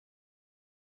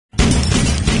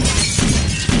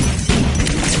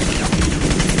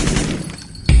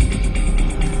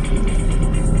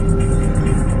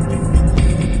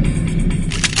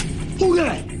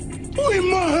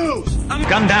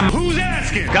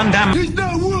Gundam. He's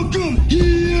not welcome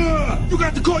here. You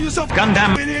got to call yourself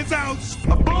Gundam in his house.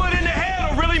 A bullet in the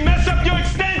head will really mess up your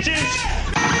extensions.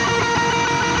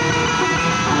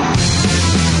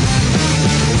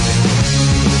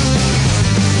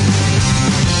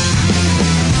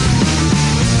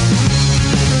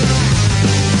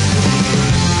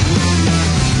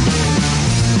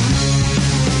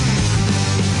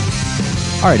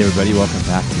 All right, everybody, welcome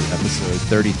back to episode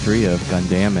 33 of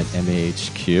Gundam at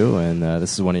MAHQ, and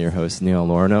this is one of your hosts, Neil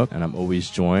Lornoke, and I'm always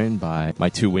joined by my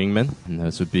two wingmen, and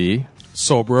those would be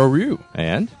Sobro Ryu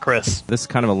and Chris. This is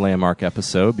kind of a landmark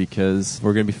episode because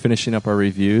we're going to be finishing up our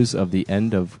reviews of the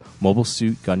end of Mobile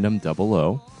Suit Gundam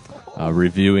 00,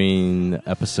 reviewing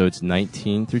episodes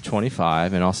 19 through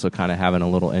 25, and also kind of having a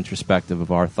little introspective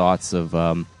of our thoughts of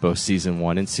both Season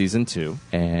 1 and Season 2.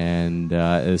 And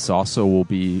this also will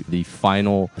be the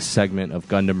final segment of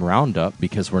Gundam Roundup,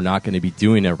 because we're not going to be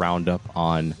doing a roundup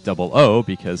on 00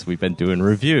 because we've been doing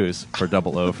reviews for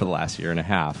 00 for the last year and a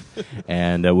half.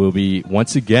 And we'll be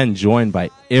once again joined by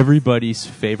everybody's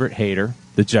favorite hater,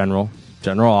 the General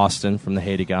Austin from the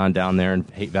Hategon down there in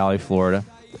Hate Valley, Florida.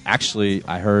 Actually,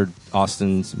 I heard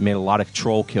Austin's made a lot of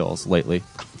troll kills lately,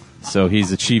 so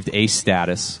he's achieved ace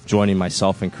status, joining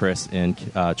myself and Chris in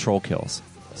troll kills.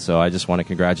 So I just want to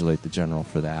congratulate the General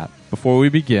for that. Before we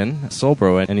begin,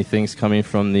 Soulbro, anything's coming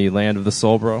from the land of the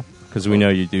Soulbro? Because we know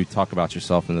you do talk about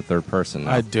yourself in the third person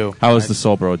now. I do. How is the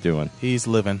Soulbro doing? He's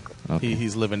living. Okay.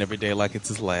 He's living every day like it's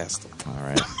his last. All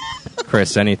right.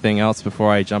 Chris, anything else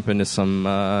before I jump into some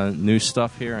new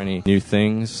stuff here? Any new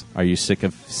things? Are you sick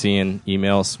of seeing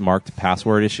emails marked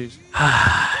password issues?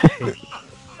 If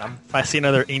I see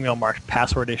another email marked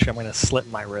password issue, I'm going to slit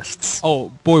my wrists.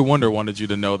 Oh, Boy Wonder wanted you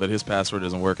to know that his password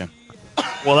isn't working.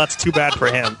 Well, that's too bad for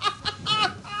him.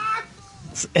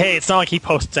 Hey, it's not like he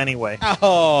posts anyway.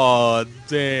 Oh,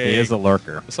 dang. He is a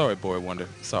lurker. Sorry, Boy Wonder.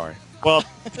 Sorry. Well,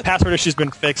 the password issue's been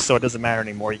fixed, so it doesn't matter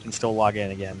anymore. You can still log in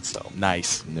again. So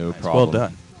Nice. No Nice. problem. Well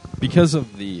done. Because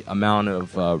of the amount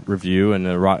of review and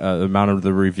the amount of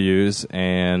the reviews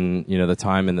and the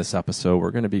time in this episode,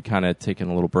 we're going to be kind of taking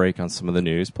a little break on some of the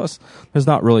news. Plus, there's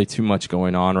not really too much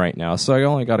going on right now, so I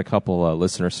only got a couple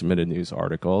listener-submitted news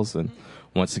articles. And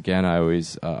once again, I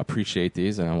always appreciate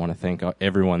these, and I want to thank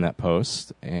everyone that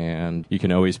posts. And you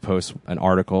can always post an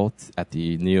article at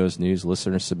the Neo's News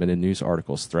listener-submitted news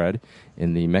articles thread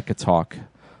in the Mecha Talk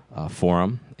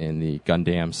forum in the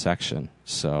Gundam section.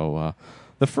 So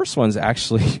the first one's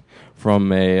actually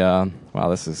from a, wow,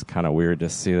 this is kind of weird to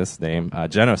see this name,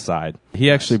 Genocide.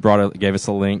 He actually gave us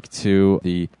a link to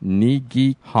the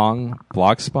Nigi Hong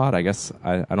blogspot. I guess,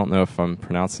 I don't know if I'm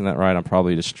pronouncing that right. I'm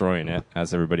probably destroying it,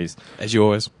 as I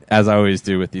always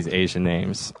do with these Asian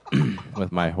names,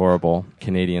 with my horrible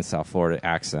Canadian South Florida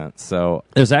accent. So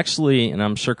there's actually, and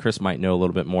I'm sure Chris might know a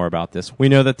little bit more about this, we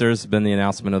know that there's been the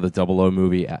announcement of the 00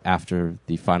 movie after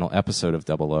the final episode of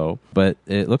 00, but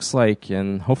it looks like,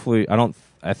 and hopefully,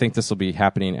 I think this will be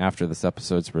happening after this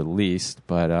episode's released,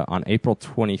 but on April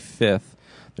 25th,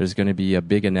 there's going to be a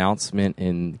big announcement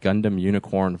in Gundam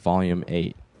Unicorn Volume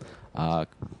 8.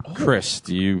 Chris,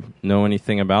 do you know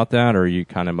anything about that, or are you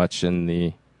kind of much in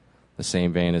the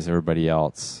same vein as everybody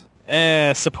else?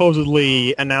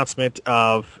 Supposedly announcement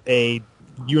of a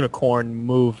unicorn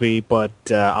movie,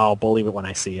 but I'll believe it when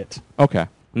I see it. Okay.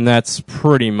 And that's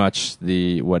pretty much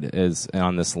what is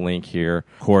on this link here.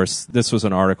 Of course, this was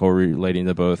an article relating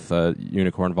to both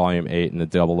Unicorn Volume 8 and the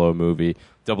 00 movie.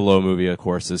 00 movie, of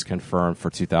course, is confirmed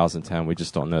for 2010. We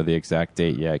just don't know the exact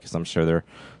date yet, because I'm sure they're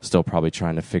still probably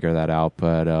trying to figure that out.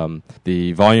 But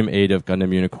the Volume 8 of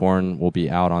Gundam Unicorn will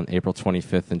be out on April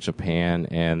 25th in Japan,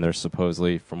 and there's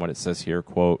supposedly, from what it says here,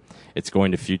 quote, it's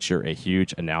going to feature a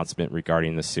huge announcement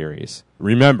regarding the series.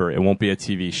 Remember, it won't be a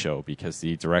TV show, because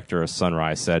the director of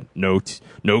Sunrise said, no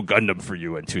Gundam for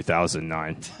you in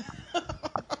 2009.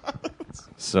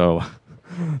 So,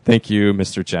 thank you,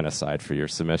 Mr. Genocide, for your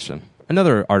submission.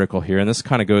 Another article here, and this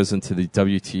kind of goes into the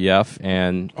WTF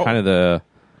and kind of a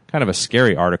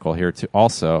scary article here too.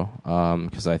 Also,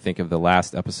 because I think of the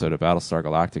last episode of Battlestar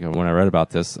Galactica when I read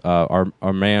about this. Our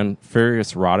man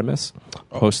Furious Rodimus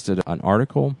posted an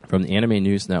article from the Anime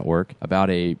News Network about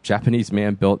a Japanese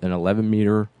man built an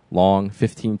 11-meter long,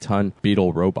 15-ton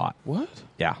beetle robot. What?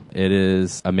 Yeah, it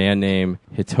is a man named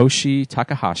Hitoshi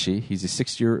Takahashi. He's a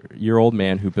 6-year-old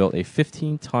man who built a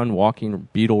 15-ton walking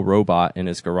beetle robot in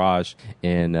his garage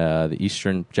in the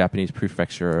eastern Japanese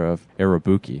prefecture of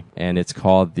Irobuki. And it's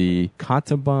called the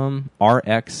Kantabum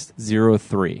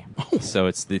RX-03. So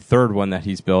it's the third one that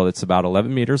he's built. It's about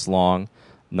 11 meters long,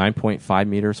 9.5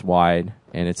 meters wide,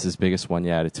 and it's his biggest one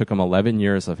yet. It took him 11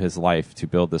 years of his life to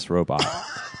build this robot.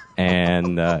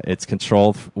 and it's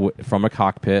controlled from a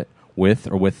cockpit with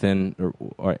or within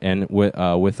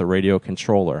with a radio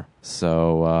controller.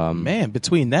 So Man,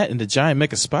 between that and the giant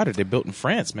mecha spider they built in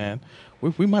France, man,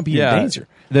 we might be in danger.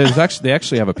 They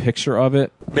actually have a picture of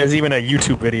it. There's even a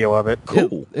YouTube video of it.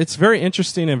 Cool. It's very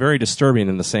interesting and very disturbing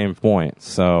in the same point.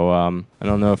 So I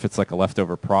don't know if it's like a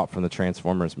leftover prop from the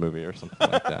Transformers movie or something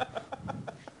like that.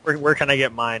 Where can I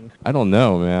get mine? I don't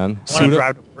know, man.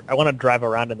 I want to drive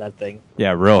around in that thing.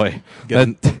 Yeah, really.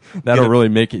 Get That'll a- really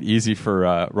make it easy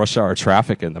for rush hour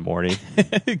traffic in the morning.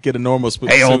 Get a normal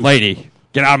Hey, old lady,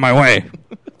 get out of my way.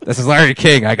 This is Larry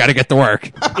King. I got to get to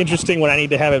work. Interesting when I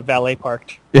need to have it valet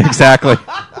parked. Exactly.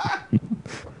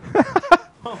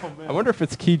 I wonder if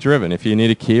it's key driven. If you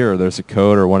need a key or there's a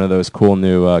code or one of those cool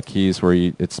new keys where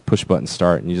it's push button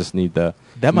start and you just need the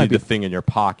the thing in your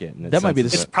pocket. And That might be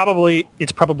the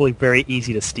It's probably very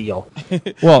easy to steal.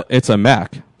 Well, it's a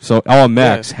mech, so all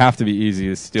mechs have to be easy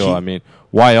to steal. I mean,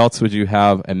 why else would you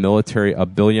have a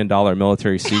 $1 billion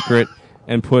military secret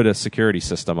and put a security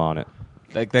system on it?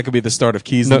 That could be the start of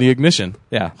keys in the ignition.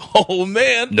 Yeah. Oh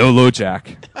man. No low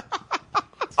jack.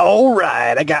 All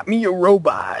right, I got me a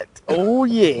robot. Oh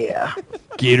yeah.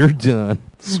 Get her done.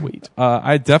 Sweet.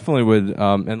 I definitely would,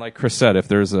 and like Chris said, if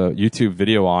there's a YouTube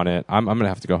video on it, I'm going to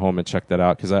have to go home and check that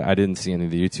out because I didn't see any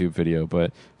of the YouTube video,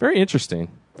 but very interesting.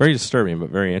 Very disturbing, but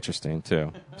very interesting,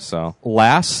 too. So,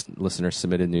 last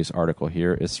listener-submitted news article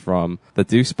here is from the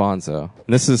Deuce Bonzo.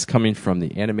 And this is coming from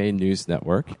the Anime News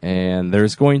Network, and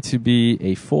there's going to be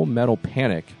a Full Metal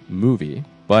Panic movie,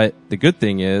 but the good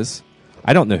thing is,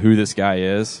 I don't know who this guy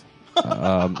is.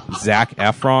 Zac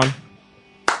Efron.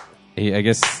 I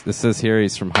guess this says here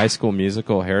he's from High School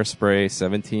Musical, Hairspray,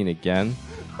 17 Again.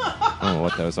 I don't know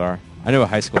what those are. I know a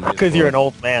High School Musical. Because you're an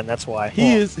old man, that's why.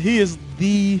 He is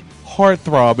the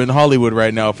heartthrob in Hollywood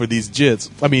right now for these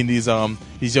jits. I mean these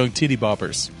young titty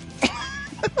boppers.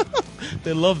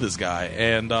 They love this guy,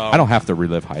 and I don't have to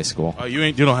relive high school.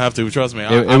 You don't have to. Trust me.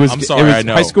 I'm sorry. I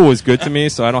know high school was good to me,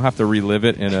 so I don't have to relive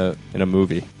it in a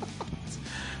movie.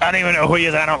 I don't even know who he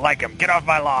is. I don't like him. Get off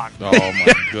my lawn. Oh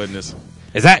my goodness.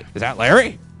 Is that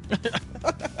Larry?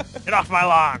 Get off my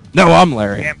lawn. No, I'm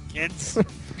Larry. Damn kids.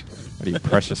 What are you,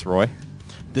 Precious Roy?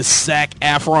 This Zac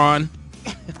Efron.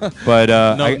 But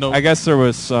No. I guess there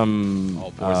was some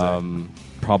Oh, poor Zac.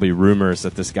 probably rumors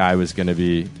that this guy was going to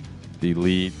be the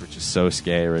lead, which is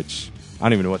Sosuke, which I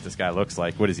don't even know what this guy looks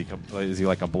like. What is he? Is he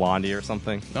like a blondie or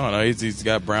something? No, he's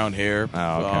got brown hair.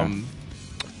 Oh,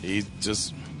 okay.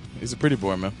 He's a pretty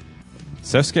boy, man.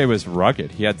 Sosuke was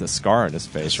rugged. He had the scar on his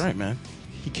face. That's right, man.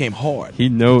 He came hard. He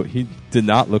did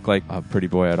not look like a pretty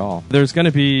boy at all. There's going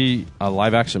to be a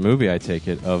live-action movie, I take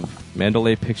it, of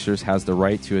Mandalay Pictures has the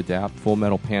right to adapt Full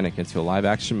Metal Panic into a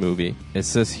live-action movie. It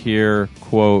says here,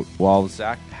 quote, while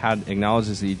Zac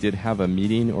acknowledges that he did have a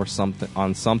meeting or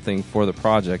something for the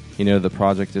project, the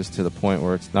project is to the point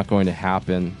where it's not going to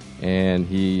happen,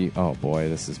 and oh boy,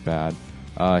 this is bad.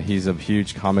 He's a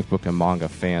huge comic book and manga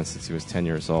fan since he was 10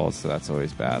 years old, so that's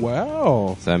always bad.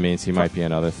 Wow. So that means he might be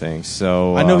in other things.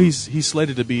 So I know he's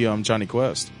slated to be Johnny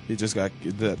Quest. He just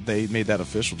they made that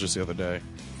official just the other day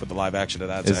for the live action of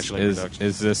that's actually in production.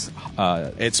 Is this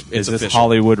It's is this official.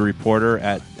 Hollywood Reporter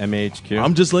at MHQ?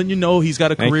 I'm just letting you know he's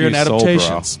got a Thank career you, in Soul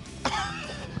adaptations.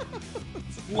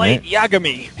 Late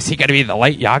Yagami. Is he going to be the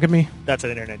late Yagami? That's an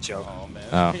internet joke. Oh man.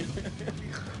 Oh.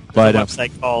 But But a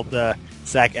website called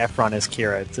Zac Efron as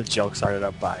Kira. It's a joke started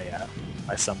up by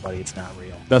somebody. It's not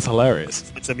real. That's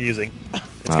hilarious. It's amusing.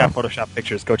 It's got Photoshop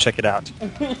pictures. Go check it out.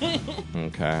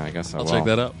 Okay, I guess I'll will. check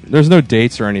that out. There's no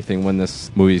dates or anything when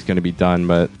this movie is going to be done,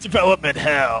 but Development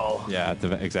hell. yeah,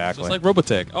 exactly. Just like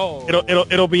Robotech. Oh.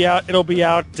 It'll be out. It'll be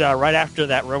out right after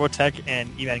that Robotech and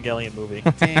Evangelion movie.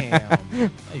 Damn.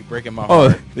 You breaking my oh,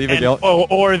 heart. the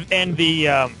and, Evangelion.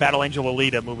 the Battle Angel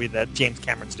Alita movie that James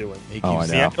Cameron's doing. Oh, I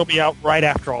know. Yeah, it'll be out right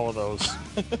after all of those.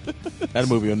 That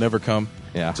movie will never come.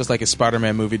 Yeah. Just like his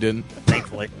Spider-Man movie didn't.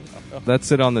 Thankfully.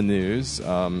 That's it on the news.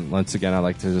 Once again, I'd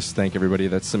like to just thank everybody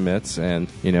that submits. And,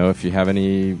 if you have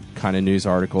any kind of news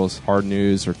articles, hard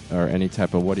news, or any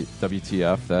type of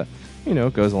WTF that,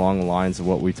 goes along the lines of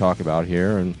what we talk about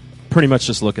here, and pretty much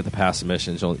just look at the past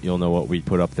submissions. You'll know what we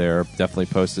put up there. Definitely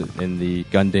post it in the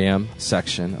Gundam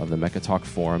section of the Mecha Talk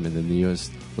forum in the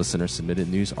newest listener-submitted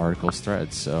news articles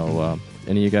thread. So,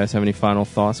 any of you guys have any final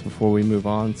thoughts before we move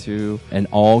on to an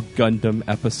all Gundam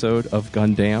episode of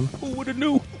Gundam? Who would have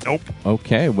knew? Nope.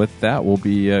 Okay, with that, we'll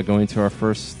be going to our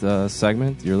first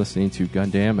segment. You're listening to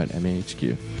Gundam at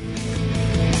MAHQ.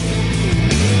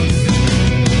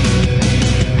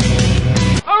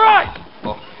 All right.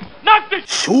 Knock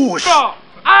this off.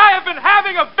 I have been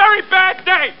having a very bad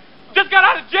day. Just got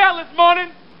out of jail this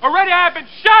morning. Already I have been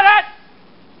shot at.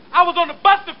 I was on the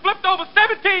bus and flipped over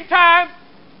 17 times.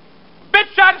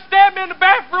 Bitch tried to stab me in the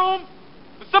bathroom.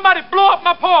 But somebody blew up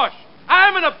my Porsche. I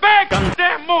am in a bad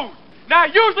goddamn mood. Now, I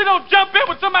usually don't jump in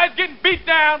when somebody's getting beat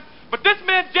down, but this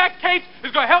man, Jack Cates,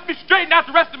 is going to help me straighten out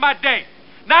the rest of my day.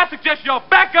 Now, I suggest y'all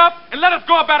back up and let us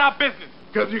go about our business.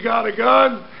 Because you got a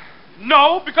gun?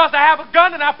 No, because I have a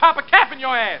gun and I'll pop a cap in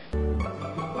your ass.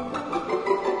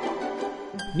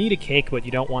 Need a cake but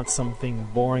you don't want something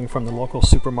boring from the local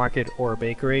supermarket or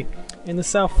bakery? In the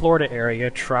South Florida area,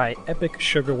 try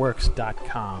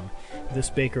EpicSugarWorks.com. This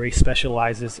bakery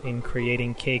specializes in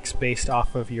creating cakes based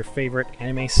off of your favorite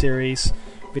anime series,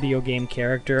 video game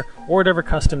character, or whatever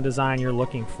custom design you're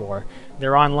looking for.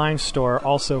 Their online store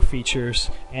also features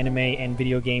anime and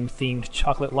video game themed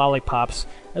chocolate lollipops,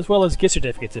 as well as gift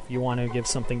certificates if you want to give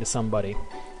something to somebody.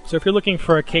 So if you're looking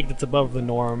for a cake that's above the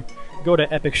norm, go to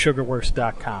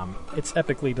EpicSugarWorks.com. It's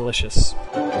epically delicious.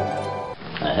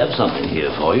 I have something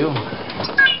here for you.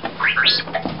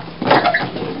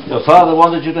 Your father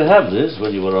wanted you to have this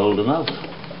when you were old enough,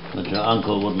 but your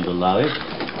uncle wouldn't allow it.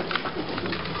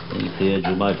 He feared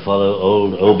you might follow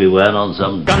old Obi-Wan on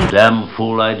some damn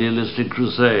fool idealistic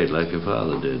crusade like your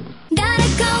father did.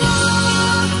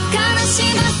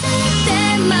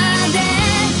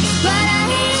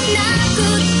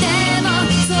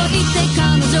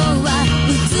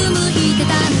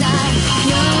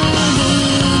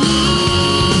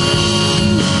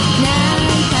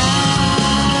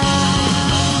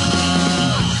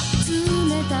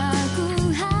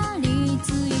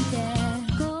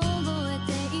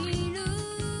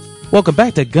 Welcome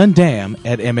back to Gundam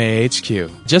at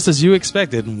MAHQ. Just as you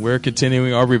expected, we're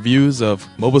continuing our reviews of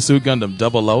Mobile Suit Gundam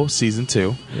 00 Season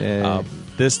 2. Yeah.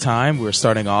 This time, we're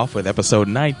starting off with Episode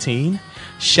 19,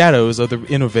 Shadows of the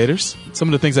Innovators. Some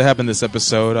of the things that happen in this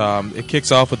episode, it kicks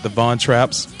off with the Von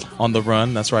Traps on the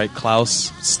run. That's right,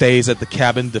 Klaus stays at the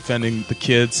cabin defending the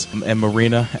kids and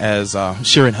Marina as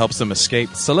Shirin helps them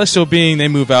escape. Celestial Being, they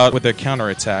move out with their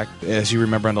counterattack. As you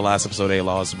remember in the last episode,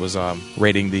 Aloz was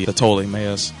raiding the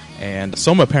Ptolemaios. And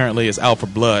Soma apparently is out for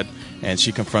blood, and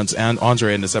she confronts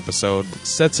Andre in this episode.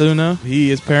 Setsuna,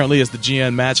 he apparently is the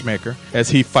GN matchmaker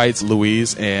as he fights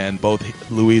Louise, and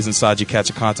both Louise and Saji catch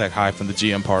a contact high from the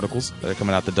GM particles that are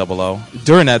coming out the 00.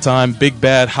 During that time, Big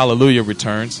Bad Hallelujah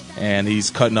returns, and he's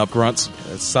cutting up grunts.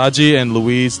 Saji and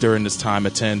Louise during this time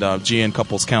attend GN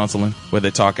couples counseling, where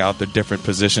they talk out their different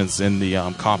positions in the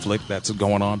conflict that's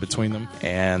going on between them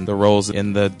and the roles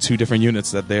in the two different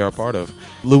units that they are part of.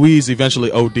 Louise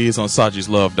eventually ODs on Saji's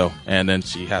love, though, and then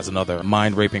she has another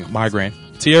mind-raping migraine.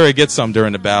 Tierra gets some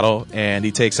during the battle, and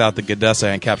he takes out the Gadessa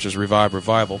and captures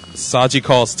Revival. Saji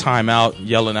calls time out,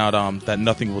 yelling out that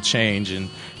nothing will change, and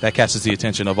that catches the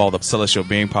attention of all the Celestial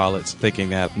Being pilots, thinking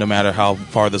that no matter how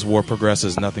far this war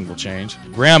progresses, nothing will change.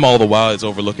 Graham, all the while, is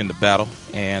overlooking the battle,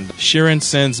 and Shirin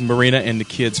sends Marina and the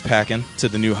kids packing to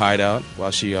the new hideout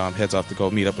while she heads off to go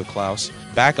meet up with Klaus.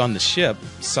 Back on the ship,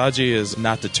 Saji is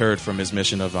not deterred from his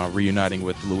mission of reuniting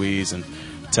with Louise and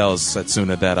tells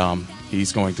Setsuna that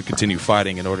he's going to continue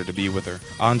fighting in order to be with her.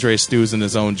 Andre stews in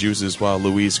his own juices while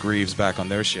Louise grieves back on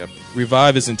their ship.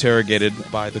 Revive is interrogated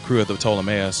by the crew of the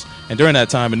Ptolemaios, and during that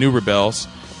time, Anu rebels.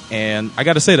 And I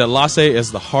got to say that Lasse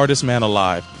is the hardest man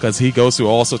alive because he goes through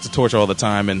all sorts of torture all the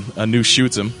time, and Anu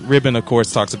shoots him. Ribbon, of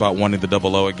course, talks about wanting the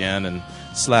 00 again and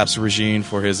slaps Regine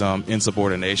for his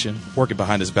insubordination, working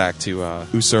behind his back to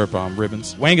usurp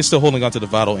Ribbons. Wang is still holding on to the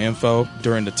vital info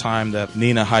during the time that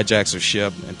Nina hijacks her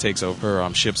ship and takes over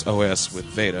her ship's OS with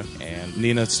Veda. And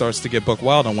Nina starts to get buck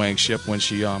wild on Wang's ship when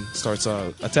she starts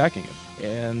attacking it.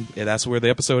 And that's where the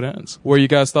episode ends. What are you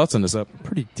guys' thoughts on this episode?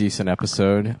 Pretty decent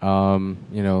episode.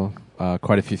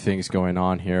 Quite a few things going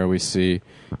on here. We see,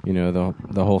 the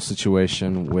whole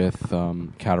situation with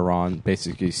Kateron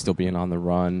basically still being on the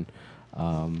run.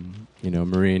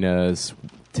 Marina's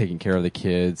taking care of the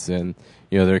kids, and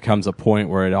there comes a point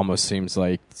where it almost seems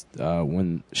like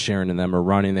when Sharon and them are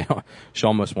running, it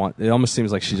almost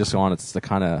seems like she just wants to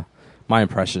kind of, my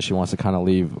impression, she wants to kind of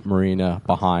leave Marina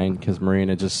behind, because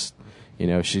Marina just,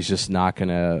 she's just not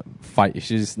gonna fight.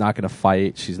 She's not gonna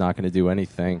fight. She's not gonna do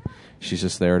anything. She's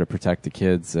just there to protect the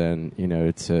kids, and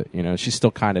she's still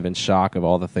kind of in shock of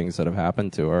all the things that have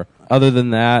happened to her. Other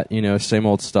than that, same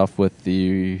old stuff with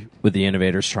the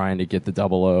innovators trying to get the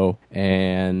 00,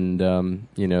 and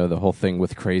the whole thing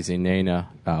with Crazy Nana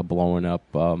blowing up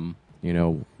Wang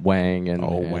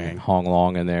and Hong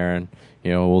Long in there, and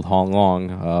old Hong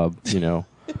Long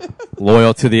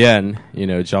loyal to the end,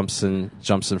 jumps in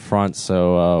front,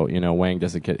 so Wang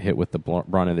doesn't get hit with the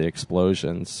brunt of the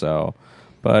explosion. So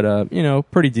But,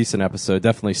 pretty decent episode.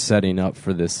 Definitely setting up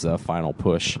for this final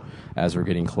push as we're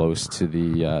getting close to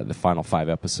the final 5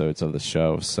 episodes of the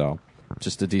show. So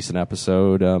just a decent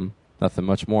episode. Nothing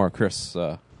much more. Chris?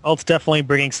 Well, it's definitely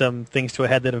bringing some things to a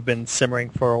head that have been simmering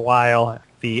for a while.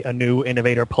 A new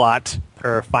innovator plot,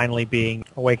 her finally being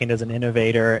awakened as an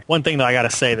innovator. One thing, though, I got to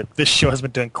say that this show has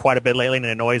been doing quite a bit lately, and it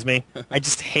annoys me. I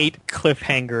just hate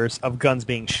cliffhangers of guns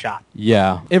being shot.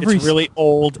 Yeah. It's really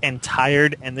old and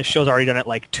tired, and this show's already done it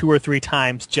like 2 or 3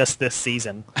 times just this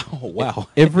season. Oh, wow.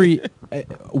 Every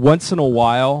once in a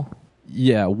while,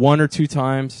 yeah, 1 or 2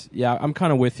 times. Yeah, I'm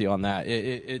kind of with you on that.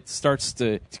 It starts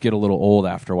to get a little old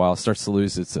after a while. It starts to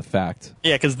lose its effect.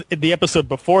 Yeah, because the episode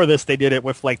before this, they did it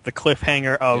with like the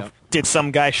cliffhanger of, did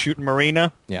some guy shoot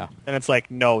Marina? Yeah. And it's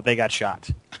like, no, they got shot.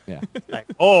 Yeah. Like,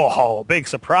 oh, big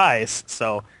surprise.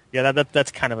 So, yeah,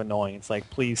 that's kind of annoying. It's like,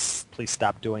 please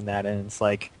stop doing that. And it's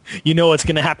like, it's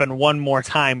going to happen one more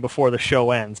time before the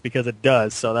show ends, because it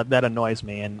does. So that annoys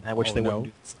me, and I wish they wouldn't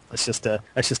do this.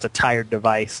 That's just a tired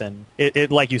device, and it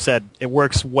like you said, it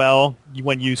works well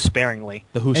when used sparingly.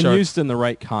 And used in the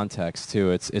right context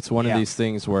too. It's one of these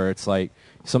things where it's like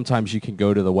sometimes you can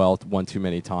go to the well one too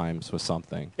many times with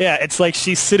something. Yeah, it's like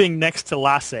she's sitting next to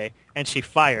Lasse and she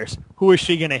fires. Who is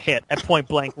she going to hit at point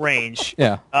blank range?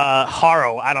 Yeah.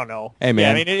 Haro, I don't know. Hey,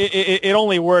 man. Yeah, I mean, it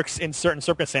only works in certain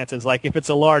circumstances, like if it's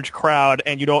a large crowd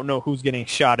and you don't know who's getting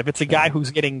shot. If it's a guy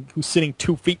who's sitting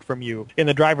 2 feet from you in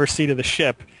the driver's seat of the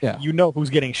ship, you know who's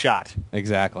getting shot.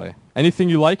 Exactly. Anything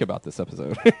you like about this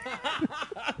episode?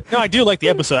 No, I do like the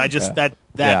episode. I just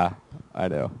yeah, I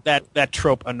know. That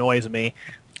trope annoys me.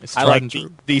 I like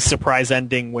the surprise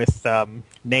ending with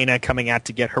Nana coming out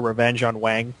to get her revenge on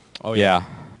Wang. Oh, yeah.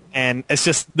 And it's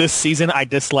just this season I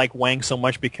dislike Wang so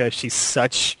much because she's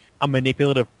such a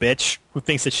manipulative bitch who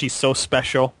thinks that she's so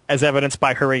special, as evidenced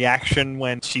by her reaction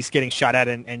when she's getting shot at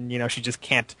and she just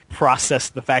can't process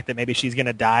the fact that maybe she's going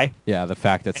to die. Yeah, the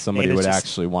fact that somebody would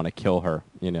actually want to kill her,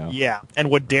 Yeah,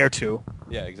 and would dare to.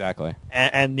 Yeah, exactly.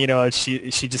 And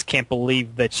she just can't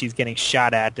believe that she's getting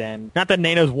shot at. And not that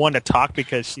Nana's one to talk,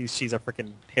 because she's a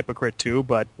freaking hypocrite too,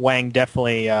 but Wang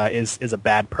definitely is a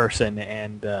bad person,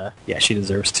 and she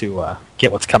deserves to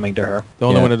get what's coming to her. The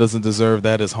only one that doesn't deserve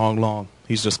that is Hong Long.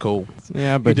 He's just cool.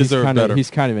 Yeah, but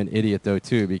he's kind of an idiot though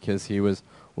too, because he was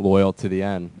loyal to the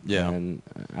end. Yeah, and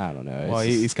I don't know. Well,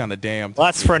 he's kind of damned. Well,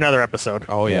 that's for another episode.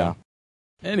 Oh yeah.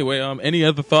 Anyway, any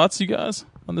other thoughts, you guys,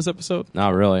 on this episode?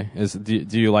 Not really.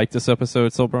 Do you like this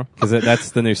episode, Silbro? Because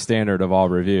that's the new standard of all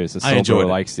reviews. If Silbro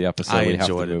likes the episode, we have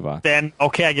to move on. Then,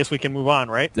 okay, I guess we can move on,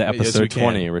 right? The episode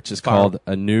 20, which is called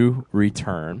A New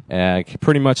Return.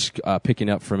 Pretty much picking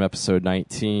up from episode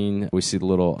 19, we see the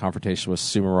little confrontation with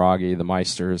Sumeragi, the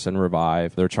Meisters, and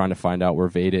Revive. They're trying to find out where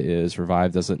Veda is.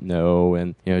 Revive doesn't know,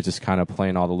 and just kind of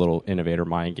playing all the little innovator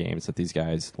mind games that these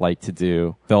guys like to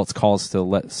do. Veltz calls to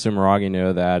let Sumeragi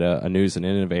know that Anu's an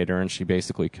innovator, and she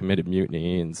basically committed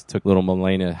mutiny and took little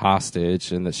Milena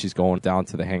hostage, and that she's going down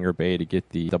to the hangar bay to get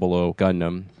the 00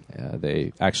 Gundam.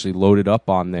 They actually loaded up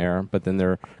on there, but then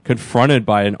they're confronted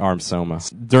by an armed Soma.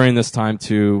 During this time,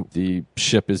 too, the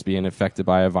ship is being infected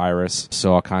by a virus,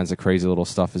 so all kinds of crazy little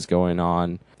stuff is going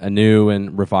on. Anu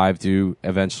and Revive do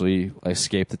eventually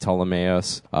escape to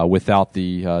Ptolemaeus without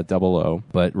the 00,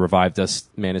 but Revive does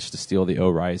manage to steal the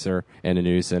O-Riser, and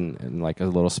Anu's in like a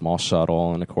little small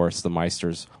shuttle, and of course the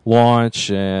Meisters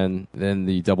launch, and then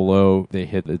the 00, they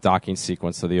hit the docking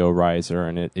sequence of the O-Riser,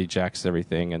 and it ejects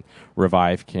everything, and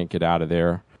Revive can't get out of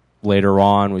there. Later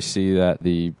on, we see that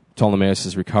the Ptolemaeus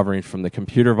is recovering from the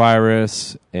computer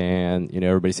virus, and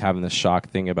everybody's having this shock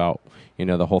thing about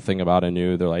the whole thing about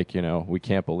Anu. They're like, we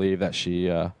can't believe that she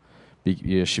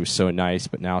was so nice,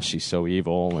 but now she's so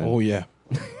evil. And oh yeah,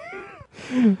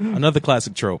 another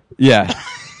classic trope. Yeah,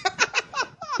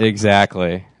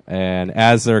 exactly. And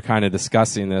as they're kind of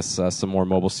discussing this, some more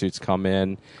mobile suits come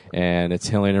in, and it's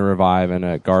Healing and Revive, and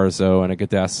a Garzo and a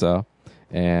Gadessa.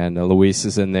 And Luis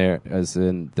is in there, as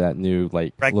in that new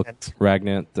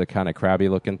Ragnant, the kind of crabby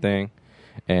looking thing,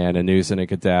 and Anu's in a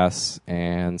Gadess.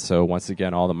 And so once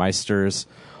again, all the Meisters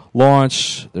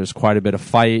launch. There's quite a bit of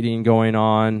fighting going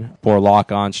on. Poor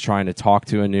Lock-On's trying to talk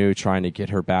to Anu, trying to get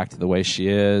her back to the way she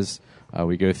is.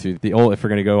 We go through the old, if we're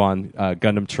going to go on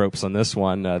Gundam tropes on this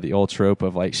one, the old trope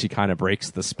of she kind of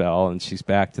breaks the spell and she's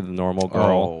back to the normal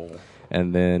girl. Oh.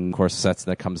 And then, of course,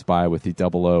 Setsuna comes by with the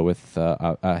 00 with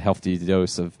a healthy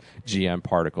dose of GM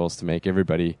particles to make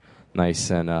everybody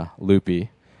nice and loopy.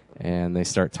 And they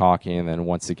start talking, and then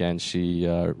once again, she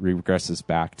regresses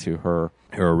back to her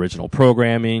original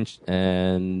programming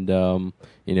and,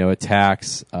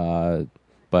 attacks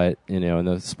But, in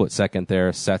the split second there,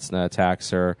 Setsuna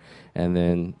attacks her, and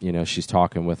then, she's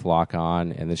talking with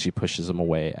Lock-On, and then she pushes him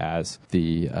away as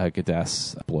the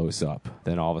Goddess blows up.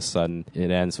 Then all of a sudden,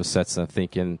 it ends with Setsuna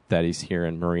thinking that he's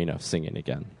hearing Marina singing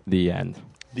again. The end.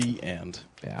 The end.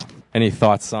 Yeah. Any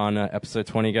thoughts on episode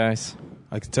 20, guys?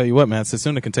 I can tell you what, man.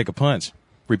 Setsuna can take a punch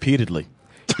repeatedly.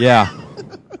 Yeah.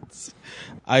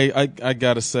 I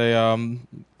gotta say,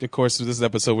 of course, this is the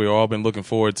episode we've all been looking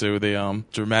forward to, the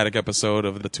dramatic episode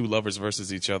of the two lovers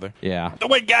versus each other. Yeah. Oh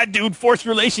my God, dude, forced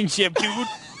relationship, dude.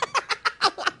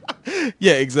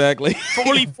 Yeah, exactly.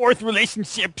 Totally forced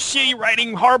relationship. Shitty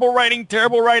writing, horrible writing,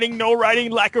 terrible writing, no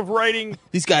writing, lack of writing.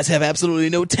 These guys have absolutely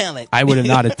no talent. I would have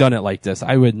not have done it like this.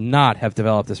 I would not have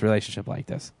developed this relationship like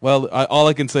this. Well, all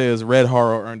I can say is Red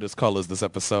Horror earned his colors this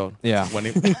episode. Yeah. When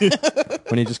he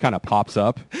When he just kind of pops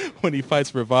up. when he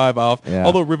fights Revive off. Yeah.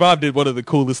 Although Revive did one of the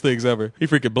coolest things ever. He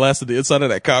freaking blasted the inside of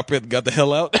that cockpit and got the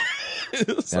hell out.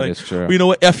 That is true. Well, you know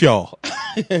what? F y'all.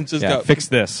 And just Yeah, got fix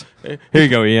this. Here you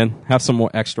go, Ian. Have some more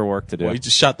extra work to do. Well, he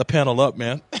just shot the panel up,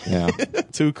 man. Yeah.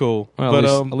 Too cool. Well, But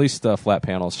at least flat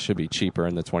panels should be cheaper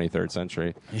in the 23rd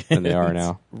century than they are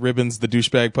now. Ribbons, the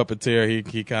douchebag puppeteer,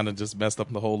 he kind of just messed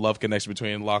up the whole love connection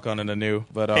between Lock-On and Anu.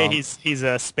 But Hey, he's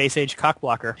a space age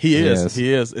cockblocker. he Yes.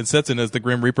 is. And Setsuna is the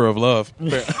Grim Reaper of love.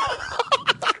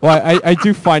 Well, I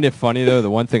do find it funny, though. The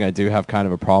one thing I do have kind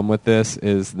of a problem with this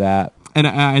is that, and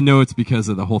I know it's because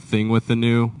of the whole thing with the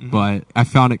new, but I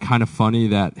found it kind of funny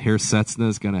that here Setsuna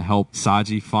is going to help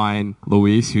Saji find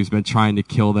Luis, who's been trying to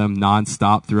kill them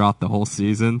nonstop throughout the whole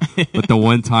season. But the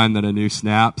one time that Anu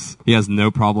snaps, he has no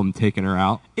problem taking her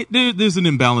out. There's an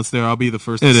imbalance there, I'll be the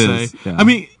first to It say. is, yeah. I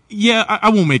mean, yeah,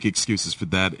 I won't make excuses for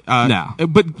that. No.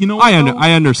 But you know what, though?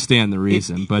 I understand the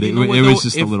reason, but you know what, it though? was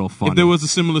just a little funny. If there was a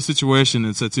similar situation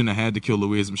and Setsuna had to kill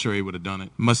Louise, I'm sure he would have done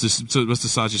it. Much to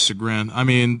Saji's chagrin. I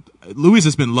mean, Louise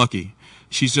has been lucky.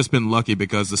 She's just been lucky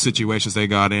because the situations they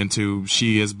got into,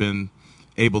 she has been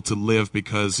able to live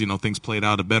because, things played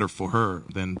out better for her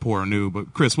than poor Anu.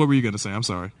 But Chris, what were you going to say? I'm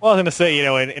sorry. Well, I was going to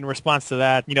say, in response to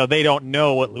that, they don't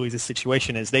know what Louise's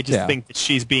situation is. They just Yeah. think that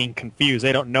she's being confused.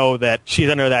 They don't know that she's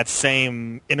under that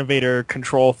same innovator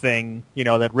control thing,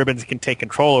 that Ribbons can take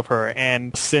control of her.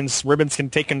 And since Ribbons can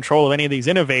take control of any of these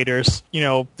innovators,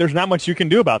 there's not much you can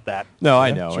do about that. No,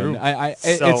 I know. true. And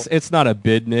So- it's not a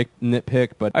big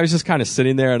nitpick, but I was just kind of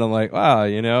sitting there and I'm like, wow,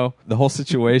 the whole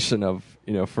situation of,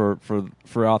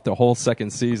 throughout the whole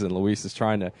second season, Luis is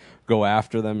trying to go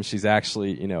after them. She's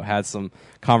actually, had some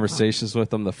conversations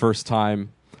with them the first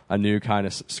time Anu kind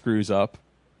of screws up.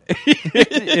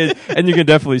 And you can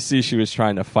definitely see she was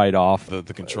trying to fight off The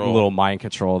control. a little mind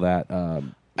control that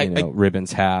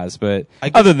Ribbons has. But I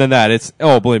guess- other than that, it's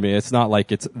believe me, it's not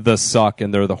like it's the suck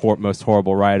and they're the most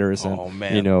horrible writers. And Oh,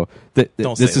 man. this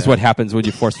Don't say is that. what happens when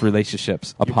you force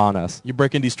relationships upon us. You're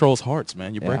breaking these trolls' hearts,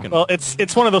 man. You're Yeah. breaking them. Well,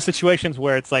 it's one of those situations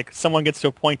where it's like someone gets to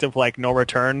a point of like no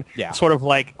return. Yeah. Sort of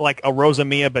like a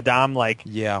Rosamia Badam. Like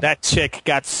Yeah. that chick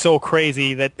got so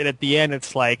crazy that at the end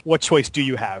it's like, what choice do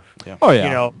you have? Yeah. Oh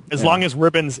yeah, As Yeah. long as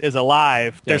Ribbons is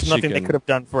alive, Yeah, there's she nothing they can- could have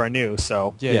done for Anu.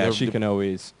 So yeah, they're- she can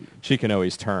always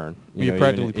turn. You're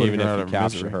practically putting even her if out you of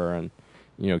capture misery. her and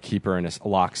keep her in a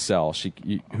locked cell.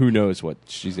 Who knows what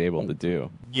she's able to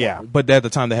do. yeah. But at the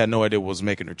time, they had no idea what was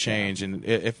making her change. And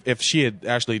if she had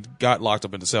actually got locked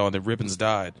up in the cell and then Ribbons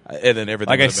died, and then everything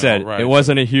Like I would have been said, all right. it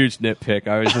wasn't a huge nitpick.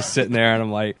 I was just sitting there and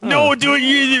I'm like, No, do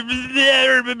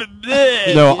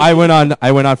it. No, I went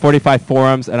on 45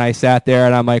 forums and I sat there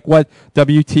and I'm like, what?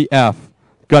 WTF?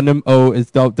 Gundam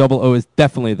Double O is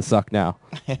definitely the suck now.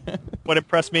 What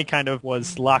impressed me kind of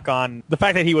was Lock-On. The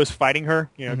fact that he was fighting her,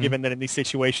 given that in these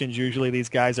situations, usually these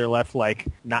guys are left like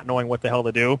not knowing what the hell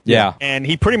to do. Yeah. And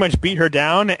he pretty much beat her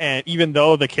down, and even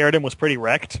though the Keratin was pretty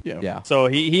wrecked. Yeah. So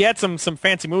he had some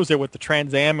fancy moves there with the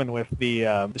Trans Am and with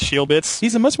the shield bits.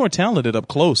 He's a much more talented up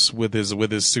close with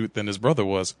his suit than his brother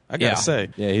was. I gotta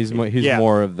say, Yeah, he's Yeah.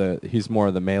 more of the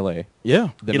melee. yeah,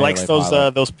 The He likes melee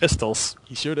pilot. those pistols.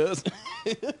 he sure does.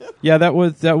 Yeah, that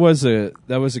was a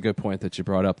good point that you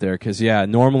brought up there, because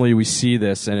normally we see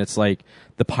this and it's like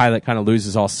the pilot kind of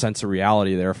loses all sense of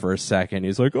reality there for a second.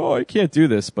 He's like, oh, I can't do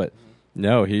this, but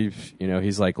no,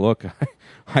 he's like, look,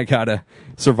 I got a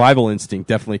survival instinct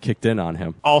definitely kicked in on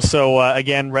him. Also,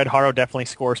 again, Red Haro definitely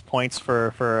scores points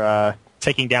for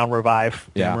taking down Revive.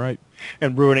 Yeah, Damn right.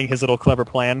 And ruining his little clever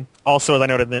plan. Also, as I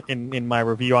noted in my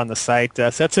review on the site,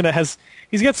 Setsuna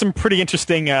he's got some pretty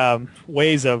interesting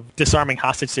ways of disarming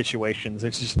hostage situations.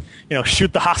 It's just,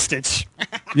 shoot the hostage.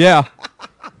 Yeah,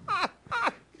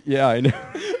 yeah, I know.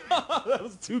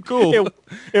 Too cool.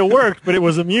 It worked, but it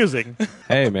was amusing.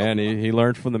 Hey, man, he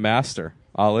learned from the master.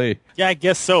 Ali. Yeah, I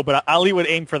guess so, but Ali would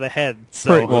aim for the head.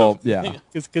 So, Well, yeah.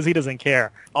 because he doesn't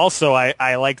care. Also,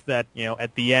 I like that,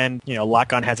 at the end,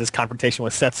 Lock-On has his confrontation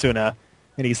with Setsuna,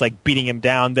 and he's like beating him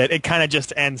down, that it kind of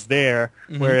just ends there,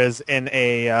 whereas in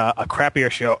a crappier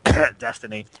show,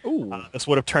 Destiny, this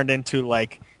would have turned into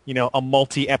like, a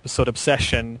multi-episode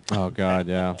obsession. Oh, God,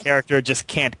 yeah. Character just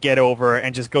can't get over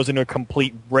and just goes into a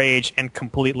complete rage and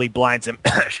completely blinds him.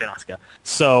 Shinosuke.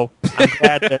 So I'm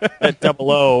glad that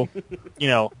 00,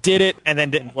 did it and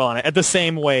then didn't dwell on it. At the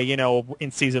same way,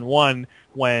 in season 1,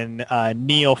 when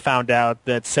Neil found out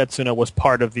that Setsuna was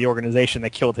part of the organization that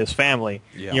killed his family,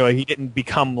 he didn't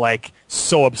become like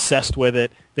so obsessed with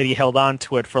it that he held on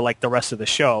to it for like the rest of the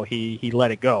show. He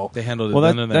let it go. They handled it Well,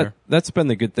 then and there. that's been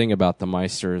the good thing about the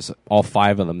Meisters, all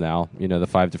 5 of them now, the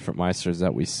 5 different Meisters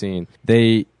that we've seen.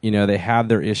 They, they have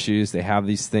their issues, they have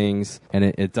these things, and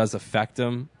it does affect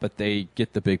them, but they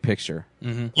get the big picture.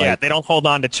 Mm-hmm. Yeah, they don't hold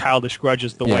on to childish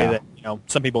grudges the way Yeah. that,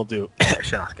 some people do.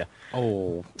 Shinosuke.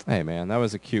 Oh. Hey, man, that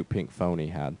was a cute pink phone he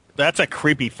had. That's a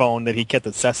creepy phone that he kept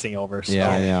obsessing over. So.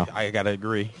 Yeah. I gotta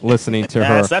agree. Listening to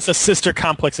her. That's a sister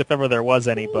complex if ever there was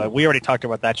any, but we already talked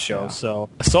about that show. So,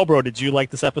 Sobro, did you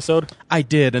like this episode? I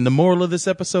did, and the moral of this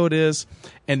episode is,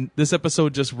 and this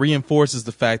episode just reinforces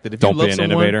the fact that if Don't you love be an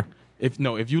someone, innovator.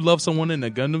 if you love someone in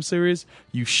the Gundam series,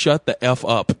 you shut the F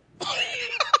up.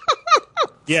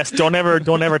 Yes, don't ever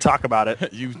talk about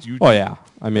it. you Oh, yeah.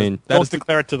 I mean, That Don't is the-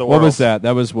 declare it to the world. what was that?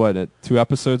 That was, 2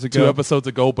 episodes ago? 2 episodes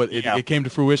ago, but Yeah. it came to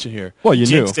fruition here. Well, you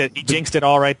knew. He jinxed it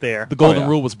all right there. The golden yeah.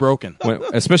 rule was broken.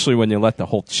 Especially when you let the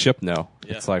whole ship know.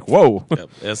 Yeah. It's like, whoa. Yep.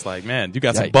 It's like, man, you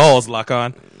got some Yikes. balls,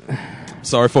 Lock-On.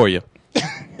 Sorry for you.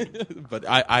 But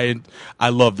I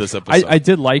love this episode. I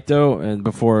did like, though, and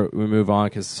before we move on,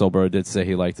 because Solbro did say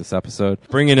he liked this episode,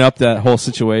 bringing up that whole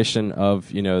situation of,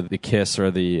 the kiss or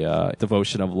the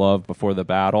devotion of love before the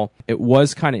battle. It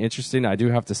was kind of interesting. I do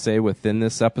have to say, within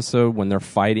this episode, when they're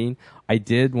fighting, I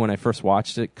did, when I first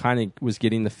watched it, kind of was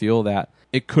getting the feel that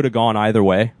it could have gone either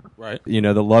way. Right. The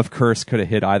love curse could have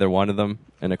hit either one of them,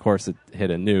 and of course it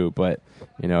hit Anu, but,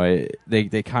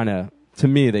 they kind of, to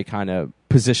me, they kind of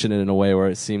position it in a way where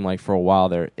it seemed like for a while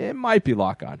there, it might be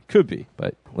Lock-On. Could be.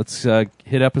 But let's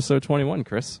hit episode 21,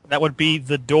 Chris. That would be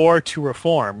the door to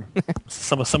reform.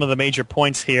 Some of the major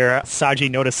points here. Saji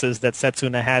notices that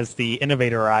Setsuna has the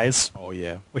innovator eyes, Oh,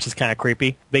 yeah. which is kind of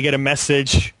creepy. They get a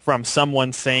message from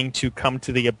someone saying to come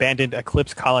to the abandoned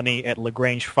Eclipse colony at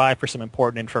Lagrange 5 for some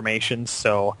important information.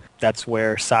 So that's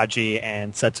where Saji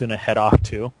and Setsuna head off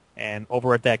to. And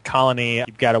over at that colony,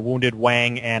 you've got a wounded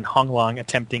Wang and Honglong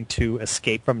attempting to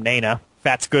escape from Nana.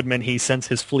 Fats Goodman, he sends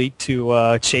his fleet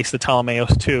to chase the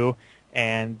Ptolemaeus too,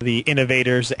 and the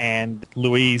innovators and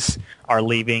Louise are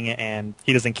leaving, and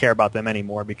he doesn't care about them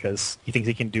anymore because he thinks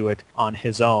he can do it on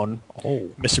his own.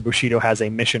 Mr. Bushido has a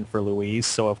mission for Louise,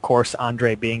 so of course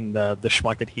Andre, being the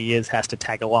schmuck that he is, has to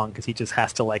tag along because he just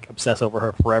has to obsess over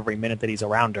her for every minute that he's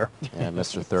around her. Yeah,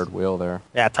 Mr. Third Wheel there.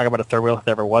 Yeah, talk about a third wheel if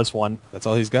there ever was one. That's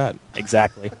all he's got.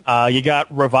 Exactly. You got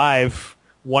Revive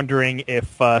wondering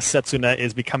if Setsuna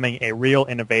is becoming a real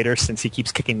innovator since he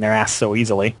keeps kicking their ass so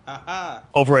easily.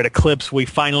 Over at Eclipse, we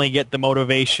finally get the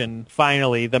motivation,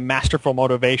 the masterful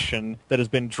motivation that has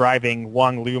been driving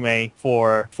Wang Lume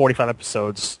for 45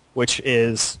 episodes, which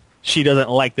is she doesn't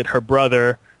like that her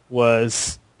brother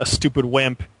was a stupid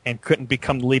wimp and couldn't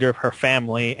become the leader of her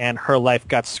family, and her life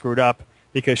got screwed up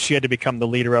because she had to become the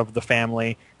leader of the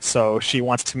family, so she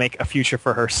wants to make a future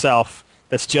for herself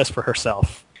that's just for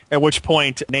herself. At which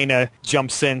point, Nana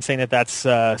jumps in, saying that that's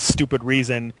a stupid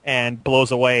reason, and blows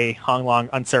away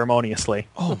Honglong unceremoniously,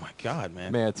 Oh, my God,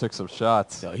 man. Man, it took some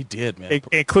shots. Yeah, he did, man.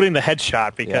 including the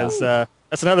headshot, because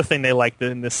that's another thing they liked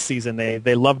in this season.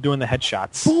 They love doing the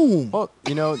headshots. Boom. Well,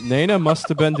 Nana must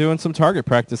have been doing some target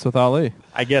practice with Ali.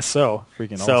 I guess so.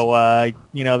 Freaking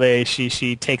So,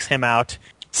 she takes him out.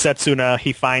 Setsuna,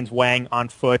 he finds Wang on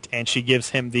foot, and she gives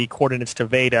him the coordinates to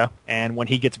Veda. And when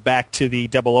he gets back to the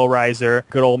 00 Riser,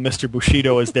 good old Mr.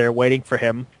 Bushido is there waiting for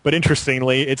him. But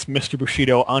interestingly, it's Mr.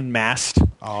 Bushido unmasked.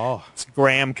 Oh. It's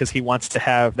Graham because he wants to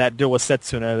have that duel with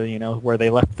Setsuna, where they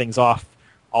left things off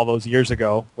all those years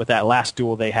ago with that last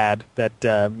duel they had that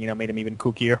made him even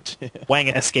kookier. Wang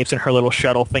escapes in her little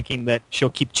shuttle thinking that she'll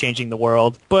keep changing the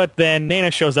world. But then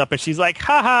Nana shows up and she's like,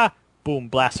 ha-ha! Boom,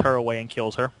 blasts her away and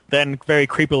kills her. Then, very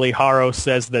creepily, Haro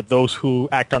says that those who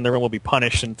act on their own will be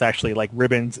punished, and it's actually like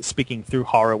Ribbons speaking through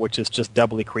Haro, which is just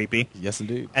doubly creepy. Yes,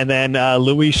 indeed. And then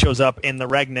Louise shows up in the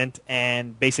Regnant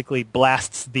and basically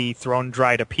blasts the Throne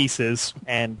Dry to pieces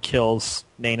and kills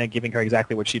Nana, giving her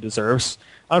exactly what she deserves.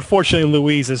 Unfortunately,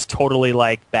 Louise is totally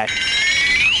back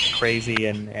crazy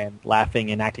and laughing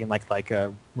and acting like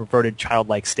a reverted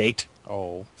childlike state.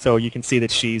 Oh. So you can see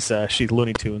that she's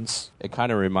Looney Tunes. It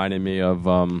kind of reminded me of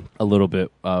a little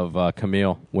bit of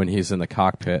Camille when he's in the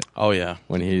cockpit. Oh, yeah.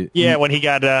 When he When he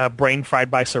got brain fried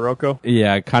by Sirocco.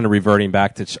 Yeah, kind of reverting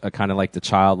back to kind of like the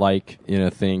childlike,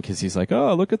 thing, because he's like,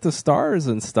 oh, look at the stars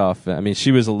and stuff. I mean,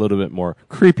 she was a little bit more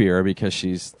creepier because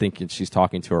she's thinking she's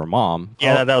talking to her mom.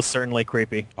 Yeah, that was certainly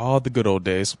creepy. Oh, the good old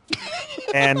days.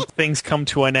 And things come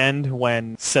to an end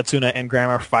when Setsuna and Graham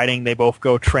are fighting. They both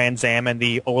go Trans Am, and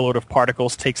the overload of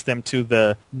particles takes them to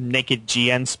the naked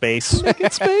GN space.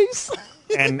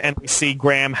 and we see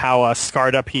Graham how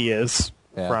scarred up he is.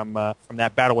 Yeah. From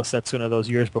that battle with Setsuna those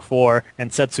years before,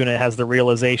 and Setsuna has the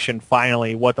realization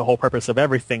finally what the whole purpose of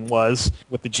everything was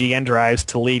with the GN drives,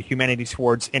 to lead humanity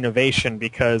towards innovation,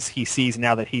 because he sees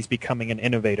now that he's becoming an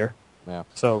innovator. Yeah.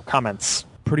 So, comments.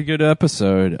 Pretty good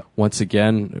episode. Once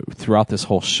again, throughout this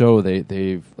whole show,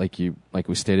 they've like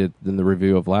we stated in the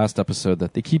review of last episode,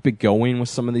 that they keep it going with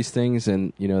some of these things,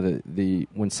 and the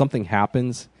when something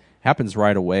happens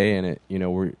right away, and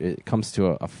it comes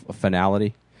to a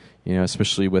finality.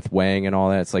 Especially with Wang and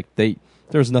all that. It's like there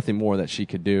was nothing more that she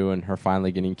could do, and her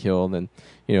finally getting killed. And,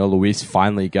 Louise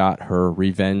finally got her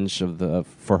revenge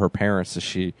for her parents that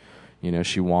she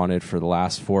wanted for the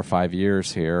last 4 or 5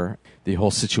 years here. The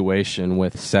whole situation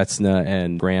with Setsuna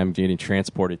and Graham getting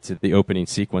transported to the opening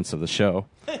sequence of the show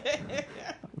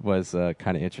was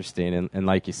kind of interesting. And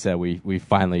like you said, we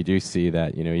finally do see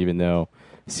that, even though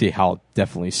see how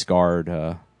definitely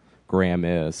scarred Graham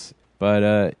is.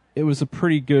 But it was a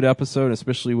pretty good episode,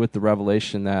 especially with the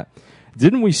revelation that...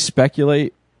 Didn't we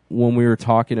speculate when we were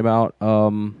talking about...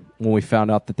 when we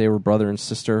found out that they were brother and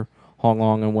sister, Hong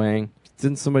Long and Wang?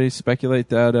 Didn't somebody speculate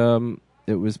that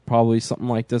it was probably something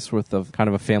like this with a kind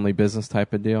of a family business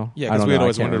type of deal? Yeah, because we had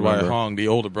always wondered why Hong, the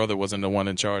older brother, wasn't the one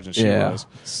in charge, and she was.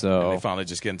 So and they finally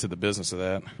just get into the business of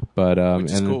that. But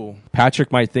which is cool.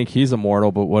 Patrick might think he's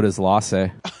immortal, but what does Lasse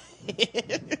say?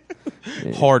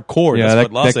 Hardcore. Yeah, that's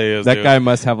what Lasse is. That dude. guy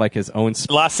must have like his own.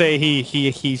 Lasse,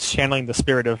 he's channeling the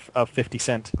spirit of 50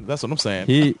 Cent. That's what I'm saying.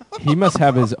 He must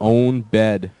have his own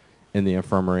bed in the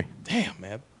infirmary. Damn,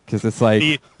 man. Because it's like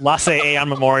The Lasse Aeon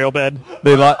memorial bed.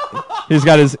 He's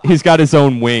got his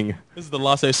own wing. This is the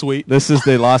Lasse suite. This is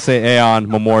the Lasse Aeon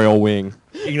memorial wing.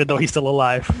 Even though he's still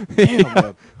alive.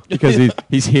 Damn. Because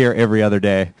he's here every other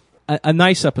day. A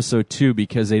nice episode too,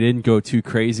 because they didn't go too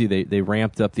crazy. They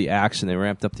ramped up the action, they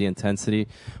ramped up the intensity.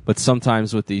 But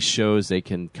sometimes with these shows, they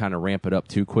can kind of ramp it up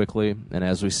too quickly. And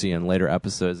as we see in later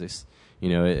episodes,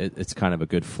 it's kind of a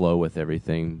good flow with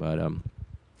everything. But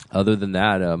other than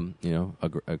that,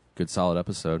 a good solid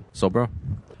episode. So, bro,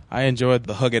 I enjoyed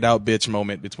the hug it out bitch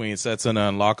moment between Setsuna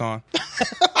and Lock-On.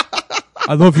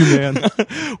 I love you, man.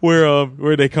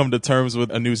 where they come to terms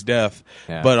with Anu's death.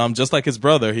 Yeah. But just like his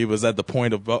brother, he was at the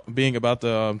point of being about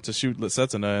to shoot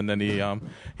Setsuna, and then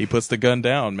he puts the gun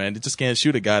down. Man, you just can't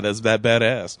shoot a guy that's that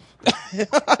badass,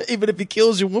 even if he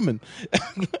kills your woman.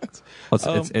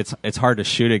 It's hard to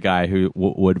shoot a guy who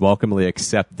would welcomely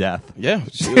accept death. Yeah,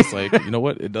 she was like, you know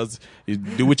what? You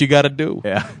do what you got to do.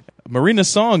 Yeah, Marina's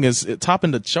song is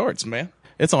topping the charts, man.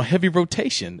 It's on heavy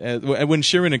rotation. And when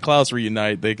Sheeran and Klaus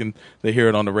reunite, they hear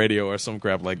it on the radio or some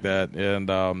crap like that.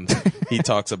 And he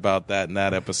talks about that in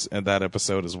that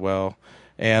episode as well.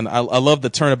 And I love the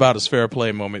turnabout is fair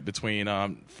play moment between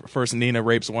first Nina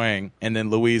rapes Wang and then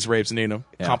Louise rapes Nina.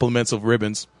 Yeah. Compliments of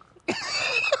ribbons.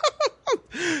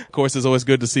 Of course, it's always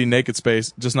good to see naked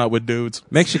space, just not with dudes.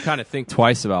 Makes you kind of think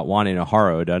twice about wanting a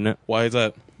Haro, doesn't it? Why is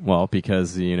that? Well,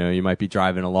 because, you might be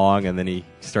driving along and then he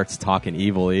starts talking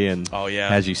evilly and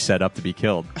has you set up to be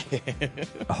killed.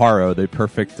 Haro, the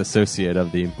perfect associate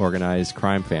of the organized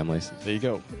crime families. There you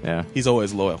go. Yeah. He's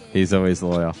always loyal.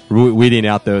 Weeding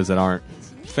out those that aren't.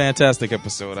 Fantastic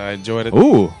episode. I enjoyed it.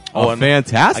 Ooh,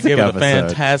 fantastic I gave it episode. a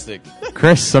fantastic.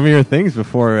 Chris, some of your things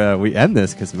before we end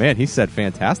this, because, man, he said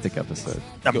fantastic episode.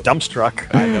 I'm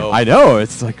dumbstruck. I know.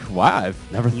 It's like, wow,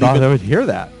 I've never thought I would hear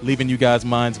that. Leaving you guys'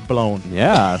 minds blown.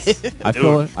 Yes. I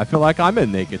feel like I'm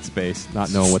in naked space,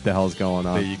 not knowing what the hell's going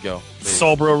on. There you go.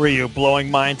 Solbro Ryu,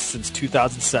 blowing minds since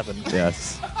 2007.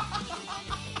 Yes.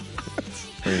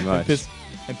 Pretty much.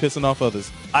 And pissing off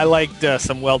others. I liked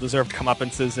some well-deserved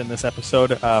comeuppances in this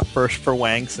episode. First for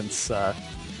Wang, since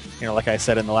like I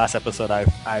said in the last episode,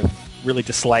 I've really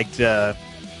disliked the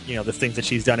things that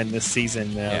she's done in this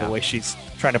season. The way she's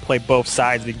trying to play both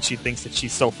sides because she thinks that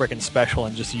she's so freaking special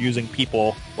and just using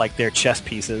people like they're chess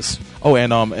pieces. Oh,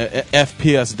 and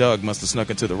FPS Doug must have snuck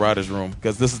into the writer's room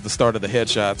because this is the start of the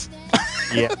headshots.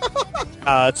 Yeah.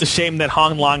 It's a shame that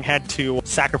Hong Long had to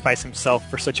sacrifice himself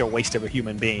for such a waste of a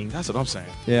human being. That's what I'm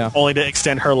saying. Yeah. Only to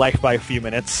extend her life by a few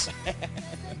minutes.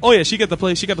 Oh yeah, she got to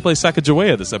play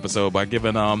Sacagawea this episode by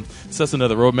giving Cessna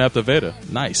the roadmap to Veda.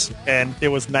 Nice. And it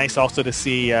was nice also to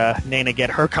see Nana get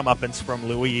her comeuppance from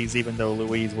Louise, even though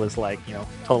Louise was like,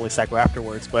 totally psycho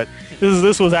afterwards. But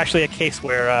this was actually a case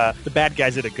where the bad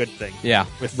guys did a good thing. Yeah.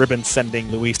 With Ribbon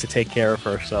sending Louise to take care of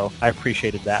her, so I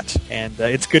appreciated that. And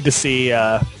it's good to see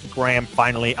Graham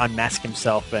finally unmask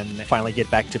himself and finally get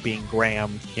back to being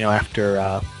Graham,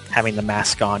 after having the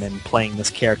mask on and playing this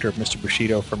character of Mr.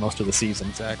 Bushido for most of the season.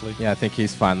 Exactly. Yeah, I think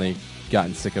he's finally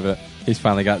gotten sick of it. He's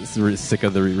finally got sick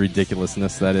of the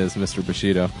ridiculousness that is Mr.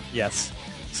 Bushido. Yes.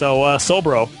 So,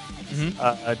 Sobro,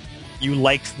 you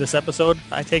liked this episode,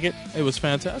 I take it? It was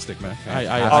fantastic, man.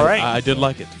 All right. I did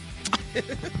like it.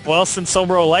 Well, since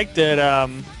Sobro liked it,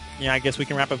 I guess we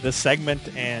can wrap up this segment,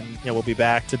 and we'll be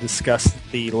back to discuss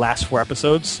the last 4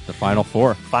 episodes. The final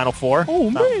 4. Final 4. Oh,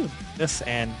 man. This,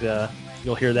 and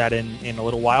you'll hear that in a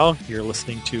little while. You're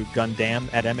listening to Gundam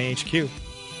at MAHQ.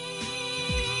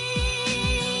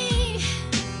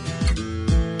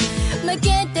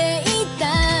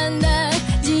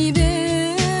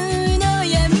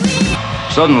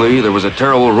 Suddenly, there was a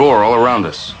terrible roar all around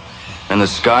us, and the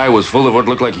sky was full of what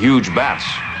looked like huge bats,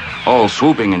 all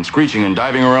swooping and screeching and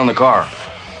diving around the car.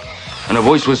 And a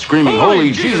voice was screaming,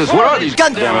 "Holy Jesus, what are these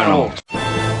goddamn animals?"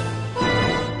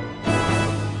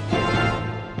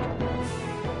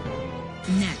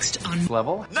 Next on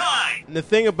level 9. And the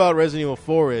thing about Resident Evil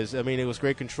 4 is, it was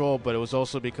great control, but it was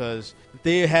also because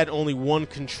they had only one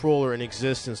controller in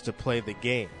existence to play the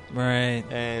game. Right.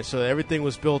 And so everything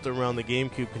was built around the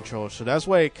GameCube controller. So that's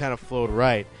why it kind of flowed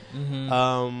right.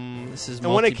 This is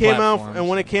and when it came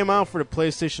out for the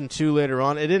PlayStation 2 later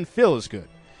on, it didn't feel as good.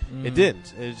 It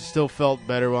didn't. It still felt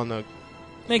better on the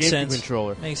GameCube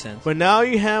controller. Makes sense. But now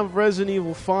you have Resident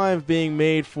Evil 5 being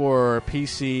made for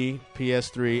PC,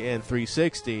 PS3, and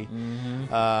 360.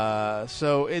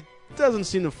 So it doesn't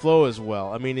seem to flow as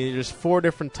well. There's 4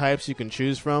 different types you can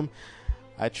choose from.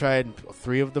 I tried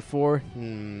 3 of the 4.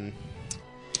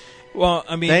 Well,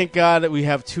 thank God that we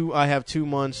have 2. I have 2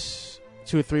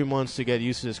 or 3 months to get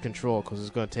used to this control because it's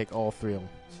going to take all 3 of them.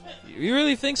 You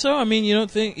really think so? You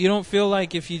don't feel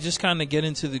like if you just kind of get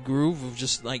into the groove of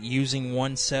just like using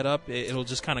one setup, it'll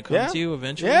just kind of come to you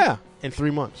eventually? Yeah, in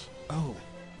 3 months. Oh,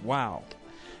 wow.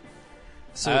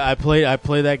 So I play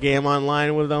that game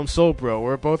online with Sobro.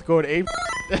 We're both going ape.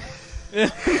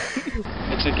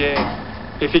 It's a game.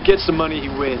 If he gets the money, he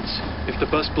wins. If the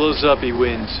bus blows up, he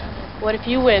wins. What if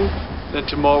you win? Then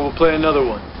tomorrow we'll play another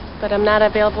one. But I'm not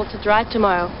available to drive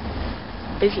tomorrow.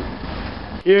 Busy.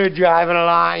 You're driving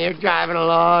along, and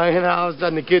all of a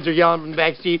sudden the kids are yelling from the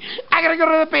back seat, "I gotta go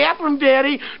to the bathroom,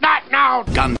 Daddy!" "Not now,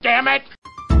 God damn it!"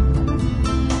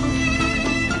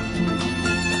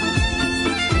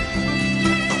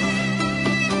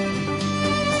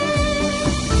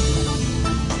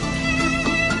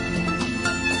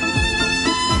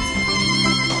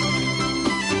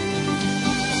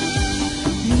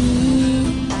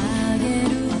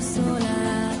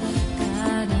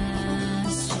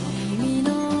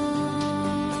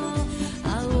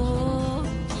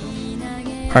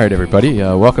 All right, everybody.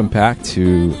 Welcome back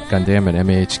to Gundam at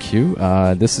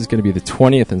MAHQ. This is going to be the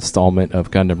 20th installment of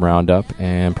Gundam Roundup,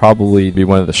 and probably be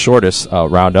one of the shortest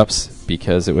roundups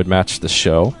because it would match the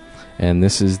show. And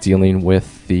this is dealing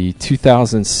with the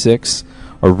 2006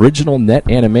 original net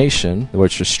animation,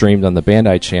 which was streamed on the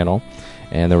Bandai channel.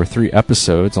 And there were 3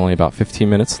 episodes, only about 15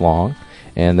 minutes long.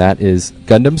 And that is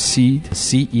Gundam Seed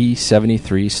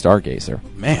CE-73 Stargazer.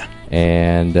 Man.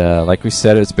 And like we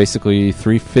said, it's basically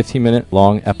 3 15-minute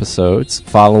long episodes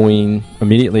following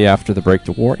immediately after the Break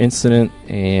to War incident,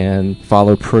 and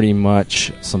follow pretty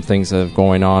much some things that are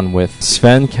going on with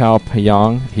Sven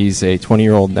Kao-Payong. He's a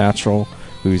 20-year-old natural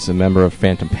who's a member of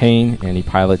Phantom Pain, and he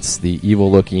pilots the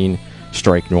evil-looking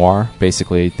Strike Noir,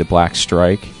 basically the Black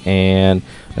Strike. And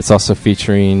it's also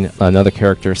featuring another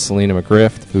character, Selena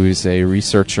McGriff, who's a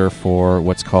researcher for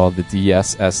what's called the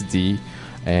DSSD,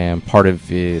 and part of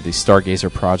the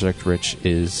Stargazer project, which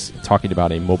is talking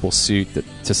about a mobile suit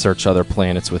to search other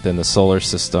planets within the solar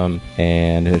system.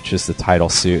 And it's just the title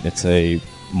suit. It's a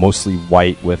mostly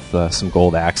white with some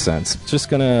gold accents. Just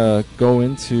gonna go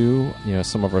into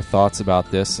some of our thoughts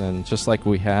about this, and just like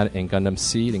we had in Gundam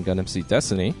Seed and Gundam Seed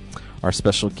Destiny, our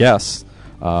special guests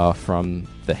from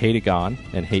the Hateagon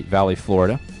in Hate Valley,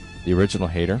 Florida, the original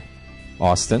Hater,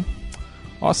 Austin.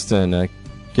 Austin,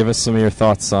 give us some of your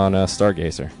thoughts on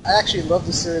Stargazer. I actually love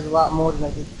the series a lot more than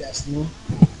I did Destiny.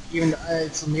 Even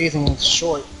it's amazing, it's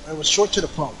short. It was short to the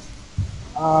point.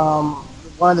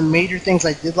 One of the major things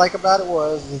I did like about it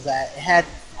is that it had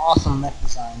awesome mech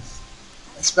designs.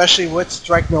 especially with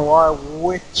Strike Noir,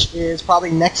 which is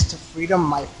probably next to Freedom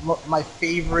my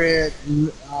favorite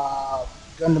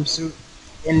Gundam suit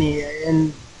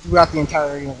throughout the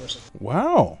entire universe.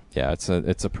 Wow. Yeah, it's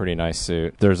a pretty nice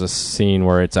suit. There's a scene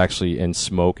where it's actually in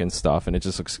smoke and stuff, and it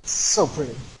just looks so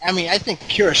pretty. I mean, I think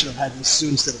Kira should have had this suit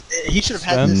instead of. He should have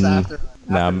had this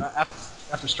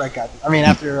after Strike got. I mean,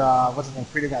 after what's his name,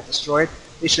 Freedom got destroyed.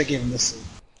 They should have given him this suit.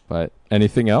 But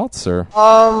anything else, or?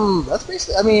 That's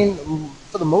basically. I mean,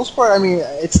 for the most part, I mean,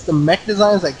 it's the mech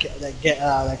designs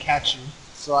that catch you.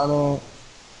 So I mean.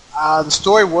 The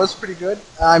story was pretty good.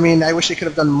 I mean, I wish they could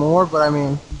have done more, but I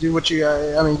mean, do what you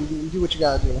do what you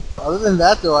gotta do. Other than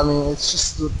that, though, I mean, it's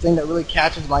just the thing that really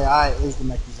catches my eye is the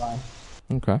mech design.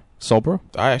 Okay. Solbro?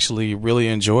 I actually really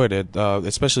enjoyed it,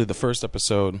 especially the first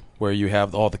episode where you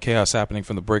have all the chaos happening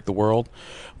from the Break the World.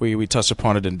 We touched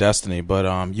upon it in Destiny,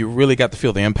 but you really got to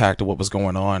feel the impact of what was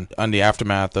going on the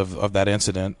aftermath of that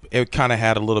incident. It kind of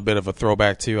had a little bit of a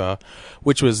throwback to,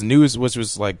 which was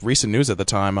like recent news at the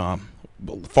time,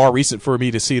 far recent for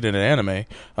me to see it in an anime,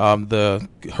 the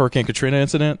Hurricane Katrina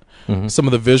incident. Mm-hmm. Some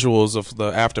of the visuals of the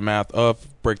aftermath of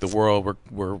Break the World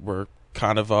were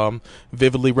kind of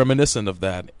vividly reminiscent of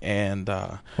that, and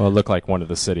well, it looked like one of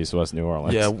the cities was New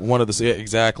Orleans. Yeah,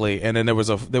 exactly. And then there was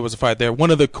a fight there.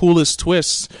 One of the coolest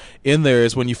twists in there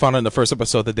is when you found out in the first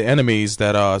episode that the enemies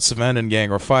that Savannah and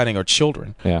gang are fighting are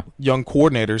children, young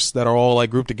coordinators that are all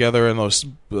like grouped together in those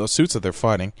suits that they're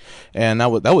fighting, and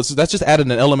that just added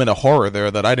an element of horror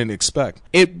there that I didn't expect.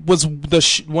 It was the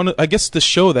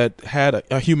show that had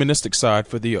a humanistic side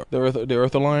for the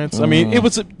Earth Alliance. I mean,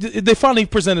 they finally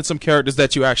presented some characters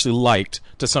that you actually liked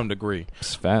to some degree.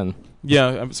 Sven.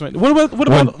 Yeah. What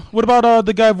about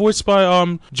the guy voiced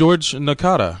by George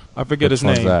Nakata? I forget his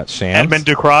name. That? Shams? Edmund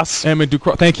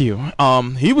Ducross. Thank you.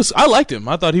 I liked him.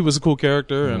 I thought he was a cool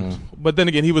character, but then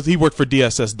again, he worked for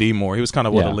DSSD more. He was kind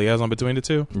of a liaison between the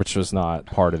two, which was not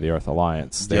part of the Earth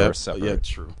Alliance. They were separate. Yeah,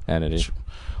 true. Entity. True.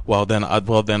 Well, then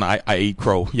I eat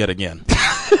crow yet again,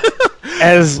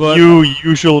 as you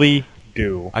usually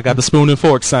do. I got the spoon and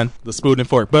fork, son. The spoon and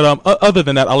fork. But other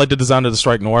than that, I like the design of the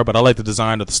Strike Noir, but I like the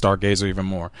design of the Stargazer even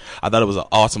more. I thought it was an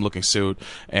awesome looking suit,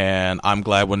 and I'm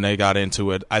glad when they got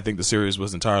into it. I think the series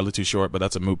was entirely too short, but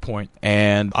that's a moot point.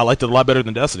 And I liked it a lot better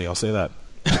than Destiny, I'll say that.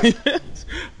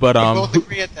 But we both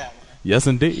agree at that. Yes,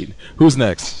 indeed. Who's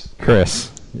next? Chris,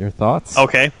 your thoughts?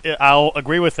 Okay, I'll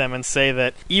agree with them and say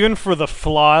that even for the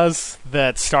flaws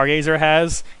that Stargazer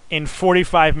has, in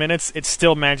 45 minutes, it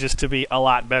still manages to be a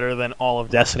lot better than all of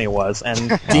Destiny was. And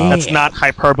that's not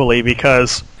hyperbole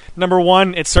because, number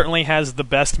one, it certainly has the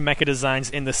best mecha designs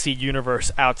in the Seed universe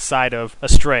outside of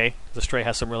Astray. Astray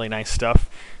has some really nice stuff.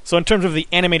 So in terms of the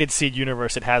animated Seed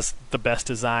universe, it has the best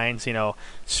designs. You know,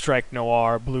 Strike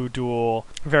Noir, Blue Duel,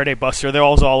 Verde Buster. They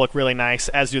all look really nice,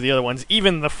 as do the other ones.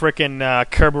 Even the frickin'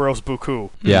 Kerberos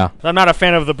Buku. Yeah. I'm not a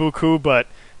fan of the Buku, but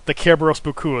the Kerberos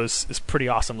Buku is pretty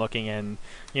awesome looking, and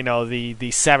you know,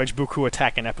 the Savage Buku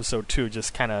attack in episode 2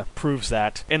 just kind of proves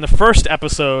that. In the first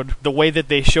episode, the way that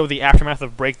they show the aftermath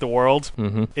of Break the World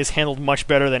is handled much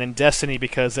better than in Destiny,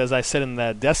 because as I said in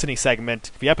the Destiny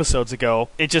segment a few episodes ago,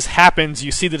 it just happens,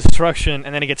 you see the destruction,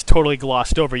 and then it gets totally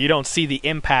glossed over. You don't see the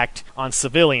impact on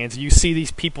civilians. You see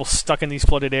these people stuck in these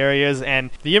flooded areas, and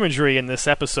the imagery in this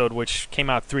episode, which came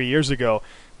out 3 years ago,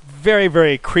 very,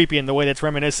 very creepy in the way that's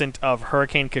reminiscent of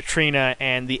Hurricane Katrina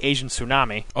and the Asian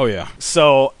tsunami. Oh, yeah.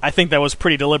 So I think that was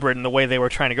pretty deliberate in the way they were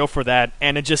trying to go for that,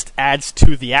 and it just adds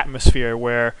to the atmosphere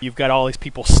where you've got all these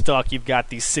people stuck, you've got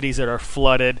these cities that are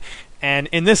flooded, and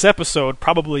in this episode,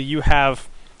 probably you have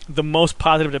the most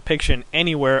positive depiction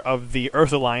anywhere of the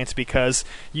Earth Alliance, because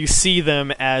you see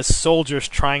them as soldiers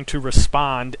trying to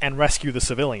respond and rescue the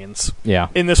civilians. Yeah.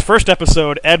 In this first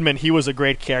episode, Edmund, he was a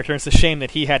great character. It's a shame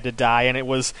that he had to die, and it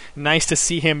was nice to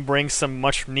see him bring some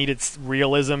much needed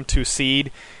realism to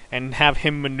Seed and have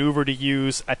him maneuver to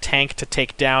use a tank to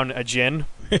take down a Jinn.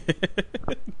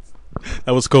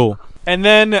 That was cool. And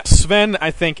then Sven, I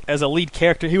think, as a lead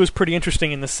character, he was pretty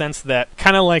interesting in the sense that,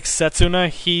 kind of like Setsuna,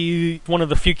 he one of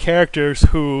the few characters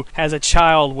who, as a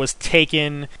child, was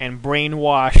taken and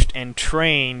brainwashed and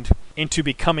trained into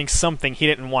becoming something he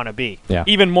didn't want to be. Yeah.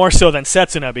 Even more so than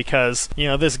Setsuna, because, you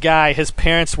know, this guy, his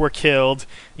parents were killed,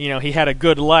 you know, he had a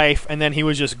good life, and then he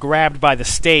was just grabbed by the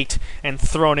state and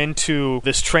thrown into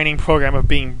this training program of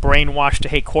being brainwashed to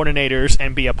hate coordinators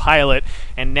and be a pilot,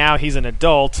 and now he's an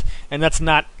adult, and that's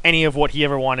not any of what he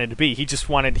ever wanted to be. He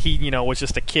was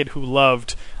just a kid who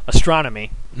loved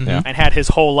astronomy and had his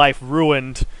whole life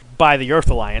ruined by the Earth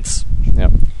Alliance.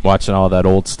 Yep. Watching all that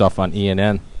old stuff on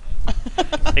ENN.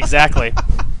 Exactly.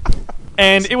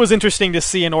 And it was interesting to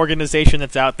see an organization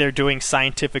that's out there doing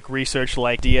scientific research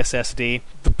like DSSD.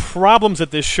 The problems that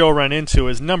this show ran into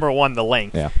is, number one, the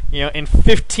length. Yeah. You know, in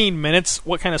 15 minutes,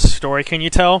 what kind of story can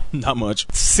you tell? Not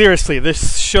much. Seriously,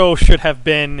 this show should have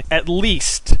been at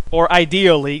least, or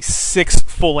ideally, 6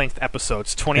 full-length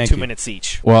episodes, 22 minutes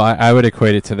each. Well, I would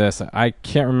equate it to this. I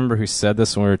can't remember who said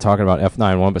this when we were talking about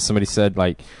F91, but somebody said,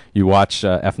 like, you watch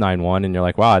F91 and you're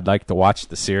like, wow, I'd like to watch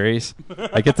the series.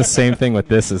 I get the same thing with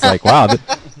this. It's like, wow,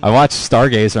 I watched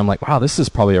Stargazer. I'm like, wow, this is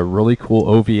probably a really cool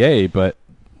OVA, but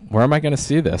where am I going to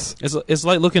see this? It's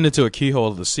like looking into a keyhole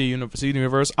of the Seed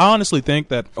universe. I honestly think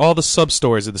that all the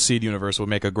sub-stories of the Seed universe would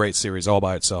make a great series all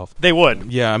by itself. They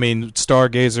would. Yeah, I mean,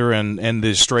 Stargazer and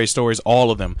the Stray stories,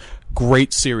 all of them,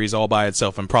 great series all by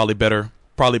itself, and probably better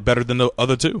than the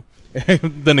other two.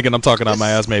 Then again, I'm talking out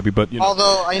my ass maybe, but you know.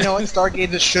 Although, I know what,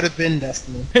 Stargazer should have been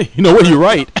Destiny. Hey, you know what? You're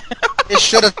right. It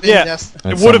should have been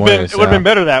Destiny. It would have been. It would have been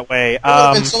better that way. It would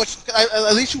have been so much.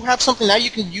 At least you have something now. You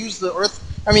can use the Earth.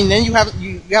 I mean, then you have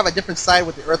a different side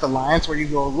with the Earth Alliance where you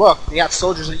go, look, they got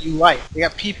soldiers that you like. They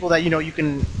got people that you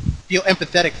can feel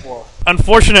empathetic for.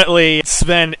 Unfortunately,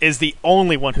 Sven is the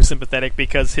only one who's sympathetic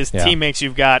because his teammates,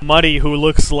 you've got Muddy, who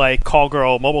looks like Call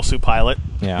Girl Mobile Suit Pilot.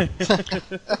 Yeah.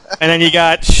 And then you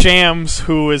got Shams,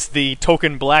 who is the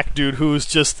token black dude who's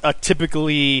just a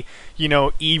typically,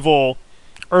 evil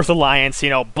Earth Alliance,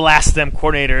 blast them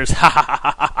coordinators. Ha ha ha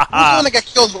ha ha. Who was the one that got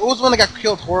killed? Who was the one that got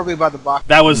killed horribly by the box?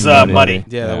 That was Muddy.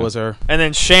 Yeah, that was her. And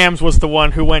then Shams was the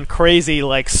one who went crazy,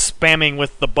 like spamming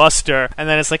with the Buster, and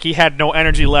then it's like he had no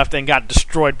energy left and got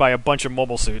destroyed by a bunch of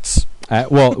mobile suits.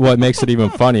 Well, what makes it even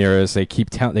funnier is they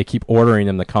keep ordering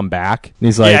him to come back. And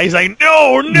he's like,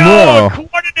 no,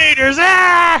 coordinators.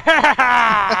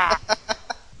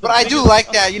 But I do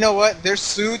like that. You know what? Their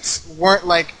suits weren't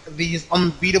like these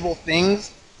unbeatable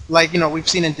things. Like we've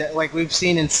seen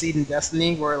in Seed and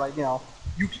Destiny, where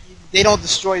they don't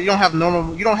destroy. You don't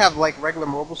have like regular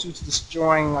mobile suits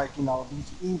destroying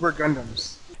these uber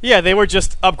Gundams. Yeah, they were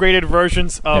just upgraded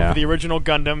versions of the original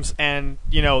Gundams, and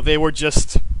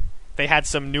they had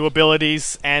some new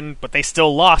abilities, but they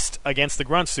still lost against the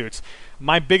grunt suits.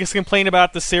 My biggest complaint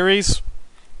about the series,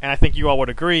 and I think you all would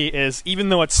agree, is even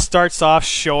though it starts off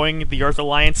showing the Earth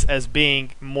Alliance as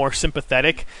being more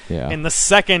sympathetic, in the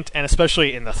second and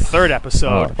especially in the third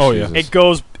episode, it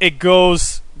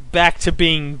goes back to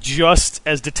being just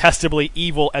as detestably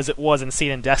evil as it was in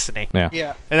Seed and Destiny.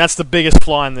 Yeah. And that's the biggest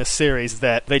flaw in this series,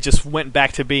 that they just went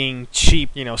back to being cheap,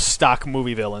 stock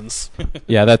movie villains.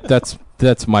 Yeah,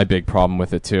 that's my big problem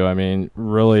with it too. I mean,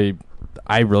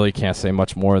 I really can't say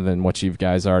much more than what you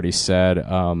guys already said.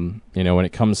 When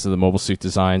it comes to the mobile suit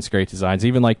designs, great designs.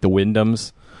 Even like the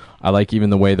Wyndhams. I like even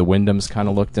the way the Wyndhams kind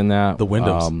of looked in that. The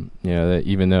Wyndhams.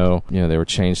 Even though, they were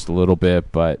changed a little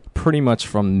bit, but pretty much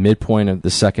from midpoint of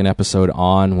the second episode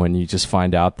on, when you just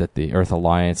find out that the Earth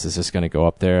Alliance is just going to go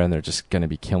up there and they're just going to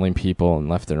be killing people and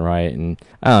left and right. And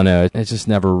I don't know, it just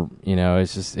never,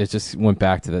 it just went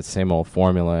back to that same old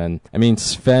formula. And I mean,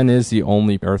 Sven is the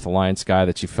only Earth Alliance guy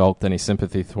that you felt any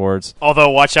sympathy towards.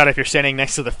 Although, watch out if you're standing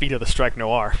next to the feet of the Strike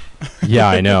Noir. Yeah,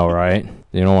 I know, right?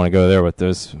 You don't want to go there with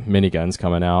those miniguns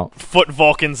coming out. Foot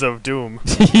Vulcans of Doom.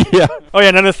 Yeah. Oh yeah,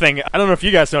 another thing. I don't know if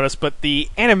you guys noticed, but the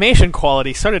animation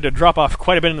quality started to drop off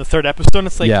quite a bit in the third episode.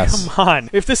 It's like, come on.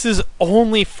 If this is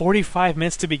only 45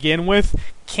 minutes to begin with,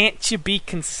 can't you be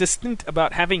consistent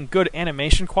about having good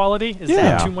animation quality? Is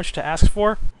that too much to ask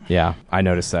for? Yeah, I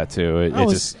noticed that too. It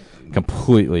just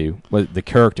completely, the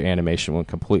character animation went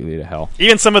completely to hell.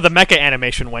 Even some of the mecha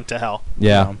animation went to hell.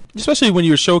 Yeah. Especially when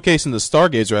you were showcasing the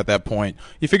Stargazer at that point.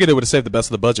 You figured they would have saved the best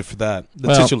of the budget for that,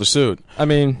 the titular suit. I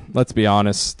mean, let's be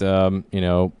honest,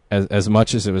 as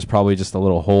much as it was probably just a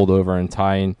little holdover and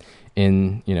tying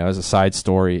in, as a side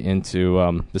story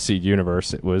into the Seed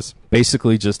universe, it was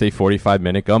basically just a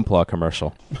 45-minute Gunpla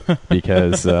commercial.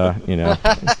 Because,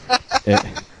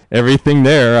 everything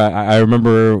there, I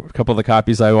remember a couple of the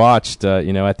copies I watched,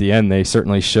 at the end they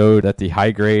certainly showed that the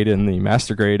high grade and the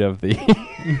master grade of the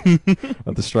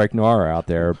of the Strike Noir are out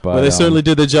there. But they certainly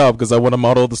did their job, because I want a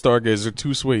model of the Stargazer.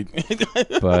 Too sweet.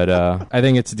 But I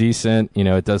think it's decent.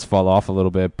 It does fall off a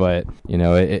little bit, but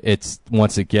it's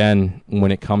once again,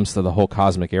 when it comes to the whole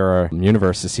Cosmic Era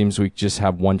universe, it seems we just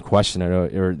have one question,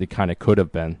 or they kind of could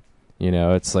have been.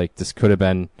 It's like this could have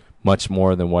been much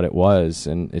more than what it was,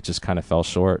 and it just kind of fell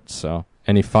short. So,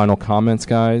 any final comments,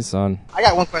 guys? I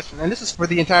got one question, and this is for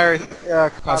the entire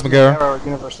Cosmic Era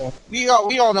universe. We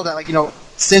all know that,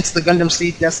 since the Gundam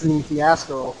Seed Destiny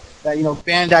fiasco, that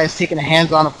Bandai has taken a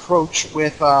hands-on approach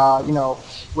with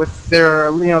with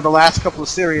their the last couple of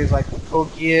series like Code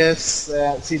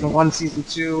Geass, season 1, season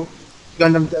 2.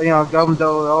 Gundam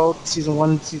Double season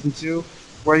 1, season 2,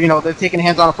 where they're taking a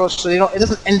hands-on approach, so it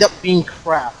doesn't end up being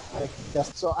crap.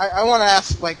 So I want to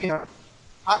ask, and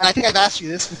I think I've asked you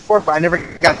this before, but I never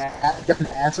got a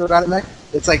definite answer about it, Mech.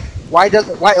 It's like why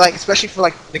especially for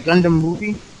like the Gundam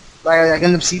movie, like the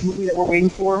Gundam Seed movie that we're waiting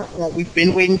for, we've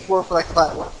been waiting for like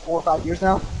 4 or 5 years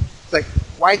now. It's like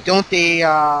why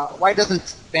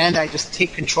doesn't Bandai just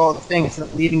take control of the thing instead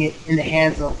of leaving it in the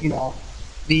hands of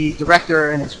the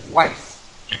director and his wife?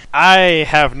 I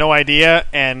have no idea,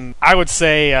 and I would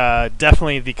say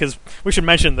definitely because we should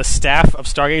mention the staff of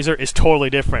Stargazer is totally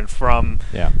different from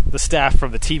the staff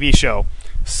from the TV show.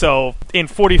 So in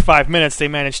 45 minutes, they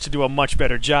managed to do a much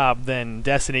better job than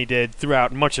Destiny did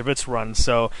throughout much of its run.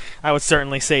 So I would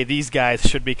certainly say these guys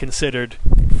should be considered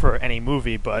for any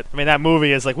movie. But I mean, that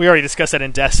movie is like we already discussed that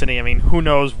in Destiny. I mean, who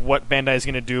knows what Bandai is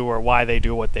going to do or why they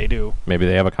do what they do? Maybe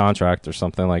they have a contract or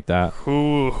something like that.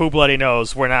 Who bloody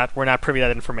knows? We're not privy to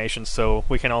that information, so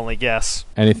we can only guess.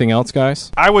 Anything else,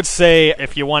 guys? I would say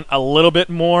if you want a little bit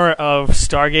more of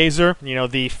Stargazer,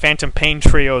 the Phantom Pain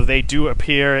trio, they do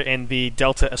appear in the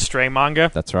Delta Astray manga.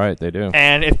 That's right, they do.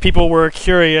 And if people were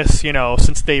curious,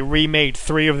 since they remade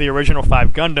 3 of the original 5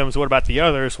 Gundams, what about the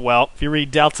others? Well, if you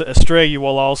read Delta Astray, you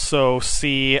will also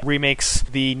see remakes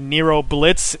the Nero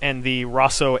Blitz and the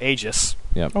Rosso Aegis.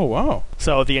 Yep. Oh, wow.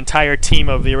 So the entire team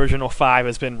of the original 5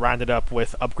 has been rounded up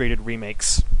with upgraded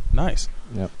remakes. Nice.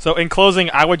 Yep. So in closing,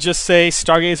 I would just say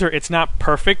Stargazer, it's not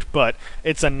perfect, but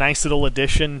it's a nice little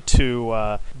addition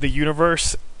to the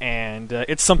universe, and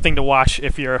it's something to watch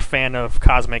if you're a fan of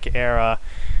Cosmic Era.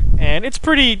 And it's a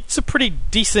pretty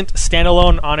decent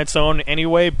standalone on its own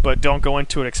anyway, but don't go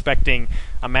into it expecting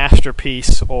a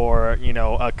masterpiece or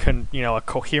a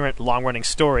coherent long-running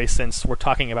story, since we're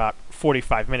talking about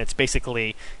 45 minutes,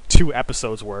 basically 2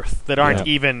 episodes worth that aren't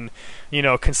even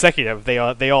consecutive. They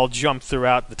all jump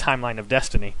throughout the timeline of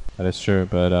Destiny. That is true,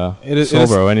 but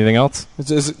Solbro, anything else?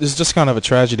 It's just kind of a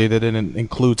tragedy that it didn't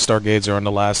include Stargazer in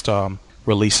the last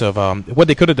release of what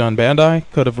they could have done. Bandai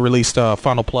could have released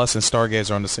Final Plus and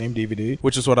Stargazer on the same DVD,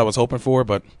 which is what I was hoping for,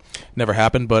 but never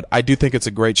happened. But I do think it's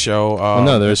a great show.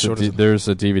 No, there's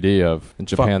a DVD of in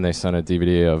Japan. They sent a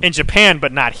DVD of in Japan,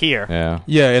 but not here.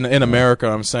 Yeah, in America,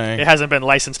 I'm saying it hasn't been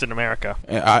licensed in America.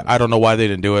 I don't know why they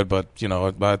didn't do it, but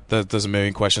that there's a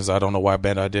million questions. I don't know why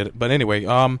Bandai did it, but anyway,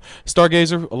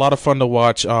 Stargazer, a lot of fun to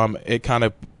watch. It kind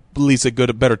of leaves a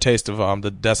better taste of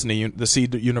the Destiny, the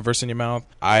Seed universe in your mouth.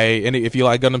 If you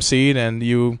like Gundam Seed and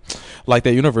you like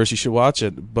that universe, you should watch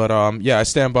it. But I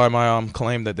stand by my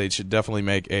claim that they should definitely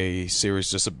make a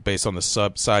series just based on the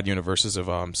side universes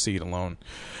of Seed alone.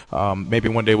 Maybe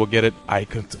one day we'll get it. I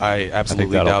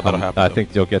absolutely doubt that'll happen. I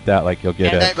think you'll get that. Like you'll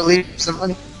get and it. I believe some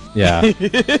money. Yeah.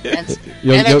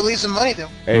 and I believe some money though.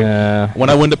 When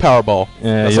I win the Powerball,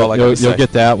 that's all I got to say. You'll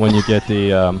get that when you get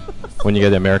the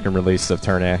the American release of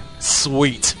Turn A.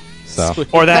 Sweet. So.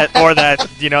 Or that that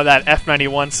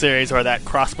F91 series, or that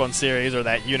Crossbone series, or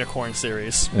that Unicorn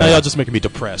series. Now y'all just making me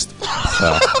depressed.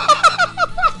 So.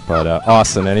 But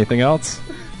Austin, anything else?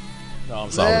 No,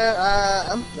 I'm solid.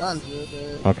 I'm done,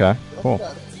 dude. Okay, cool.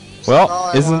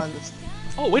 Well,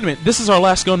 Oh, wait a minute. This is our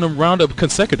last Gundam roundup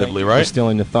consecutively, right? You're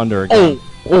stealing the thunder again.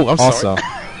 Oh, I'm sorry.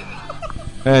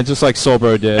 And just like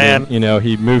Solbro did,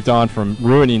 he moved on from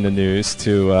ruining the news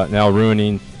to now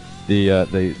ruining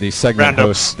the segment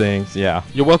host things. Yeah.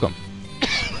 You're welcome.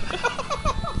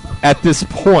 At this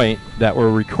point that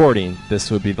we're recording, this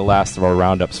would be the last of our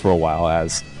roundups for a while,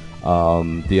 as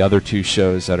the other 2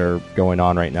 shows that are going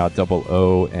on right now, Double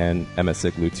O and MS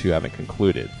Igloo 2, haven't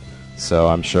concluded. So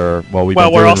I'm sure.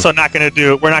 We're also not going to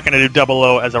do. We're not going to do Double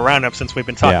O as a roundup, since we've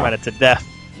been talking about it to death.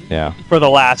 Yeah. For the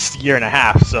last year and a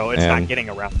half, so it's not getting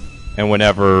around. And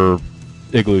whenever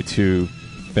Igloo 2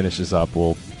 finishes up,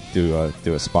 we'll do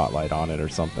a spotlight on it or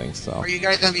something. So. Are you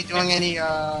guys going to be doing any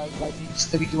just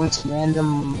to be doing some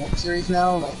random web series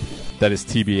now? That is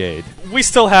TBA'd. We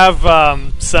still have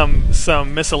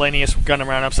some miscellaneous Gundam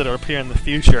roundups that will appear in the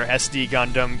future. SD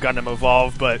Gundam, Gundam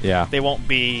Evolve, but they won't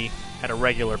be at a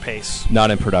regular pace. Not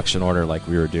in production order like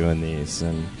we were doing these,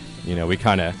 and we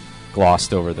kind of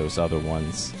glossed over those other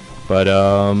ones. But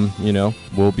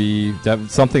we'll be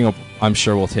something I'm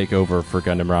sure we'll take over for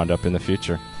Gundam Roundup in the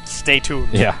future. Stay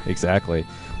tuned. Yeah, exactly.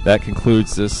 That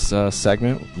concludes this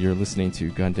segment. You're listening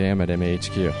to Gundam at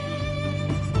MAHQ.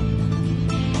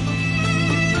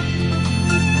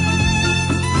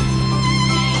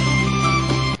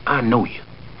 I know you.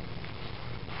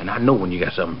 And I know when you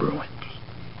got something brewing.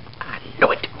 I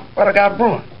know it. What I got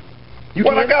brewing?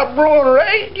 I got brewing,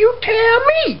 Ray? You tell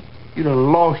me. You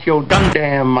done lost your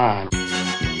damn mind.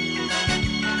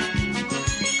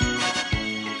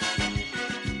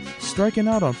 Striking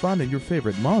out on finding your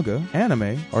favorite manga,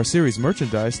 anime, or series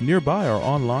merchandise nearby or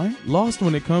online? Lost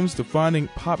when it comes to finding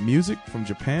pop music from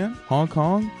Japan, Hong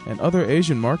Kong, and other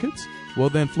Asian markets? Well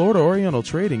then, Florida Oriental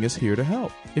Trading is here to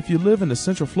help. If you live in the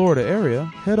Central Florida area,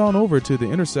 head on over to the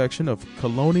intersection of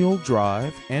Colonial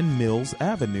Drive and Mills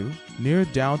Avenue near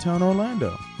downtown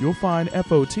Orlando. You'll find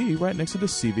FOT right next to the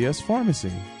CVS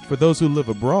Pharmacy. For those who live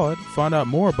abroad, find out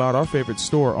more about our favorite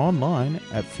store online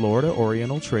at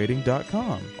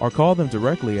FloridaOrientalTrading.com or call them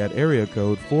directly at area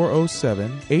code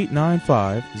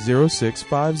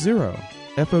 407-895-0650.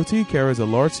 FOT carries a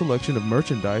large selection of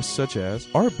merchandise such as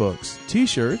art books,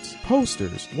 t-shirts,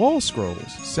 posters, wall scrolls,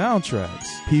 soundtracks,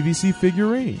 PVC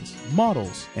figurines,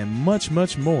 models, and much,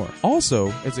 much more.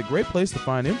 Also, it's a great place to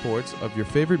find imports of your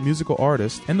favorite musical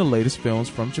artists and the latest films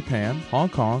from Japan, Hong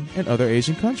Kong, and other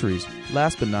Asian countries.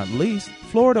 Last but not least,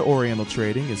 Florida Oriental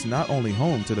Trading is not only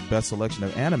home to the best selection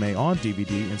of anime on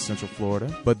DVD in Central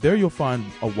Florida, but there you'll find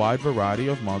a wide variety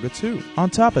of manga too. On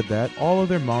top of that, all of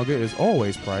their manga is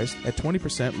always priced at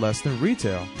 20% less than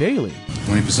retail, daily.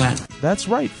 20%? That's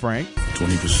right, Frank.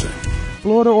 20%.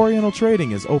 Florida Oriental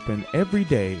Trading is open every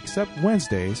day except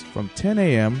Wednesdays from 10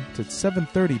 a.m. to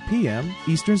 7:30 p.m.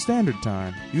 Eastern Standard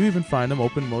Time. You even find them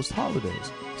open most holidays.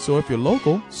 So if you're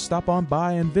local, stop on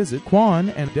by and visit Quan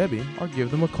and Debbie or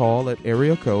give them a call at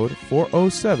area code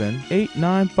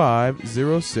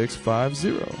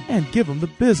 407-895-0650 and give them the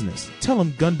business. Tell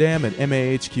them Gundam and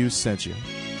MAHQ sent you.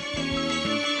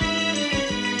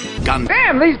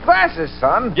 Damn these glasses,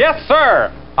 son. Yes,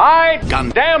 sir. I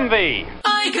damn thee.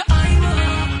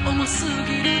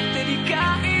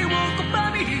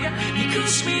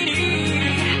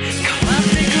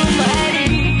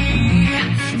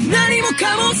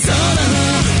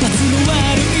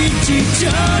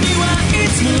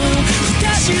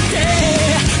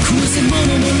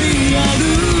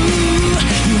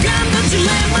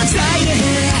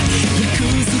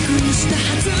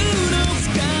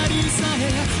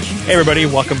 Hey everybody,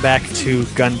 welcome back to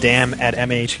Gundam at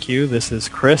MHQ. This is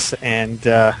Chris, and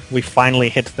we finally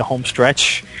hit the home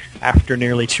stretch after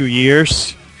nearly 2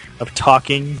 years of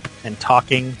talking and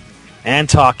talking and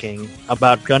talking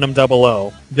about Gundam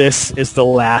 00. This is the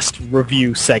last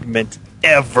review segment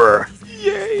ever.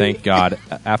 Yay! Thank God.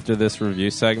 After this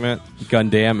review segment,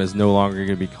 Gundam is no longer going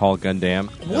to be called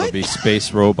Gundam. It'll be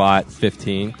Space Robot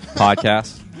 15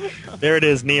 Podcast. There it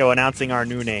is, Neo announcing our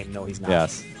new name. No, he's not.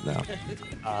 Yes, no.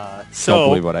 So don't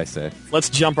believe what I say. Let's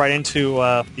jump right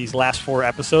into these last 4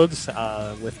 episodes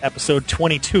with episode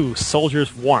 22,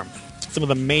 Soldier's Warmth. Some of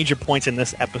the major points in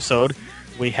this episode,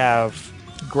 we have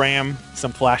Graham,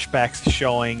 some flashbacks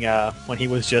showing when he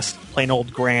was just plain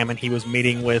old Graham and he was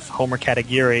meeting with Homer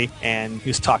Katagiri, and he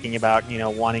was talking about,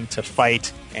 wanting to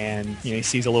fight, and he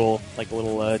sees a little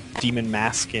demon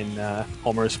mask in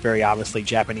Homer's very obviously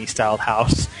Japanese styled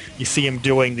house. You see him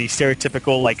doing the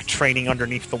stereotypical training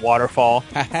underneath the waterfall.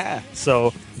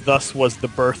 So thus was the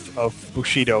birth of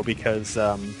Bushido, because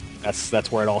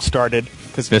that's where it all started.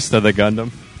 Because Vista the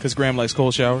Gundam. Because Graham likes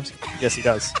cold showers. Yes, he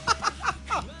does.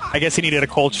 I guess he needed a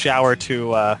cold shower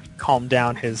to calm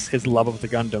down his love of the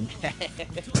Gundam.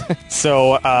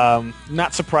 So,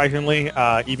 not surprisingly,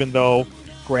 even though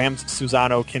Graham's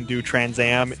Susano can do Trans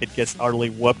Am, it gets utterly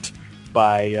whooped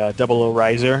by 00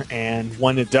 Riser, and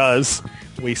when it does,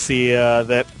 we see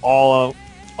that all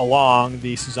along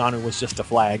the Susano was just a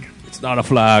flag. It's not a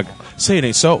flag. Say it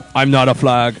ain't so. I'm not a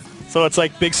flag. So it's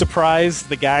like, big surprise,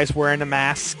 the guy's wearing a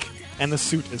mask, and the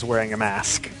suit is wearing a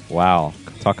mask. Wow.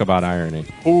 Talk about irony.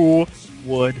 Who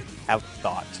would have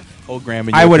thought? Old Graham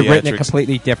and I would have written it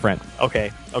completely different.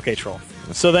 Okay, Troll.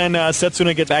 So then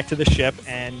Setsuna gets back to the ship,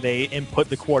 and they input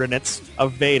the coordinates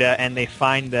of Veda, and they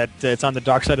find that it's on the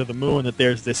dark side of the moon, that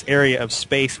there's this area of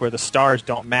space where the stars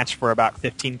don't match for about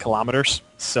 15 kilometers.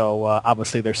 So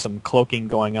obviously there's some cloaking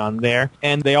going on there.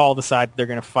 And they all decide they're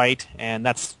going to fight, and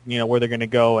that's where they're going to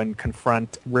go and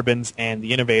confront Ribbons and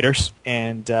the Innovators.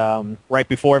 And right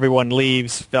before everyone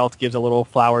leaves, Felt gives a little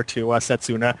flower to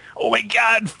Setsuna. Oh my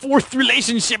God, 4th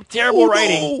relationship, terrible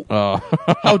writing. Oh.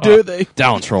 How dare they?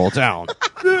 Down, Troll, down.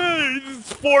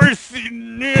 4th.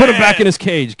 Put him back in his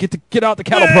cage. Get out the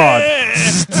cattle prod.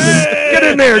 Get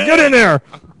in there.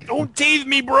 Don't tase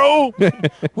me, bro.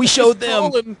 We showed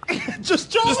them.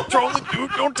 Just trolling, dude.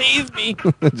 Don't tase me.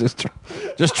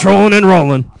 just trolling and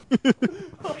rolling.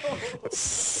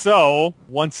 So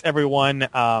once everyone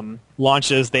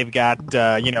launches, they've got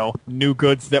new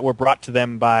goods that were brought to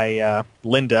them by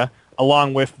Linda,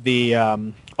 along with the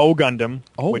O Gundam,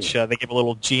 which they give a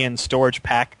little GN storage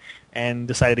pack, and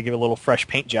decided to give a little fresh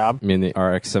paint job. You mean the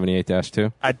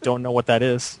RX-78-2? I don't know what that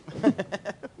is.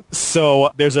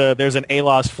 So there's an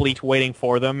Aloz fleet waiting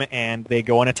for them, and they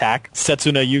go and attack.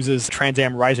 Setsuna uses Trans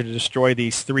Am Riser to destroy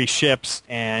these 3 ships,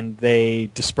 and they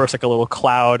disperse like a little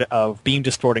cloud of beam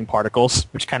distorting particles,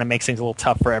 which kind of makes things a little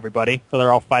tough for everybody. So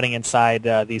they're all fighting inside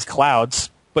these clouds.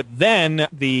 But then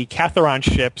the Catharon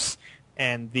ships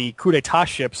and the coup d'etat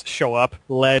ships show up,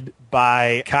 led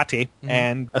by Kati,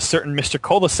 and a certain Mr.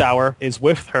 Colasauer is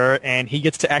with her, and he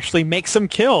gets to actually make some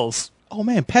kills. Oh,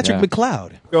 man, Patrick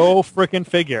McLeod. Go frickin'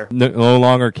 figure. No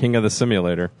longer king of the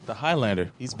simulator. The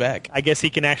Highlander. He's back. I guess he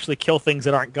can actually kill things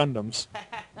that aren't Gundams.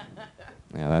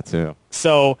 Yeah, that too.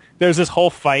 So there's this whole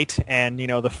fight, and,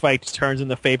 the fight turns in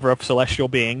the favor of Celestial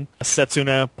Being.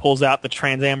 Setsuna pulls out the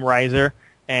Trans Am Riser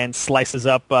and slices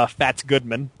up Fats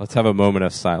Goodman. Let's have a moment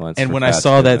of silence. And when I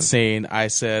saw that scene, I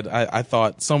said, I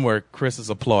thought somewhere Chris is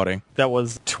applauding. That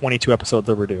was 22 episodes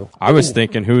overdue. I was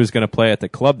thinking who was going to play at the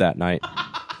club that night.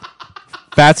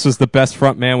 Fats was the best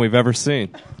front man we've ever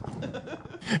seen.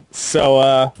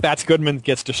 So Fats Goodman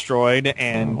gets destroyed,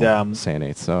 and saying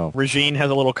ain't so. Regine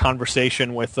has a little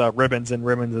conversation with Ribbons, and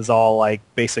Ribbons is all like,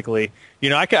 basically,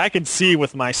 I can see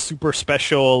with my super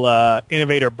special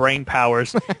innovator brain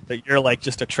powers that you're like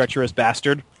just a treacherous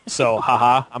bastard. So,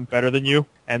 haha, I'm better than you.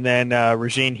 And then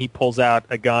Regine, he pulls out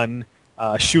a gun,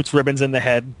 shoots Ribbons in the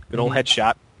head. Good old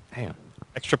headshot. Damn.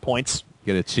 Extra points.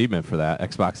 Get an achievement for that.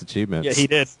 Xbox achievements. Yeah, he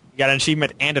did. He got an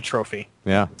achievement and a trophy.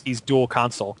 Yeah. He's dual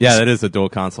console. Yeah, that is a dual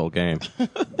console game.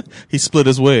 He split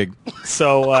his wig.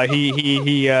 So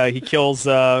he kills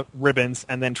Ribbons,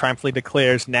 and then triumphantly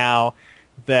declares now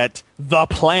that the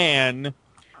plan,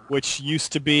 which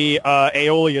used to be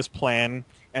Aeolia's plan,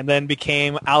 and then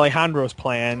became Alejandro's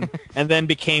plan, and then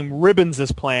became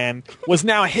Ribbons' plan, was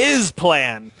now his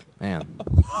plan. Man.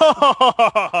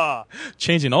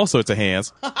 Changing all sorts of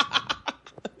hands.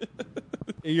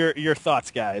 Your thoughts,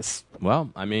 guys?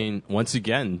 Well, I mean, once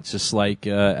again, just like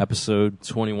episode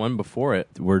 21 before it,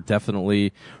 we're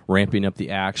definitely ramping up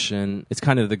the action. It's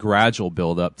kind of the gradual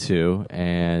build-up, too,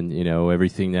 and,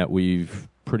 everything that we've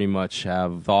pretty much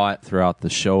have thought throughout the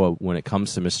show when it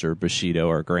comes to Mr. Bushido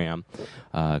or Graham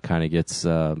kind of gets,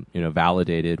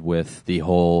 validated with the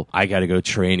whole, I got to go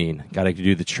training, got to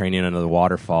do the training under the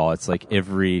waterfall. It's like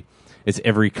every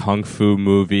kung fu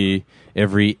movie,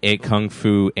 every kung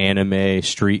fu anime,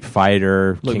 Street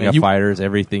Fighter, King of Fighters,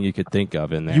 everything you could think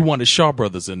of in there. You wanted Shaw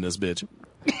Brothers in this bitch.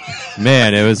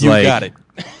 Man, it was you like... You got it.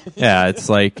 Yeah, it's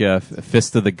like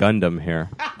Fist of the Gundam here.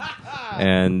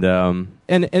 And all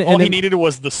he needed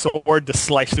was the sword to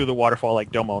slice through the waterfall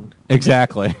like Domon.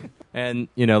 Exactly. And,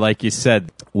 like you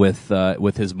said, with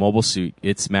his mobile suit,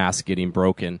 its mask getting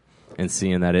broken, and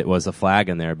seeing that it was a flag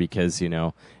in there because, if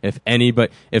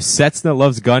Setsuna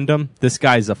loves Gundam, this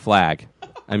guy's a flag.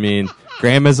 I mean,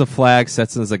 Graham is a flag,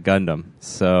 Setsuna's a Gundam.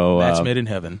 So match made in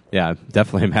heaven. Yeah,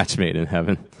 definitely a match made in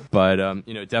heaven. But,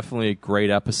 definitely a great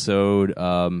episode,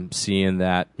 seeing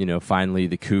that, finally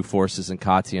the coup forces and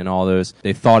Kati and all those,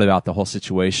 they thought about the whole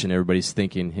situation. Everybody's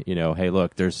thinking, hey,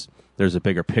 look, there's a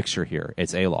bigger picture here.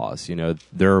 It's Aloz.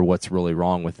 They're what's really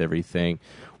wrong with everything.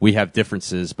 We have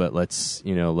differences, but let's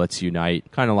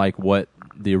unite. Kind of like what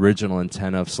the original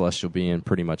intent of Celestial Being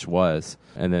pretty much was.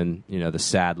 And then, the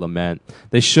sad lament.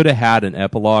 They should have had an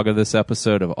epilogue of this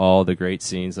episode of all the great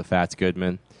scenes of Fats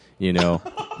Goodman,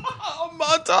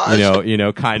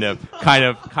 montage.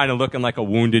 Kind of looking like a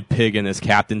wounded pig in his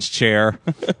captain's chair,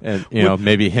 and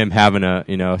maybe him having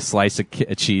a slice of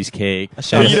a cheesecake.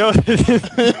 Montage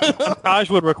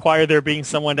would require there being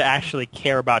someone to actually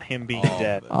care about him being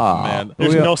dead. Oh, man,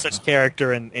 there's no such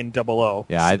character in 00.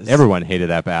 Yeah, everyone hated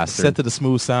that bastard. Set to the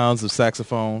smooth sounds of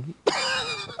saxophone.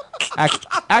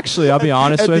 Actually, I'll be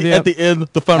honest with you. At the end,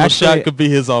 the final shot could be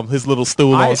his little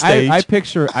stool on stage. I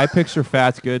picture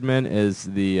Fats Goodman as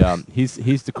the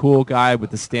he's the cool guy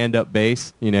with the stand up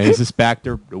bass. He's just back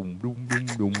there. And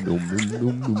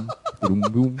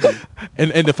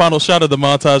the final shot of the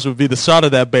montage would be the shot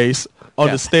of that bass on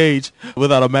the stage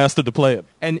without a master to play it.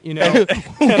 And and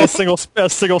a single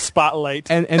spotlight.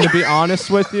 And to be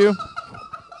honest with you,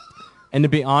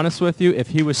 if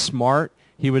he was smart,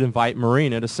 he would invite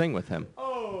Marina to sing with him.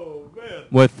 Oh man!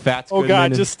 With Fats. Oh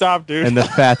God! Just stop, dude. And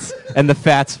the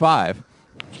Fats 5.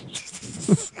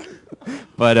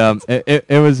 But it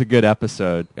was a good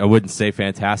episode. I wouldn't say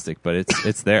fantastic, but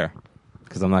it's there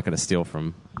because I'm not going to steal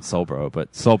from Soulbro.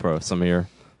 But Soulbro, some of your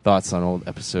thoughts on old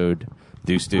episode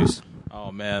Deuce Deuce.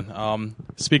 Oh man!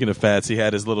 Speaking of Fats, he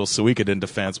had his little Suikoden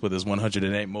defense with his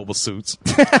 108 mobile suits.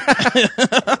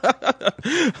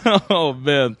 Oh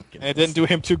man! It didn't do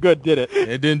him too good, did it?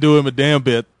 It didn't do him a damn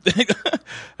bit.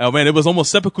 Oh man, it was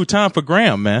almost seppuku time for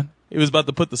Graham, man. He was about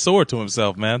to put the sword to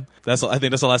himself, man. I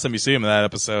think that's the last time you see him in that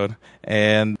episode,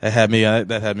 and that had me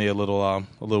a little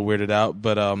weirded out.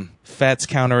 But Fat's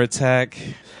counterattack.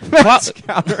 Fats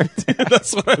counterattack.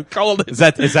 That's what I called it. Is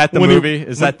that the movie?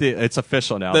 It's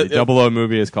official now. The 00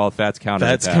 movie is called Fats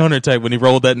counterattack. Fats counterattack when he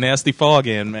rolled that nasty fog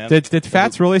in, man. Did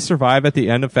Fats really survive at the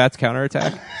end of Fats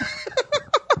counterattack?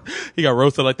 He got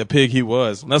roasted like the pig he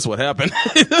was. That's what happened.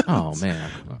 Oh man!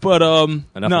 But enough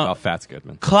about Fats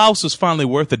Goodman. Klaus was finally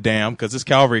worth a damn because his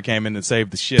cavalry came in and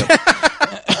saved the ship.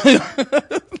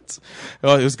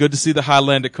 Well, it was good to see the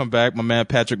Highlander come back. My man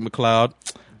Patrick McLeod.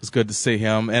 It was good to see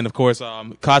him, and of course,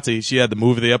 Kati. She had the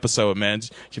move of the episode, man.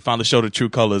 She finally showed her true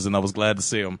colors, and I was glad to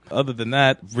see him. Other than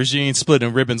that, Regine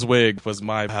splitting Ribbon's wig was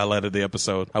my highlight of the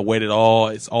episode. I waited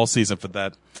all season for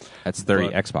that. That's 30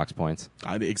 Xbox points.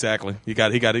 Exactly. He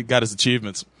got his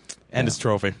achievements and his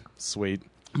trophy. Sweet.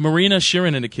 Marina,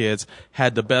 Sheeran, and the kids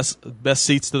had the best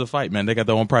seats to the fight, man. They got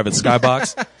their own private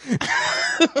skybox.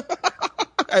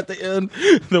 At the end,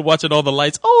 they're watching all the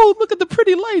lights. Oh, look at the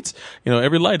pretty lights. You know,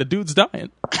 every light, a dude's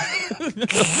dying.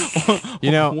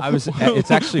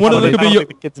 It's actually one of them could be your,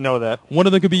 the kids know that. One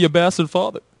of them could be your bastard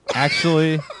father.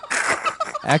 Actually,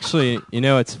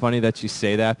 it's funny that you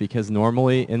say that because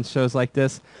normally in shows like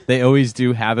this, they always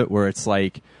do have it where it's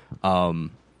like,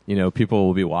 people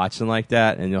will be watching like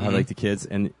that and you'll have like the kids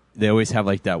and they always have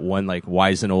like that one like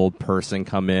wise and old person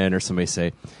come in or somebody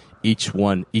say, each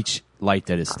light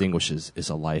that extinguishes is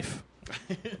a life.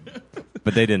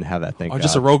 But they didn't have that thing. Or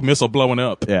just a rogue missile blowing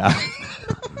up. Yeah.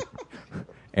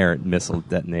 Errant missile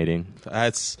detonating.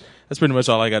 That's pretty much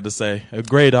all I got to say. A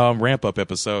great ramp up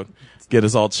episode. Get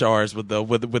us all charged with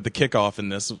the kickoff in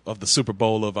this of the Super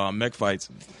Bowl of mech fights.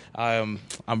 I'm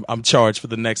charged for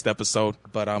the next episode,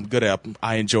 but I'm good at.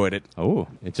 I enjoyed it. Oh,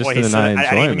 it just I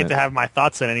didn't even get to have my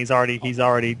thoughts in, and he's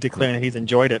already declaring that he's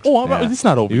enjoyed it. Oh, it's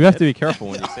not over. You have to be careful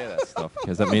when you say that stuff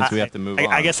because that means we have to move on.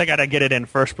 I guess I got to get it in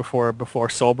first before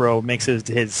Solbro makes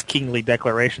his kingly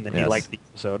declaration that he liked the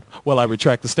episode. Well, I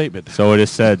retract the statement. So it is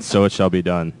said. So it shall be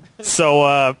done.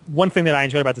 So one thing that I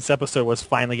enjoyed about this episode was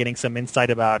finally getting some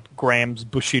insight about Graham's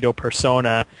Bushido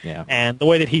persona and the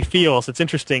way that he feels. It's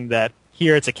interesting that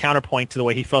here it's a counterpoint to the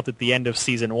way he felt at the end of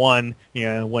season 1,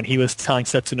 when he was telling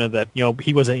Setsuna that,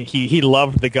 he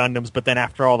loved the Gundams, but then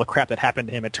after all the crap that happened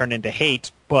to him, it turned into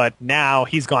hate. But now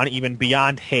he's gone even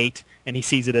beyond hate, and he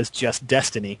sees it as just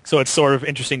destiny. So it's sort of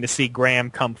interesting to see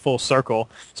Graham come full circle,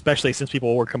 especially since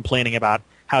people were complaining about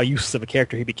how useless of a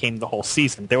character he became the whole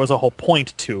season. There was a whole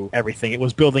point to everything. It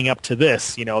was building up to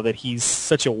this, that he's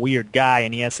such a weird guy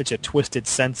and he has such a twisted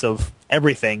sense of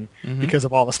everything because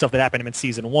of all the stuff that happened to him in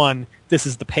season 1. This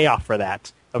is the payoff for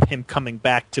that, of him coming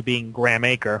back to being Graham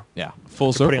Aker. Yeah,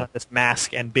 full circle. Putting on this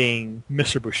mask and being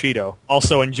Mr. Bushido.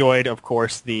 Also enjoyed, of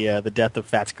course, the death of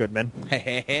Fats Goodman.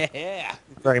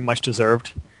 Very much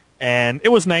deserved. And it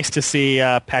was nice to see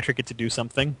Patrick get to do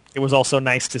something. It was also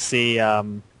nice to see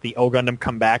the O Gundam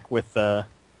come back with a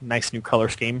nice new color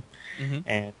scheme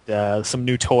and some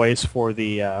new toys for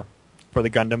the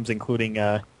Gundams, including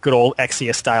good old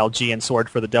Exia style GN sword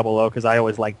for the 00, because I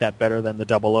always liked that better than the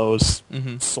 00's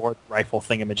sword rifle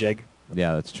thingamajig.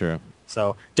 Yeah, that's true.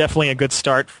 So definitely a good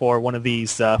start for one of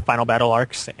these final battle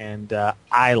arcs, and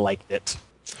I liked it.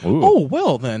 Ooh. Oh,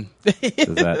 well then.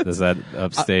 does that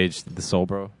upstage the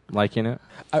Solbro liking it?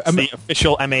 It's the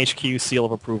official MHQ seal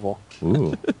of approval.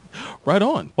 Ooh. Right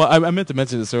on. Well, I meant to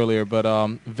mention this earlier, but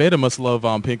Veda must love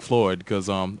Pink Floyd because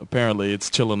apparently it's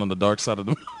chilling on the dark side of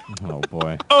the Oh,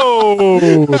 boy.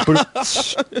 Oh!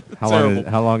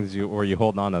 How long were you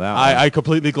holding on to that one? I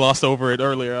completely glossed over it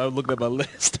earlier. I looked at my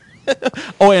list.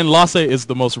 Oh, and Lasse is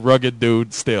the most rugged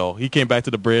dude still. He came back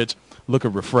to the bridge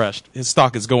looking refreshed. His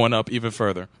stock is going up even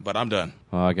further, but I'm done.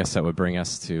 Well, I guess that would bring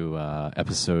us to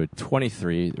episode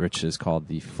 23, which is called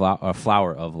The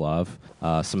Flower of Love.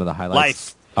 Some of the highlights.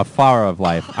 Life. A Flower of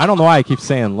Life. I don't know why I keep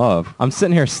saying love. I'm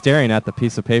sitting here staring at the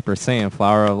piece of paper saying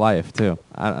Flower of Life, too.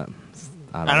 I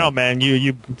don't know, man.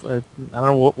 I don't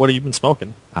know, what have you been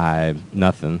smoking?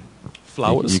 Nothing.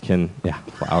 Flowers? You can,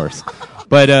 flowers.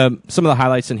 But some of the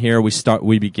highlights in here,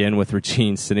 we begin with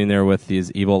Regine sitting there with his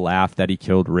evil laugh that he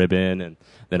killed Ribbon, and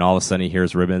then all of a sudden he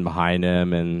hears Ribbon behind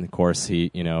him, and of course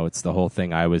it's the whole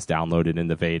thing I was downloaded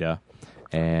into Veda,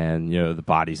 and the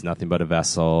body's nothing but a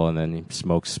vessel, and then he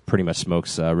pretty much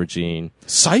smokes Regine.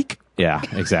 Psych. Yeah,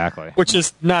 exactly. Which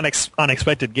is not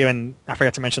unexpected, given I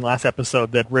forgot to mention last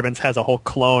episode that Ribbons has a whole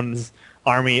clones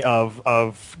army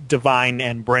of Divine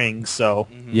and Bring. So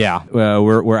yeah,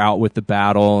 we're out with the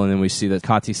battle, and then we see that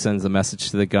Kati sends a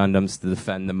message to the Gundams to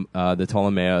defend the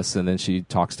Ptolemaeus, and then she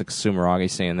talks to Sumeragi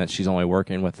saying that she's only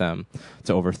working with them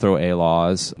to overthrow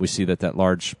A-Laws. We see that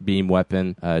large beam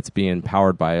weapon, it's being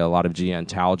powered by a lot of GN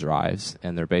Tau drives,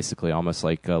 and they're basically almost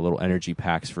like little energy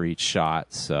packs for each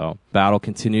shot. So battle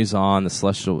continues on. The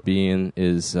Celestial Being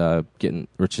is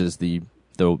which is the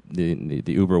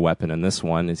Uber weapon in this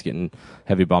one, is getting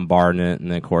heavy bombardment,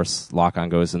 and then of course Lock-On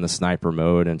goes in the sniper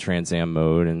mode and Trans Am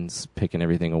mode and is picking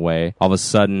everything away. All of a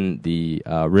sudden the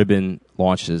Ribbon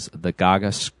launches the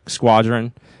Gaga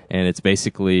Squadron, and it's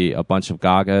basically a bunch of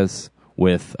Gagas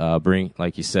with bring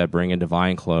in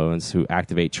Divine clones who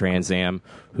activate Trans Am,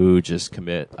 who just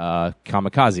commit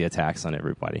kamikaze attacks on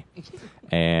everybody.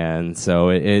 And so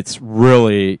it's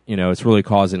really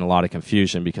causing a lot of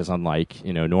confusion, because unlike,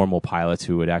 normal pilots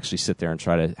who would actually sit there and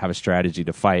try to have a strategy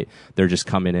to fight, they're just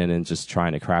coming in and just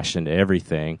trying to crash into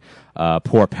everything.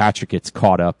 Poor Patrick gets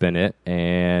caught up in it,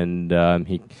 and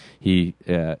he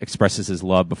expresses his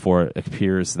love before it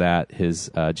appears that his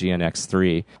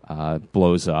GNX-3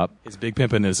 blows up. His big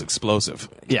pimpin' is explosive.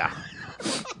 Yeah.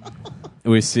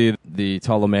 We see the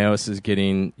Ptolemaeus is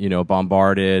getting,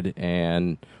 bombarded,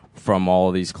 and from all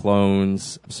of these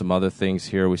clones, some other things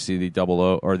here. We see the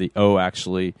the O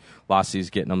actually.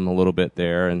 Lassie's getting them a little bit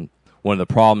there, and one of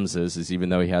the problems is even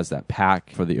though he has that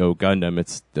pack for the O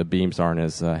Gundam, the beams aren't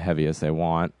as heavy as they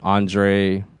want.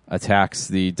 Andre attacks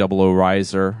the 00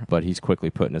 Riser, but he's quickly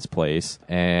put in his place.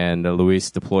 And Luis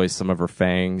deploys some of her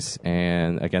fangs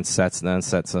and against Setsa, and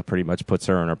Setsa pretty much puts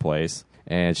her in her place.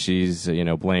 And she's,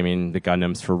 blaming the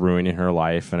Gundams for ruining her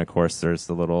life. And of course, there's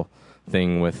the little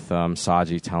thing with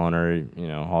Saji telling her,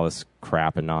 all this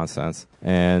crap and nonsense.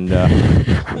 And oh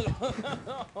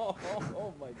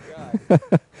my god.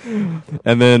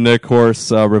 And then of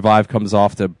course Revive comes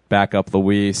off to back up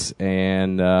Luis,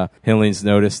 and Hillings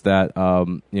noticed that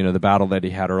the battle that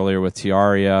he had earlier with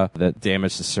Tiaria that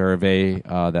damaged the Survey,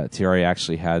 that Tiaria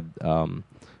actually had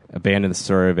abandoned the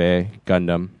Survey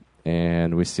Gundam.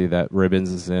 And we see that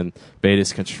Ribbons is in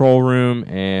Beta's control room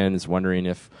and is wondering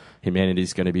if humanity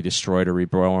is going to be destroyed or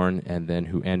reborn, and then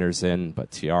who enters in but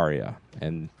Tiaria.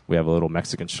 And we have a little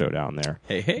Mexican showdown there.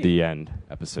 Hey. The end,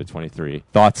 episode 23.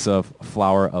 Thoughts of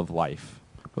Flower of Life?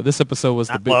 Well, this episode was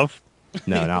not love.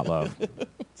 No, not love.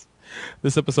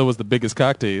 This episode was the biggest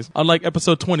cock tease. Unlike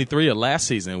episode 23 of last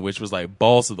season, which was like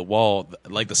balls to the wall,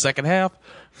 like the second half,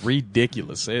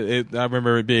 ridiculous. I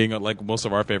remember it being like most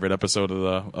of our favorite episode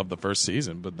of the first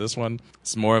season, but this one,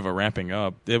 it's more of a ramping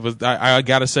up. It was. I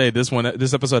gotta say, this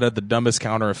episode had the dumbest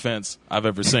counter offense I've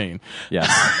ever seen. Yes.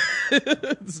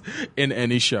 In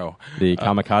any show. The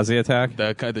kamikaze attack,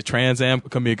 the Trans Am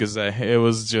kamikaze. It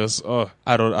was just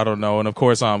I don't know. And of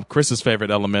course, Chris's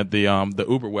favorite element, the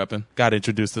Uber weapon, got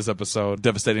introduced this episode,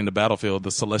 devastating the battlefield.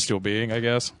 The Celestial Being, I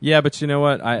guess. Yeah, but you know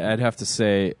what? I'd have to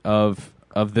say of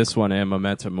this one and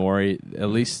Memento Mori, at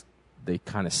least they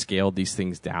kind of scaled these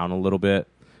things down a little bit,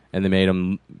 and they made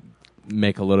them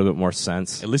make a little bit more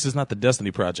sense. At least it's not the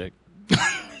Destiny Project.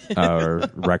 Or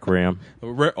Requiem.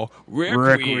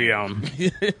 Requiem.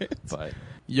 But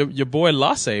your boy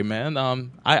Lasse, man.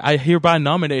 I hereby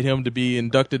nominate him to be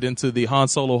inducted into the Han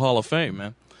Solo Hall of Fame,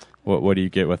 man. What do you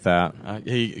get with that?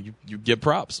 You get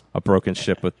props. A broken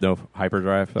ship with no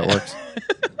hyperdrive that works.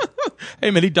 Hey,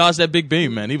 man, he dodged that big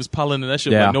beam, man. He was piloting that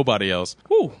ship like nobody else.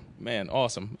 Whew, man,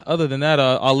 awesome. Other than that,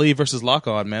 Ali versus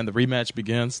Lock-On, man. The rematch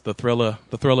begins. The thriller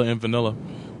in vanilla.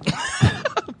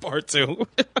 Part 2.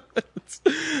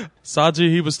 Saji,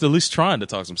 he was at least trying to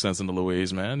talk some sense into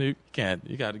Louise, man. You got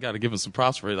to give him some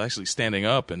props for actually standing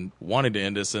up and wanting to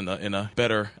end this in a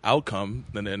better outcome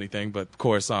than anything. But of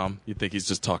course, you think he's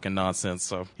just talking nonsense.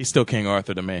 So he's still King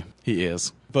Arthur to me. He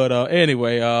is. But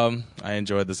anyway, I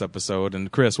enjoyed this episode.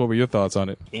 And Chris, what were your thoughts on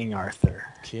it? King Arthur.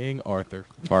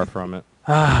 Far from it.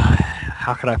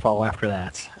 How could I follow after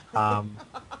that?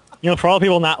 For all the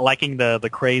people not liking the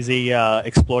crazy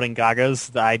exploding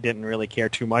Gagas, I didn't really care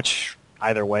too much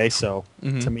either way. So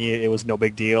to me, it was no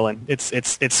big deal, and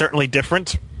it's certainly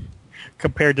different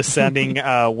compared to sending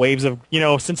waves of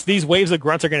since these waves of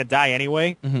grunts are going to die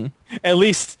anyway. At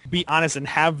least be honest and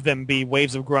have them be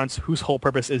waves of grunts whose whole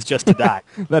purpose is just to die.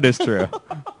 That is true.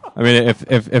 I mean,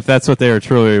 if that's what they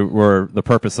were, the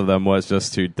purpose of them was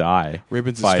just to die.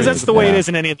 Because that's the way it is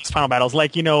in any of these final battles.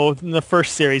 Like, in the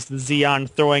first series, the Zeon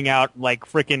throwing out, like,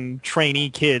 frickin' trainee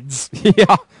kids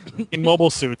in mobile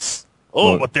suits.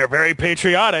 But they're very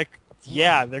patriotic.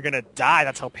 Yeah, they're going to die.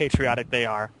 That's how patriotic they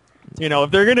are.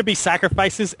 If they're going to be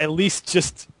sacrifices, at least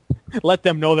just let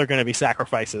them know they're going to be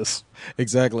sacrifices.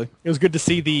 Exactly. It was good to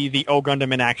see the O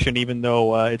Gundam in action, even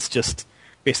though it's just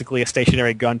basically a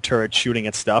stationary gun turret shooting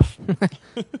at stuff.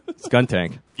 It's gun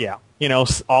tank. Yeah.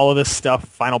 All of this stuff,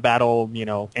 final battle,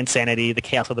 insanity, the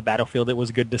chaos of the battlefield, it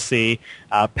was good to see.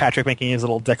 Patrick making his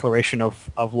little declaration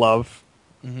of love.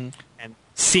 Mm-hmm. And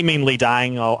seemingly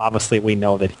dying. Oh, obviously we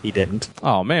know that he didn't.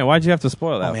 Oh, man, why'd you have to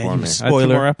spoil that for me? I had 2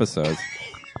 more episodes.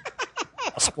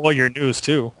 I'll spoil your news,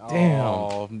 too. Damn.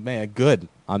 Oh, man, good.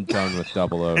 I'm done with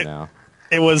 00 now.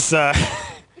 It was...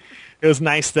 It was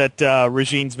nice that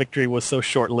Regine's victory was so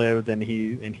short-lived, and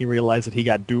he realized that he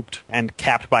got duped and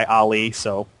capped by Ali.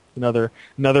 So another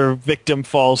victim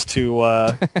falls to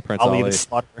Ali the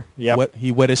Slaughter. Yeah,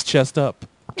 he wet his chest up.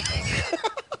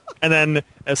 And then,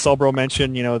 as Solbro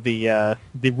mentioned, the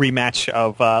rematch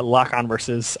of Lock-On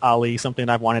versus Ali, something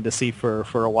I've wanted to see for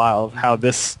a while, of how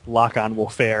this Lock-On will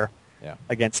fare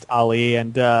against Ali,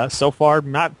 and so far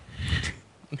not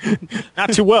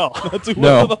too well. Not too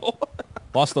well at all.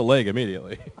 Lost the leg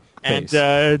immediately. And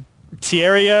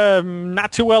Thierry,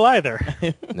 not too well either.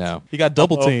 No. He got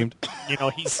double teamed.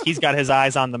 He's got his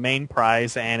eyes on the main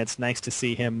prize, and it's nice to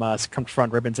see him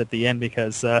confront Ribbons at the end,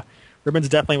 because Ribbons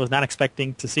definitely was not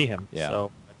expecting to see him. Yeah.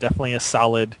 So definitely a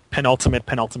solid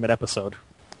penultimate episode.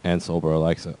 And Solbro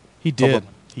likes it. He did.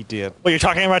 He did. Well, you're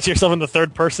talking about yourself in the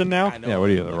third person now? I know. Yeah,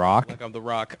 what are you, The Rock? Like I'm The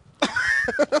Rock.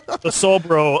 The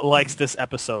Solbro likes this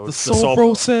episode. The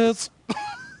Solbro says...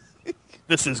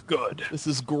 This is good. This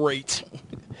is great.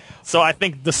 So I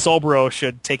think the Solbro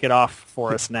should take it off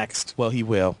for us next. Well, he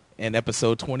will. In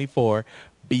episode 24,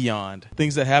 Beyond.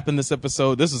 Things that happened this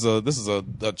episode. This is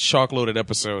a chalk-loaded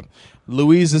episode.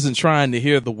 Louise isn't trying to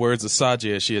hear the words of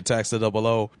Saji as she attacks the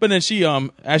 00. But then she,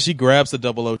 as she grabs the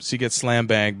 00, she gets slam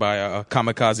banged by a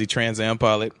kamikaze Trans Am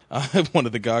pilot. One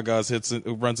of the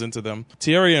Gagas runs into them.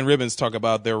 Thierry and Ribbons talk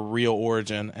about their real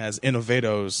origin as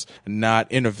innovators, not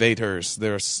innovators.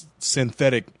 They're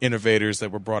synthetic innovators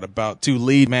that were brought about to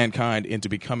lead mankind into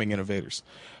becoming innovators.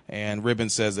 And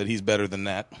Ribbons says that he's better than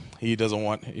that. He doesn't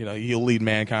want, he'll lead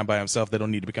mankind by himself. They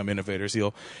don't need to become innovators.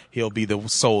 He'll be the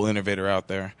sole innovator out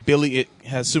there. Billy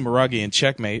has Sumeragi in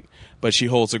checkmate, but she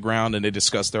holds her ground, and they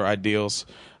discuss their ideals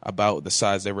about the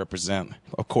sides they represent.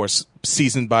 Of course,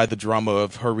 seasoned by the drama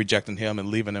of her rejecting him and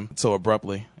leaving him so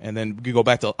abruptly. And then we go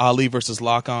back to Ali versus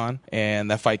Lock-On,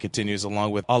 and that fight continues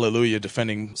along with Alleluia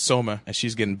defending Soma, and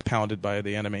she's getting pounded by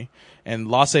the enemy. And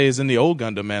Lasse is in the old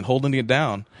Gundam, man, holding it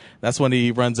down. That's when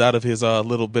he runs out of his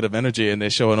little bit of energy, and they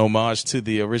show an homage to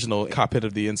the original cockpit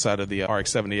of the inside of the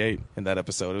RX-78 in that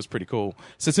episode. It was pretty cool.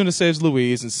 Setsuna saves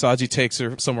Louise, and Saji takes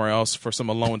her somewhere else for some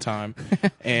alone time.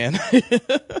 And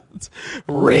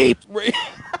rape.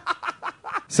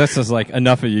 Setsuna's like,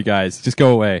 enough of you guys. Just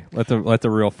go away. Let the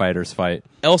real fighters fight.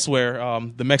 Elsewhere,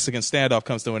 the Mexican standoff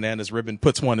comes to an end as Ribbon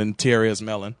puts one in Thierry's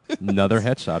melon. Another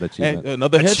headshot achievement.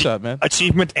 Another headshot, man.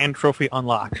 Achievement and trophy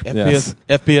unlocked.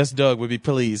 FPS Doug would be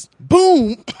pleased.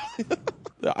 Boom!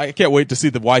 I can't wait to see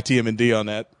the YTM&D on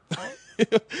that.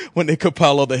 When they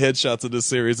compile all the headshots of this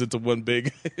series into one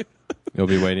big... You'll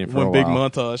be waiting for one big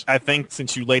montage. I think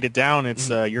since you laid it down, it's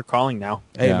your calling now.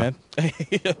 Hey, man.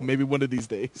 Maybe one of these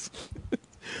days.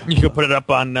 You could put it up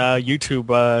on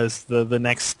YouTube as the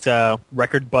next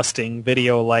record-busting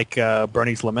video like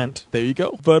Bernie's Lament. There you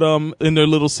go. But in their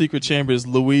little secret chambers,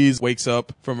 Louise wakes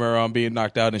up from her being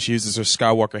knocked out, and she uses her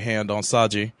Skywalker hand on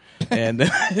Saji. And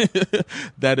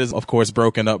that is, of course,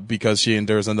 broken up because she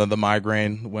endures another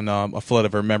migraine when a flood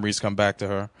of her memories come back to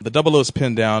her. The 00 is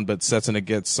pinned down, but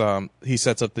Setsuna he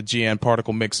sets up the GN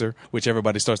particle mixer, which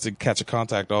everybody starts to catch a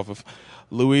contact off of.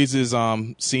 Louise is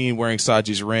seen wearing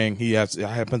Saji's ring. He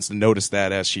happens to notice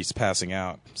that as she's passing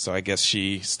out. So I guess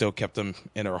she still kept him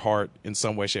in her heart in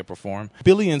some way, shape, or form.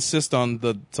 Billy insists on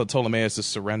the Ptolemaeus to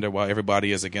surrender while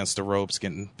everybody is against the ropes,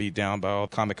 getting beat down by all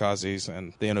kamikazes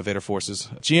and the innovator forces.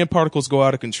 GN particles go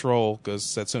out of control because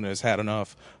Setsuna has had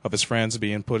enough of his friends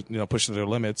being pushed to their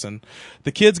limits, and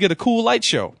the kids get a cool light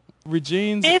show.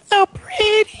 Regine's... It's so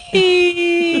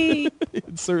pretty!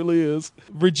 It certainly is.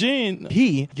 Regine,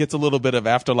 he gets a little bit of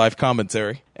afterlife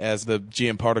commentary as the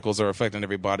GM particles are affecting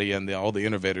everybody, and all the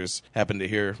innovators happen to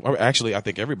hear, or actually I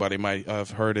think everybody might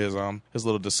have heard his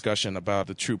little discussion about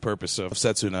the true purpose of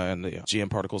Setsuna and the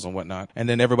GM particles and whatnot. And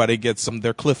then everybody gets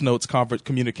their Cliff Notes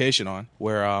communication on,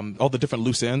 where all the different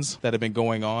loose ends that have been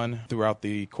going on throughout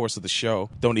the course of the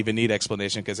show don't even need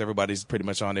explanation because everybody's pretty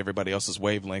much on everybody else's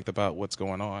wavelength about what's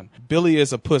going on. Billy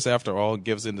is a puss after all,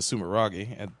 gives in to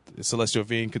Sumeragi, and Celestial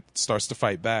Fiend starts to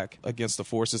fight back against the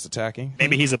forces attacking.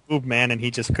 Maybe he's a boob man and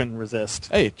he just couldn't resist.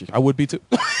 Hey, I would be too.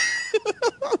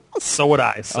 So would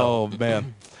I. So. Oh,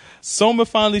 man. Soma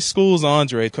finally schools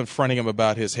Andre, confronting him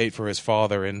about his hate for his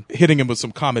father and hitting him with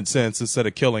some common sense instead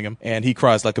of killing him, and he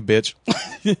cries like a bitch.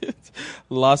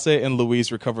 Lasse and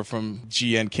Louise recover from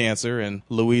GN cancer, and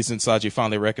Louise and Saji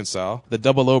finally reconcile. The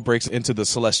Double O breaks into the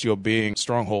celestial being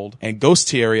stronghold, and Ghost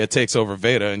Tieria takes over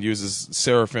Veda and uses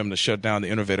Seraphim to shut down the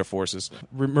Innovator forces.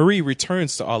 Marie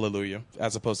returns to Alleluia,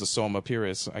 as opposed to Soma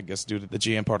Pires, I guess due to the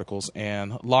GN particles,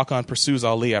 and Lock-On pursues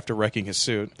Ali after wrecking his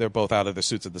suit. They're both out of their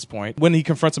suits at this point. When he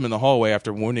confronts him in the hallway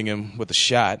after wounding him with a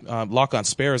shot, Lock-On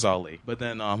spares Ali, but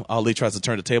then Ali tries to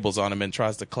turn the tables on him and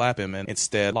tries to clap him, and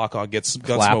instead Lock-On gets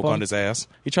gunsmoke on his ass.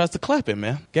 He tries to clap him,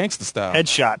 man. Gangsta style.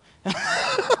 Headshot.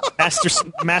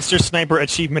 Master Sniper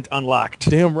achievement unlocked.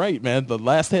 Damn right, man. The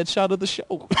last headshot of the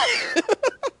show.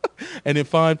 And in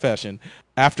fine fashion,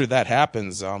 after that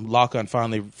happens, Lock-On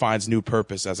finally finds new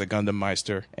purpose as a Gundam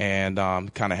Meister and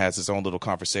kind of has his own little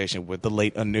conversation with the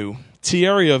late Anu.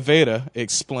 Tieria Veda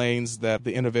explains that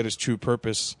the Innovator's true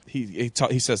purpose, he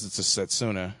says it's a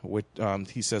Setsuna, which,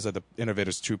 he says that the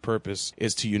Innovator's true purpose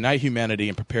is to unite humanity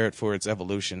and prepare it for its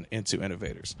evolution into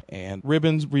Innovators. And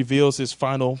Ribbons reveals his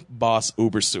final boss,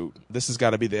 Ubersuit. This has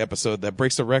got to be the episode that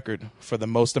breaks the record for the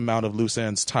most amount of loose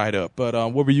ends tied up. But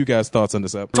what were you guys' thoughts on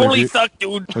this episode? Totally sucked,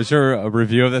 dude. Was your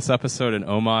review of this episode an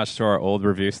homage to our old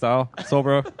review style,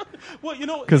 Solbro? Well, you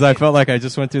know, because I felt like I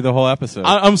just went through the whole episode.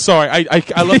 I'm sorry,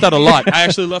 I left out a lot. I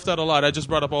actually left out a lot. I just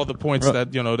brought up all the points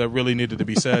that that really needed to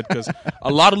be said because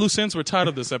a lot of loose ends were tied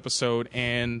up this episode,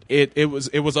 and it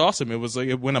was awesome. It was like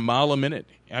it went a mile a minute.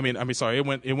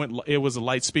 It was a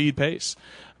light speed pace,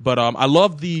 but I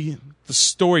love the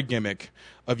story gimmick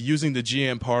of using the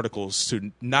GM particles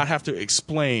to not have to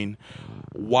explain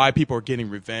why people are getting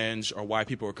revenge or why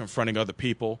people are confronting other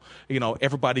people.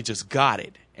 Everybody just got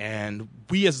it. And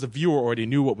we as the viewer already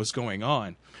knew what was going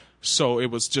on. So it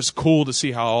was just cool to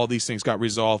see how all these things got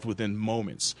resolved within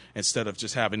moments instead of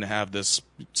just having to have this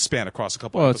span across a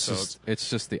couple episodes. It's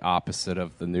just the opposite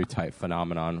of the new type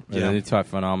phenomenon. Yeah. The new type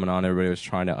phenomenon, everybody was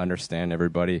trying to understand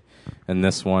everybody. And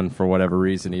this one, for whatever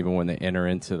reason, even when they enter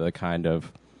into the kind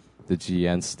of the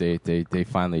GN state, they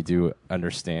finally do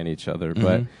understand each other. Mm-hmm.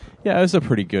 But yeah, it was a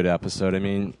pretty good episode. I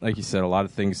mean, like you said, a lot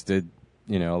of things did,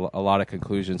 a lot of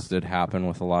conclusions did happen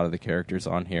with a lot of the characters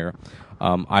on here.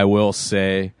 I will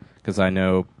say, because I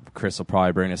know Chris will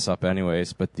probably bring this up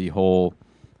anyways, but the whole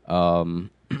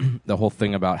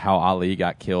thing about how Ali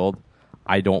got killed,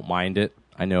 I don't mind it.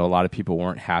 I know a lot of people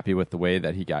weren't happy with the way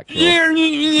that he got killed,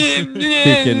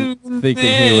 thinking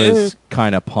he was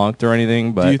kind of punked or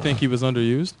anything. But do you think he was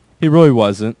underused? He really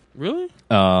wasn't. Really?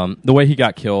 The way he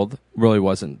got killed really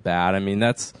wasn't bad. I mean,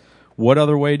 that's what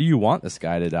other way do you want this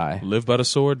guy to die? Live by the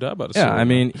sword, die by the sword. Yeah, I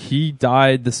mean, he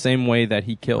died the same way that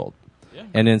he killed. Yeah.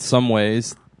 And in some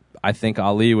ways, I think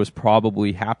Ali was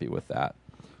probably happy with that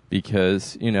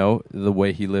because, the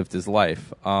way he lived his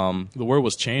life. The world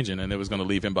was changing and it was going to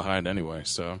leave him behind anyway,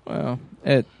 so. Well,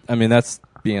 that's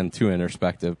being too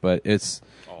introspective, but it's,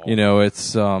 I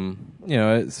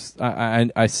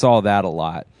saw that a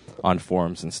lot on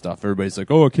forums and stuff. Everybody's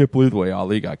like, oh, I can't believe the way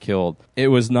Ali got killed. It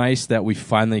was nice that we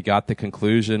finally got the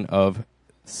conclusion of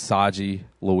Saji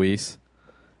Luis,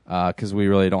 because we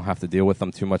really don't have to deal with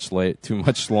them too much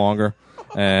longer.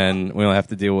 And we only have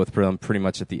to deal with them pretty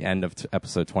much at the end of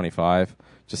episode 25,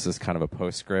 just as kind of a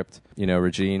postscript.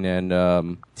 Regine and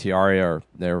Tieria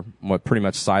they're pretty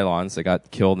much Cylons. They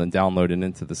got killed and downloaded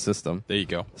into the system. There you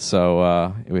go.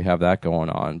 So we have that going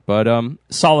on. But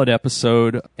solid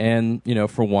episode, and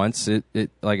for once, it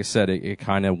like I said, it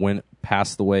kind of went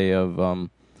past the way of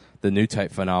the new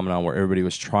type phenomenon where everybody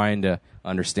was trying to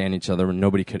understand each other and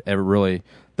nobody could ever really.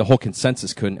 The whole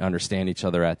consensus couldn't understand each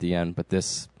other at the end, but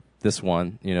this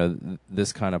one,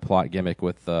 this kind of plot gimmick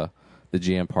with the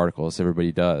GM particles,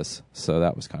 everybody does. So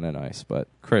that was kind of nice. But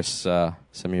Chris, some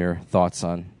of your thoughts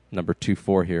on number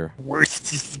 2-4 here?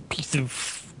 Worst piece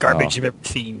of garbage I've ever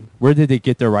seen. Where did they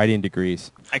get their writing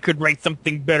degrees? I could write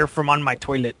something better from on my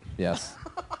toilet. Yes.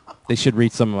 They should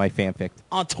read some of my fanfic.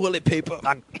 On toilet paper.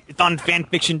 It's on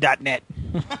fanfiction.net.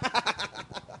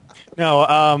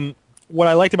 No, what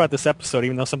I liked about this episode,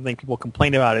 even though something people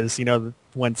complained about, is,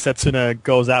 when Setsuna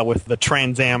goes out with the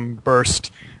Trans Am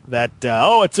burst that,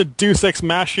 it's a Deus Ex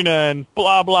Machina and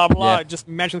blah, blah, blah, it just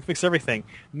magically fixed everything.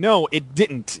 No, it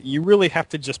didn't. You really have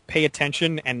to just pay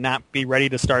attention and not be ready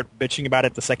to start bitching about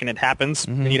it the second it happens,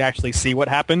 and you'd actually see what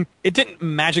happened. It didn't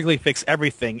magically fix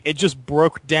everything. It just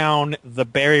broke down the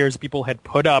barriers people had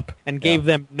put up and gave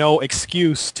them no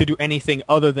excuse to do anything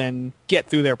other than get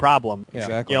through their problem.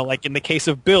 Exactly. Like in the case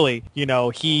of Billy,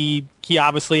 he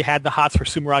obviously had the hots for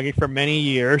Sumeragi for many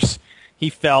years. He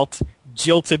felt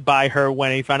jilted by her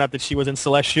when he found out that she was in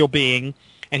Celestial Being,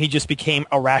 and he just became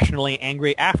irrationally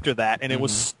angry after that, and it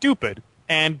was stupid.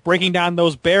 And breaking down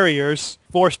those barriers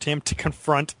forced him to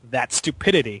confront that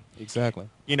stupidity. Exactly.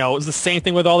 You know, it was the same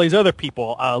thing with all these other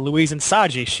people. Louise and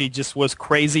Saji, she just was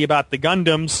crazy about the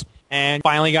Gundams, and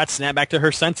finally got snapped back to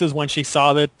her senses when she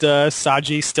saw that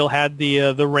Saji still had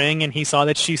the ring, and he saw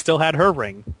that she still had her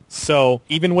ring. So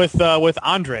even with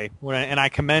Andre, and I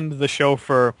commend the show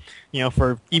for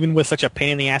even with such a pain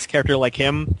in the ass character like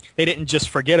him, they didn't just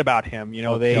forget about him. You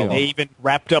know, they even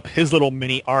wrapped up his little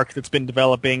mini arc that's been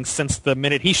developing since the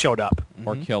minute he showed up.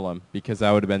 Or kill him, because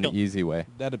that would have been the easy way.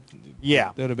 There'd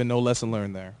Yeah. have been no lesson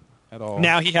learned there at all.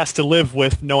 Now he has to live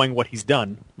with knowing what he's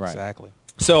done. Right. Exactly.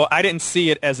 So I didn't see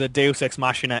it as a Deus Ex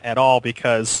Machina at all,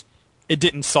 because it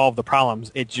didn't solve the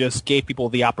problems. It just gave people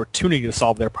the opportunity to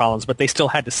solve their problems, but they still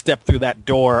had to step through that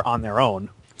door on their own.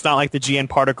 It's not like the GN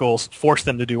particles forced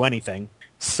them to do anything.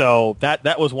 So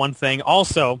that was one thing.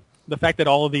 Also, the fact that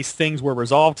all of these things were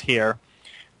resolved here,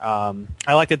 I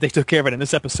like that they took care of it in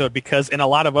this episode, because in a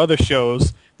lot of other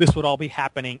shows, this would all be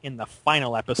happening in the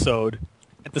final episode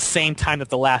at the same time that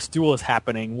the last duel is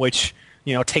happening, which,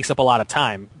 takes up a lot of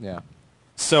time. Yeah.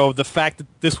 So the fact that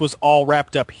this was all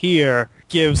wrapped up here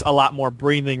gives a lot more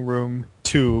breathing room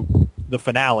to the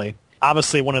finale.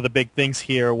 Obviously, one of the big things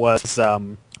here was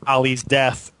Ali's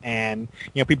death, and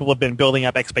people have been building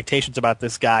up expectations about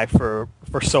this guy for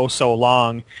so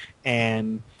long,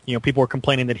 and people were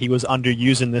complaining that he was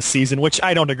underused in this season, which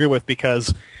I don't agree with,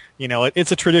 because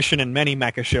it's a tradition in many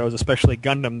mecha shows, especially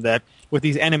Gundam, that with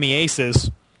these enemy aces,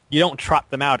 you don't trot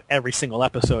them out every single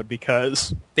episode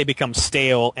because they become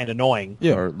stale and annoying.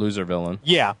 Yeah. Or loser villain.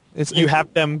 Yeah. You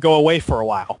have them go away for a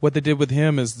while. What they did with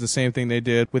him is the same thing they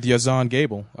did with Yazan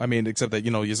Gable. I mean, except that,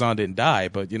 Yazan didn't die,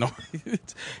 but,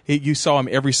 you saw him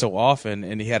every so often,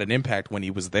 and he had an impact when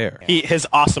he was there. His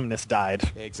awesomeness died.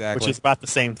 Exactly. Which is about the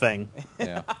same thing.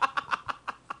 Yeah.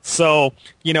 So,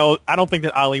 I don't think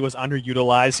that Ali was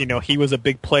underutilized. He was a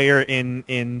big player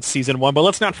in Season 1. But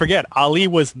let's not forget, Ali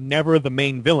was never the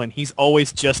main villain. He's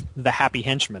always just the happy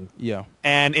henchman. Yeah.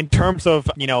 And in terms of,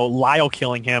 Lyle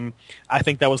killing him, I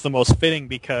think that was the most fitting,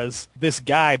 because this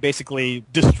guy basically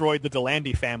destroyed the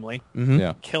Delandi family. Mm-hmm.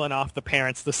 Yeah. Killing off the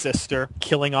parents, the sister,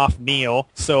 killing off Neil.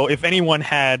 So if anyone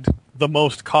had the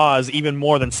most cause, even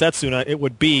more than Setsuna, it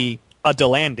would be a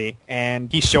Delandi,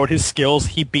 and he showed his skills.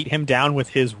 He beat him down with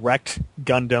his wrecked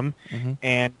Gundam,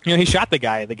 and he shot the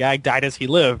guy. The guy died as he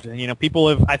lived. And people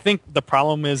have. I think the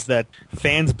problem is that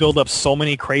fans build up so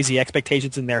many crazy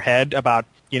expectations in their head about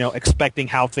expecting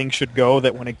how things should go,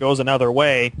 that when it goes another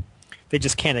way, they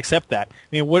just can't accept that. I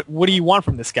mean, what do you want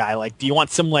from this guy? Like, do you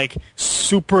want some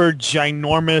super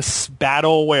ginormous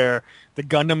battle where the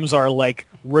Gundams are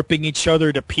ripping each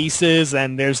other to pieces,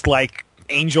 and there's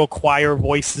angel choir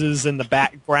voices in the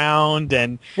background,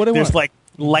 and there's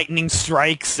lightning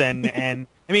strikes, and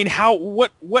I mean,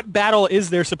 what battle is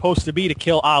there supposed to be to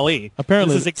kill Ali?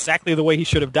 Apparently, this is exactly the way he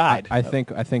should have died. I think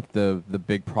the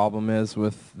big problem is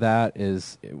with that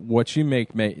is what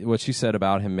you said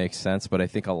about him makes sense, but I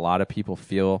think a lot of people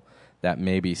feel that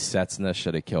maybe Setsuna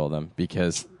should have killed him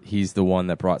because he's the one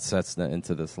that brought Setsuna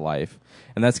into this life,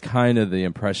 and that's kind of the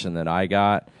impression that I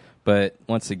got. But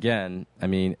once again, I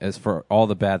mean, as for all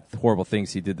the bad, horrible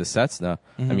things he did to Setsuna,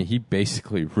 I mean, he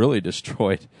basically really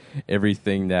destroyed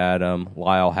everything that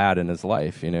Lyle had in his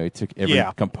life. He took every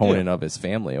component of his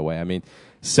family away. I mean,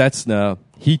 Setsuna,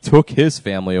 he took his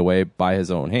family away by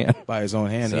his own hand. By his own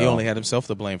hand. So, he only had himself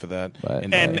to blame for that.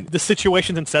 And the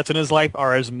situations in Setsuna's life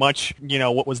are as much,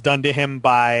 what was done to him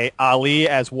by Ali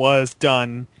as was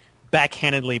done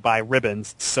backhandedly by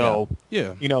Ribbons. So,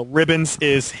 Ribbons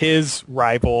is his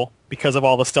rival because of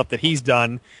all the stuff that he's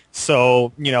done.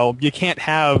 So, you can't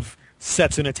have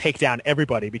Setsuna take down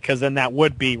everybody, because then that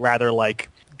would be rather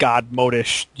God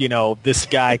modish, this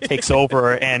guy takes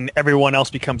over and everyone else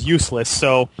becomes useless.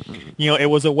 So, it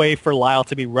was a way for Lyle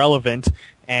to be relevant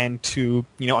and to,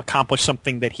 accomplish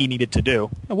something that he needed to do.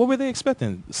 What were they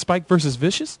expecting? Spike versus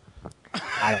Vicious?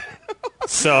 I don't know.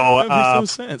 So, that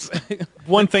makes no sense.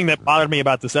 One thing that bothered me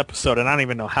about this episode, and I don't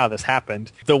even know how this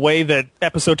happened, the way that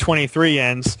episode 23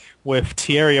 ends with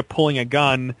Tieria pulling a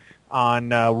gun on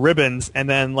Ribbons, and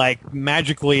then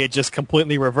magically it just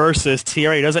completely reverses.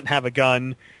 Tieria doesn't have a gun,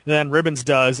 and then Ribbons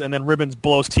does, and then Ribbons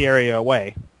blows Tieria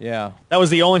away. Yeah. That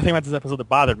was the only thing about this episode that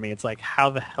bothered me. It's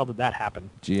how the hell did that happen?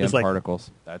 GM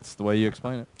particles. That's the way you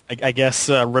explain it. I guess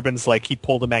Ribbons, he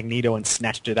pulled a Magneto and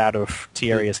snatched it out of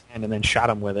Tieria's hand and then shot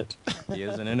him with it. He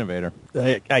is an innovator.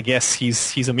 I guess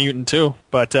he's a mutant too.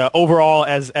 But overall,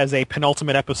 as a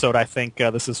penultimate episode, I think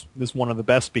this is one of the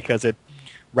best, because it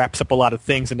wraps up a lot of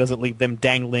things and doesn't leave them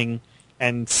dangling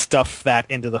and stuff that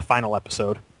into the final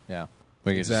episode. Yeah.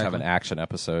 We could just have an Exactly. action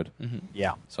episode.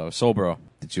 Yeah. So, Soulbro,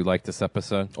 did you like this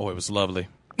episode? Oh, it was lovely.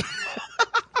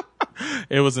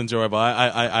 It was enjoyable.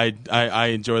 I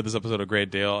enjoyed this episode a great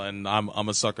deal, and I'm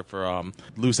a sucker for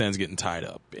loose ends getting tied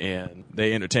up, and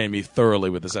they entertained me thoroughly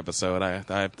with this episode. I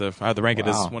have to rank it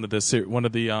as one of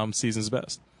the season's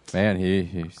best. Man,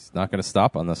 he's not going to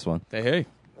stop on this one. Hey,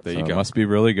 there you go. It must be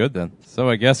really good then. So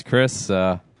I guess, Chris,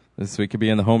 this we could be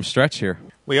in the home stretch here.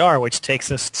 We are, which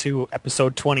takes us to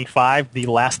episode 25, the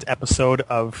last episode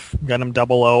of Gundam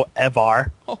 00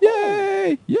 Evar.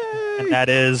 Yay! Yay! And that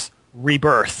is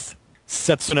Rebirth.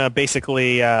 Setsuna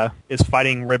basically is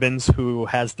fighting Ribbons, who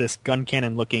has this gun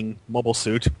cannon-looking mobile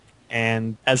suit.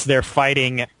 And as they're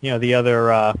fighting, the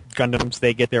other Gundams,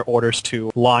 they get their orders to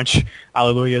launch.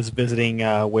 Alleluia's visiting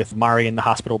with Mari in the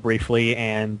hospital briefly,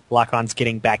 and Lakan's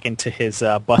getting back into his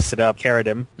busted-up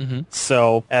Karadim. Mm-hmm.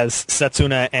 So as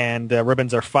Setsuna and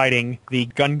Ribbons are fighting, the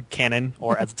gun cannon,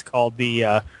 or as it's called,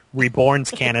 the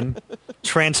Reborn's cannon,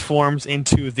 transforms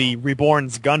into the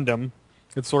Reborn's Gundam.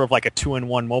 It's sort of like a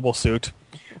 2-in-1 mobile suit,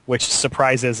 which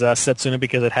surprises Setsuna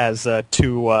because it has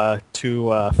two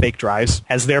fake drives.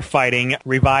 As they're fighting,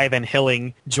 Revive and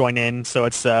Hilling join in, so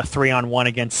it's 3-on-1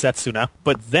 against Setsuna.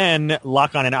 But then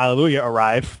Lakan and Hallelujah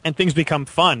arrive, and things become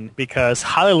fun because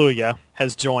Hallelujah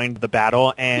has joined the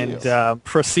battle and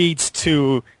proceeds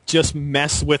to just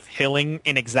mess with Hilling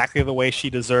in exactly the way she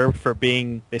deserved for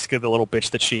being basically the little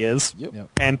bitch that she is. Yep.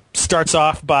 And starts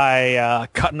off by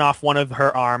cutting off one of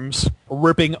her arms,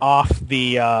 ripping off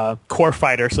the core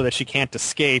fighter so that she can't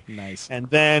escape. Nice. And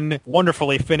then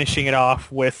wonderfully finishing it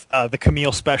off with the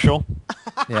Camille special.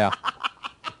 Yeah.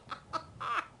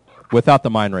 Without the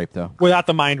mind rape, though. Without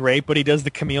the mind rape, but he does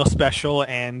the Camille special,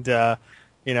 and,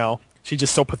 she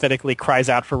just so pathetically cries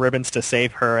out for Ribbons to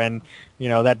save her, and,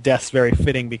 that death's very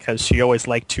fitting because she always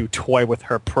liked to toy with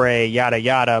her prey, yada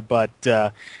yada, but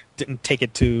didn't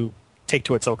take to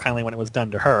it so kindly when it was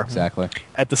done to her. Exactly.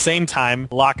 At the same time,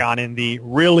 Lakan in the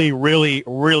really, really,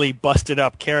 really busted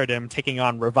up Karadim taking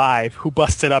on Revive, who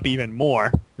busted up even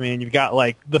more. I mean, you've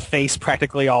got the face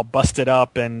practically all busted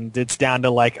up, and it's down to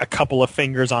a couple of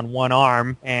fingers on one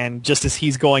arm. And just as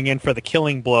he's going in for the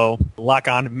killing blow,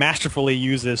 Lakan masterfully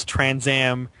uses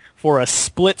Transam for a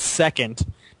split second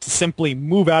to simply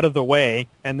move out of the way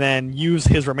and then use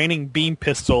his remaining beam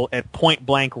pistol at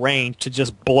point-blank range to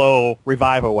just blow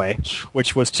Revive away,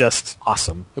 which was just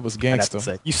awesome. It was I'd have to gangsta.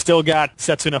 say. You still got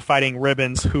Setsuna fighting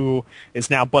Ribbons, who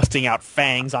is now busting out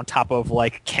fangs on top of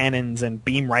cannons and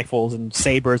beam rifles and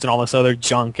sabers and all this other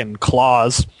junk and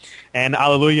claws. And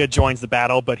Alleluia joins the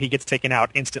battle, but he gets taken out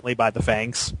instantly by the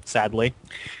fangs, sadly.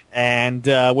 And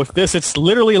with this, it's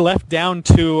literally left down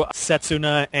to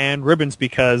Setsuna and Ribbons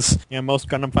because most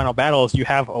Gundam Final Battles, you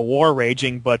have a war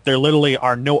raging, but there literally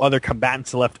are no other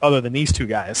combatants left other than these two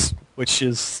guys, which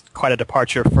is quite a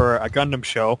departure for a Gundam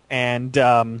show. And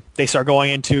they start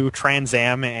going into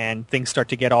Transam, and things start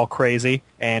to get all crazy.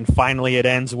 And finally, it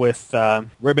ends with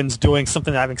Ribbons doing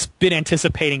something that I've been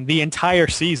anticipating the entire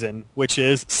season, which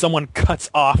is someone cuts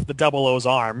off the 00's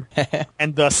arm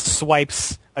and thus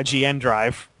swipes a GN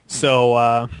drive.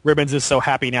 So Ribbons is so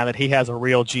happy now that he has a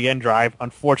real GN drive.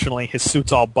 Unfortunately, his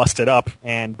suit's all busted up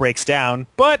and breaks down.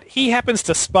 But he happens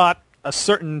to spot a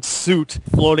certain suit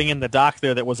floating in the dock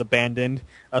there that was abandoned,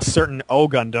 a certain O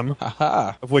Gundam,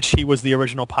 of which he was the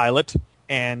original pilot.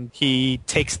 And he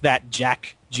takes that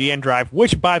Jack GN drive,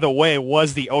 which, by the way,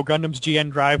 was the O Gundam's GN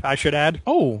drive, I should add.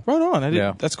 Oh, right on.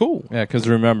 Yeah. That's cool. Yeah, because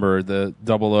remember, the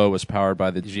 00 was powered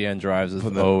by the GN drives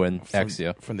of O and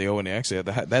Exia. From the O and the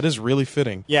Exia. That is really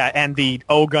fitting. Yeah, and the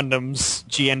O Gundam's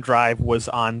GN drive was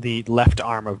on the left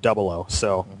arm of 00.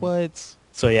 So What?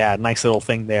 So yeah, nice little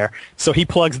thing there. So he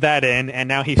plugs that in, and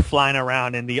now he's flying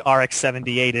around in the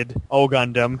RX-78'd O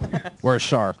Gundam. Where's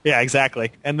Char? Yeah,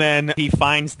 exactly. And then he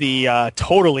finds the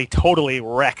totally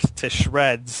wrecked to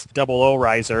shreds 00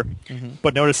 Riser,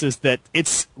 but notices that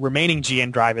its remaining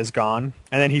GN drive is gone.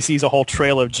 And then he sees a whole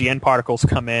trail of GN particles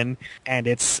come in, and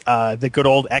it's the good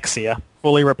old Exia,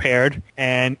 fully repaired.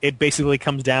 And it basically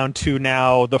comes down to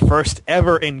now the first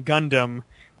ever in Gundam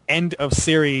end of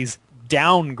series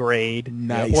downgrade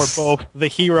for both the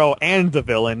hero and the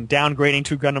villain, downgrading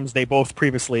two Gundams they both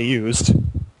previously used.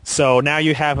 So now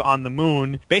you have on the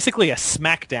moon basically a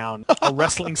smackdown, a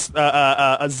wrestling,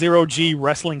 a 0G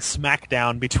wrestling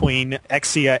smackdown between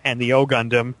Exia and the O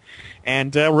Gundam,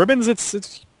 and Ribbons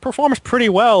it's performs pretty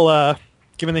well,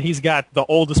 given that he's got the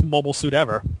oldest mobile suit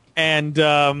ever. And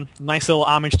nice little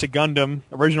homage to Gundam,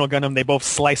 original Gundam. They both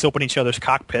slice open each other's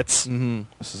cockpits.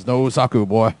 This is no Zaku,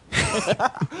 boy.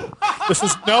 This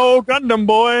is no Gundam,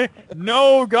 boy.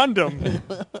 No Gundam.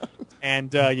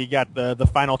 And you got the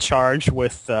final charge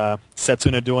with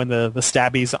Setsuna doing the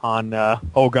stabbies on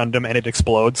O Gundam, and it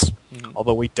explodes.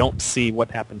 Although we don't see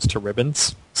what happens to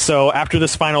Ribbons. So after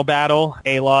this final battle,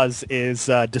 A-Laws is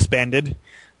disbanded.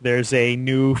 There's a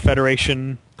new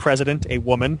Federation president, a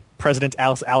woman, President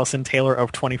Allison Taylor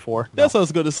of 24. That's what I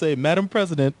was going to say, Madam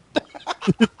President.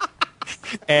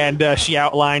 And she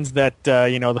outlines that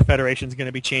the Federation's going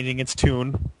to be changing its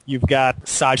tune. You've got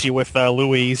Saji with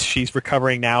Louise. She's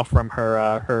recovering now from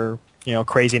her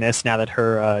craziness now that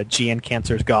her GN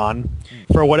cancer's gone.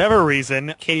 For whatever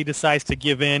reason, Katie decides to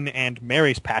give in and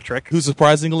marries Patrick, who's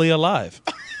surprisingly alive.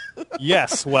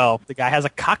 Yes, well, the guy has a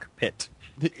cockpit.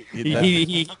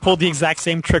 He pulled the exact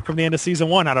same trick from the end of season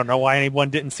 1. I don't know why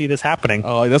anyone didn't see this happening.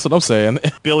 Oh, that's what I'm saying.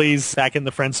 Billy's back in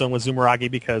the friend zone with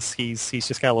Zumaragi because he's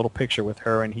just got a little picture with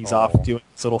her and he's off doing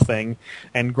this little thing.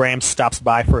 And Graham stops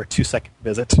by for a 2-second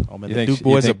visit. Oh man, You the think, Duke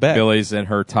boys you are think back. Billy's in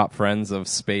her top friends of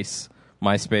Space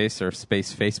MySpace or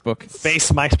Space Facebook?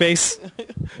 Space MySpace?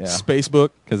 Yeah.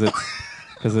 Spacebook? Because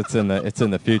it's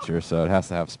in the future, so it has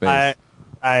to have space.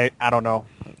 I don't know.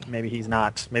 Maybe he's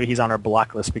not. Maybe he's on our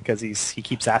block list because he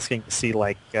keeps asking to see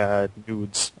like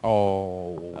nudes.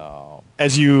 Oh.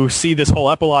 As you see this whole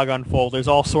epilogue unfold, there's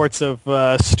all sorts of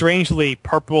strangely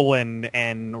purple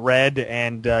and red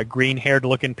and green-haired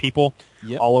looking people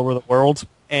all over the world.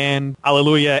 And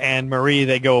Alleluia and Marie,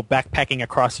 they go backpacking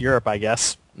across Europe, I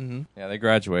guess. Mm-hmm. Yeah, they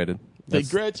graduated. They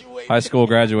graduated. High school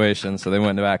graduation, so they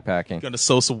went to backpacking. Gonna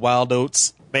sow some wild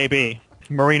oats. Maybe.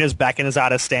 Marina's back in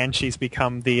Kazakhstan. She's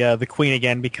become the queen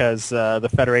again because the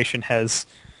Federation has,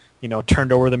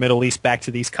 turned over the Middle East back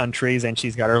to these countries, and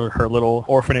she's got her little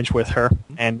orphanage with her,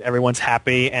 and everyone's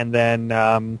happy. And then,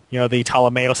 the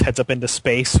Ptolemaeus heads up into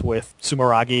space with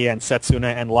Sumeragi and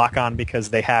Setsuna and Lock-On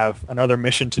because they have another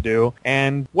mission to do.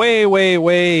 And way, way,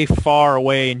 way far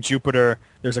away in Jupiter,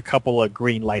 there's a couple of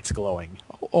green lights glowing.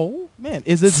 Oh man,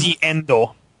 is it the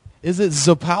Endo? Is it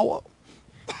Zapower?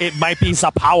 It might be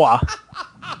Zapower.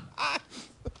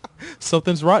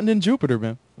 Something's rotten in Jupiter,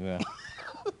 man. Yeah.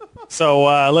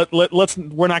 So let's.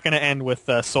 We're not going to end with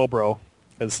Sobro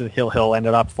because he'll end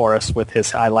it up for us with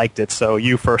his "I liked it." So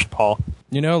you first, Paul.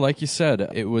 Like you said,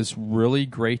 it was really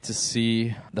great to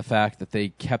see the fact that they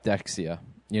kept Exia.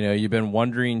 You've been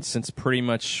wondering since pretty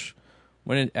much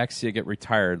when did Exia get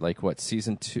retired? Like what,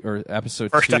 season 2 or episode 2?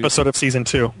 First episode of season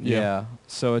 2. Yeah.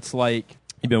 So it's like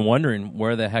you've been wondering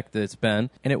where the heck it's been,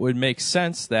 and it would make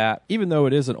sense that even though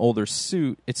it is an older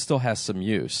suit, it still has some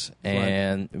use,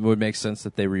 and it would make sense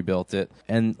that they rebuilt it.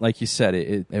 And like you said,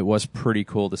 it was pretty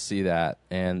cool to see that,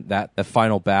 and that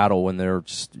final battle when they're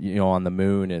just on the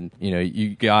moon, and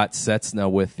you got Setsuna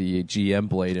with the GM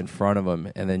blade in front of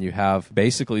him, and then you have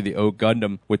basically the O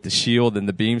Gundam with the shield and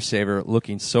the beam saber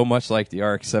looking so much like the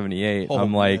RX-78. Oh,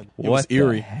 I'm like, man. what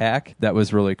the heck? That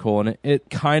was really cool, and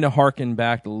it kind of harkened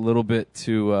back a little bit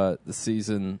to the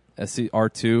season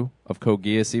R2 of Code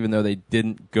Geass, even though they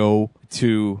didn't go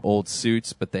to old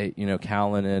suits, but they,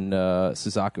 Callan and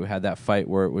Suzaku had that fight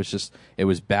where it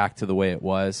was back to the way it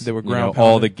was. They were ground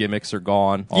all the gimmicks are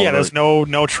gone. There's no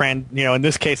in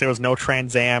this case there was no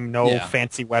Trans Am, no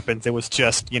fancy weapons. It was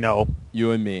just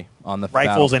you and me on the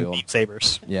rifles and battlefield. beam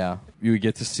sabers. Yeah, you would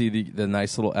get to see the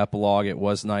nice little epilogue. It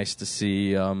was nice to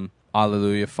see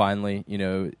Alleluia finally,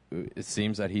 it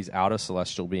seems that he's out of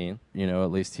Celestial Being.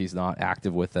 At least he's not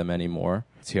active with them anymore.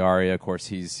 Tiaria, of course,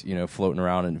 he's, floating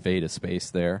around in Veda space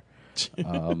there.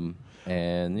 And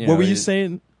what were you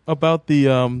saying about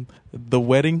the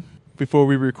wedding before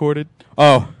we recorded?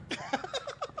 Oh,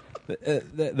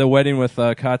 the wedding with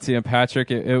Katya and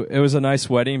Patrick. It was a nice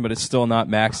wedding, but it's still not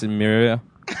Max and Miria.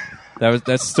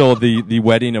 That's still the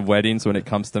wedding of weddings when it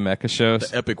comes to mecha shows.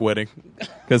 The epic wedding.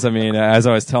 Because as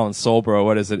I was telling Soulbro,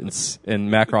 what is it in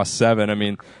Macross 7? I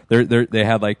mean, they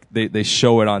had they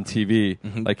show it on TV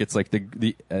like it's like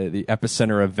the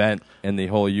epicenter event in the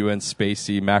whole UN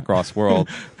spacey Macross world.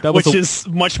 Which is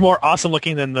much more awesome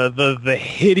looking than the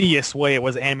hideous way it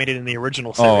was animated in the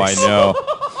original series. Oh, I know.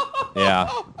 Yeah,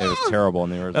 it was terrible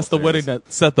in the original. That's the series. wedding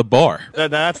that set the bar.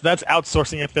 That's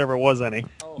outsourcing if there ever was any.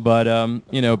 But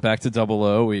back to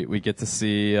 00, we get to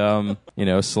see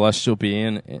Celestial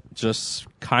Being just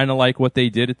kind of like what they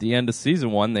did at the end of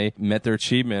season 1. They met their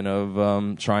achievement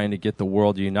of trying to get the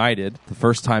world united. The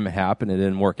first time it happened, it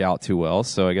didn't work out too well.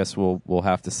 So I guess we'll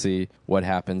have to see what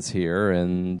happens here.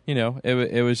 And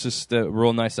it was just a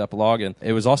real nice epilogue, and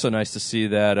it was also nice to see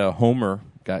that Homer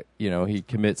got he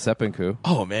commits seppuku.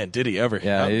 Oh man, did he ever?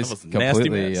 Yeah, that he's was a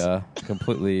nasty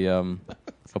completely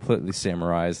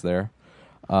samarized there.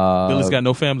 Billy's got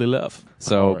no family left.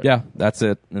 So yeah, that's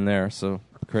it in there. So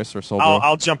Chris or Soulbro?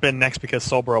 I'll jump in next because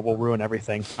Soulbro will ruin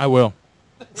everything. I will.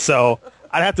 So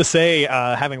I'd have to say,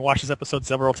 having watched this episode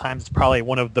several times, it's probably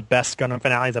one of the best Gundam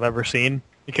finales I've ever seen.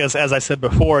 Because, as I said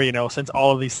before, since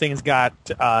all of these things got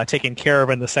taken care of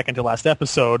in the second to last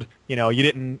episode, you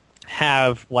didn't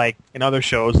have, like, in other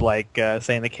shows, like,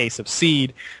 say in the case of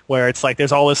Seed, where it's like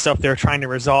there's all this stuff they're trying to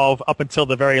resolve up until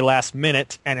the very last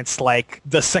minute, and it's like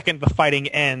the second the fighting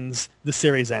ends, the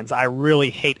series ends. I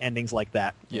really hate endings like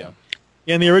that. Yeah.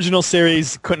 In the original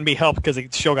series, couldn't be helped because the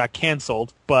show got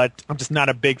canceled, but I'm just not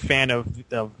a big fan of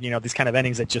these kind of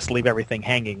endings that just leave everything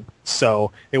hanging.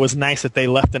 So it was nice that they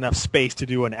left enough space to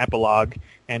do an epilogue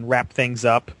and wrap things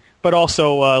up, but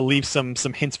also leave some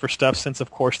hints for stuff since,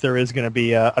 of course, there is going to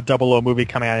be a 00 movie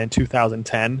coming out in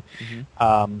 2010.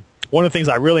 Mm-hmm. One of the things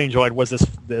I really enjoyed was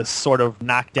this sort of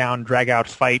knockdown, drag-out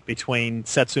fight between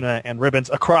Setsuna and Ribbons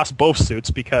across both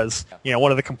suits because, one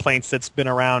of the complaints that's been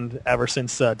around ever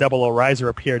since 00 Riser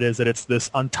appeared is that it's this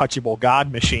untouchable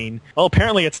god machine. Well,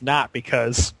 apparently it's not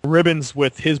because Ribbons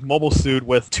with his mobile suit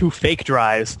with 2 fake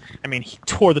drives, he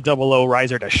tore the 00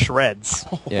 Riser to shreds.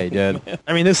 Yeah, he did.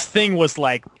 This thing was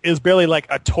barely like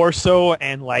a torso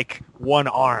and like one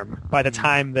arm by the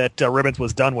time that Ribbons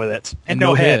was done with it. And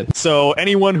no head. So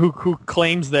anyone who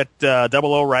claims that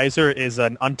 00 Riser is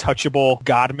an untouchable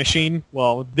god machine,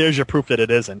 well, there's your proof that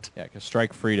it isn't. Yeah, because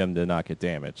Strike Freedom did not get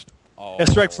damaged. Yeah,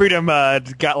 Strike Freedom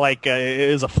got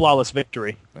is a flawless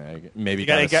victory. Maybe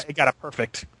it got a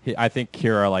perfect. I think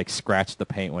Kira scratched the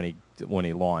paint when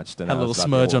he launched, and had a little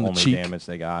smudge on the cheek. Damage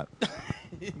they got.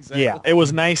 Exactly. Yeah, it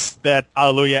was nice that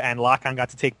Alleluia and Lakan got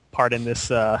to take part in this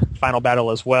final battle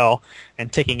as well,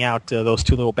 and taking out those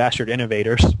 2 little bastard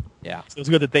innovators. Yeah, so it was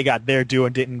good that they got their due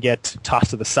and didn't get tossed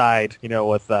to the side,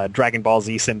 with Dragon Ball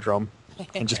Z syndrome,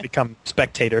 and just become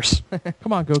spectators.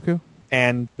 Come on, Goku.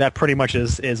 And that pretty much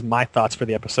is my thoughts for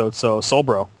the episode. So,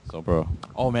 Soulbro.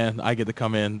 Oh man, I get to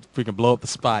come in, freaking blow up the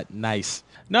spot. Nice.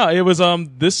 No, it was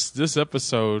this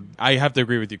episode. I have to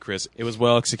agree with you, Chris. It was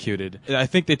well executed. I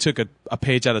think they took a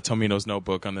page out of Tomino's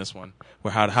notebook on this one,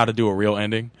 where how to do a real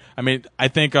ending. I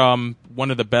think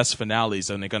one of the best finales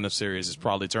in the Gundam series is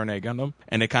probably Turn A Gundam,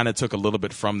 and it kind of took a little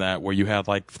bit from that, where you had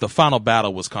the final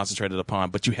battle was concentrated upon,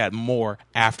 but you had more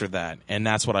after that, and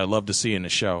that's what I love to see in the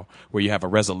show, where you have a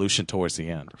resolution towards the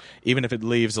end, even if it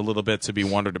leaves a little bit to be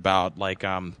wondered about, like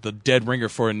the dead ringer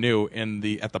for a new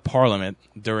at the Parliament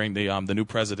during the new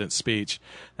president's speech.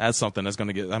 That's something that's going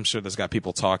to get. I'm sure that's got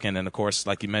people talking, and of course,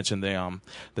 like you mentioned,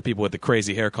 the people with the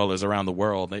crazy hair colors around the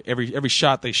world. Every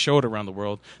shot they showed around the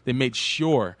world, they made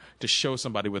sure to show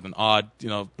somebody with an odd,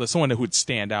 someone who would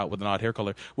stand out with an odd hair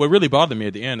color. What really bothered me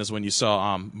at the end is when you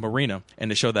saw Marina,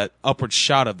 and they show that upward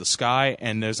shot of the sky,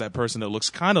 and there's that person that looks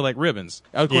kind of like Ribbons.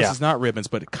 Of course, it's not Ribbons,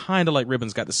 but kind of like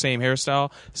Ribbons, got the same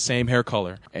hairstyle, same hair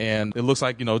color, and it looks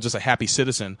like just a happy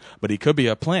citizen, but he could be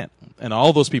a plant, and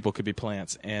all those people could be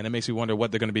plants, and it makes me wonder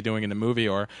what they're going to be doing in the movie,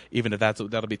 or even if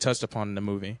that'll be touched upon in the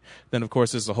movie. Then, of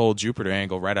course, there's the whole Jupiter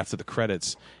angle right after the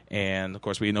credits, and of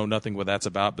course, we know nothing what that's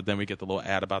about, but then we get the little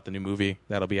ad about the new movie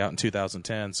that'll be out in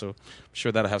 2010, so I'm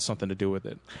sure that'll have something to do with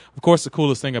it. Of course, the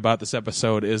coolest thing about this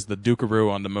episode is the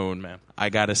Dukaroo on the moon, man. I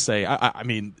gotta say,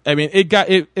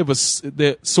 it was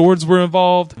the swords were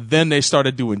involved. Then they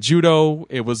started doing judo.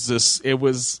 It was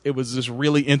just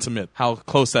really intimate how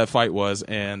close that fight was,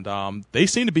 and they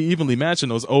seem to be evenly matching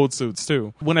those old suits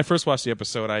too. When I first watched the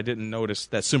episode, I didn't notice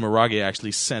that Sumeragi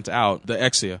actually sent out the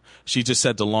Exia. She just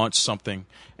said to launch something,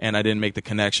 and I didn't make the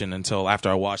connection until after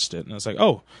I watched it, and I was like,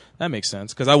 oh, that makes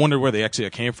sense, because I wondered where the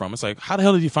Exia came from. It's like, how the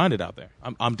hell did you find it out there?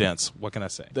 I'm dense. What can I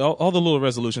say? All the little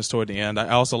resolutions toward the end. I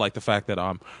also like the fact that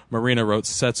Marina wrote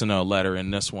Setsuna a letter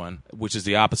in this one, which is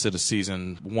the opposite of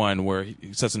season 1, where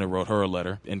Setsuna wrote her a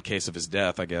letter in case of his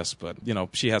death, I guess. But,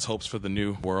 she has hopes for the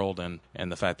new world and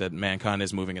the fact that mankind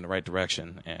is moving in the right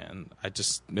direction. And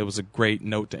it was a great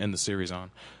note to end the series on.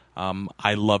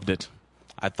 I loved it.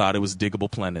 I thought it was Diggable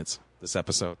Planets, this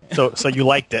episode. So you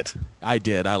liked it? I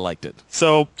did. I liked it.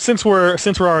 So since we're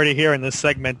already here in this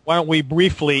segment, why don't we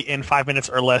briefly, in 5 minutes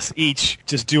or less each,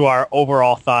 just do our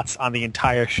overall thoughts on the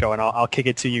entire show, and I'll kick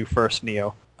it to you first,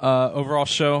 Neo. Overall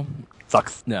show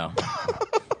sucks. No.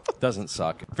 Doesn't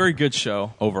suck. Very good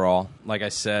show overall. Like I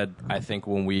said, I think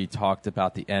when we talked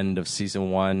about the end of season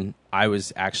 1, I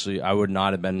would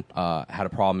not have been had a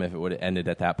problem if it would have ended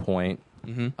at that point.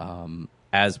 Mm-hmm.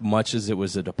 As much as it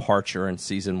was a departure in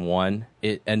season 1,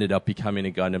 it ended up becoming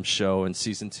a Gundam show in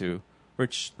season 2.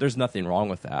 which there's nothing wrong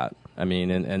with that. I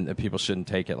mean, and people shouldn't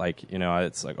take it like,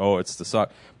 it's like, oh, it's the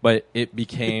suck. But it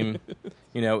became,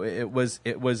 it was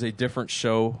a different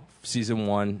show, season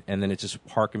 1, and then it just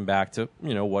harkened back to,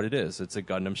 what it is. It's a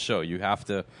Gundam show. You have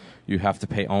to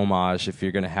pay homage if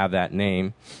you're going to have that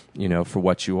name, for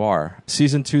what you are.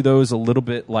 Season 2, though, is a little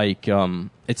bit like,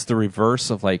 it's the reverse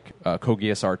of like Code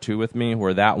Geass R2 with me,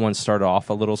 where that one started off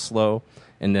a little slow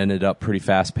and ended up pretty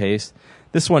fast paced.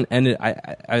 This one ended.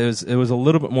 It was a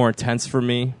little bit more intense for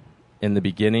me in the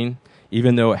beginning,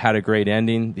 even though it had a great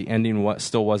ending. The ending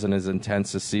still wasn't as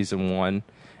intense as season 1,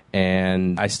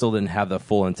 and I still didn't have the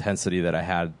full intensity that I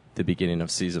had the beginning of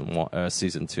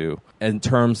season 2. In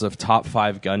terms of top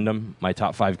 5 Gundam, my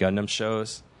top 5 Gundam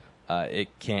shows, it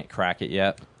can't crack it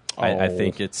yet. I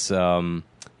think it's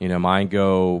mine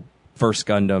go First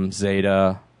Gundam,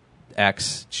 Zeta,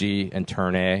 X, G, and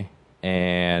Turn A.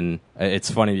 And it's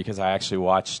funny because I actually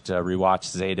rewatched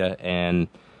Zeta and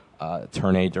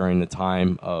Turn A during the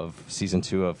time of season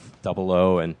 2 of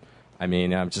 00, and I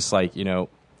mean, I'm just like,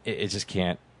 it just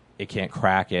can't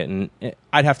crack it, and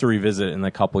I'd have to revisit it in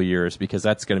a couple years, because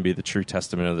that's going to be the true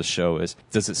testament of the show. Is,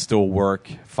 does it still work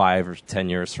 5 or 10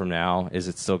 years from now? Is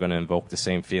it still going to invoke the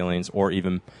same feelings, or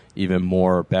even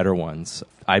more better ones?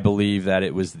 I believe that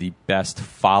it was the best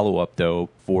follow-up, though,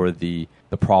 for the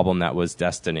problem that was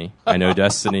Destiny. I know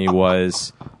Destiny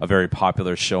was a very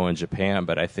popular show in Japan,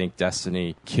 but I think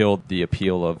Destiny killed the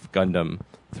appeal of Gundam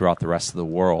throughout the rest of the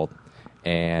world.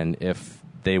 And if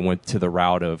they went to the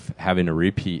route of having a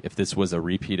repeat, if this was a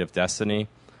repeat of Destiny,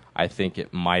 I think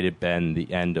it might have been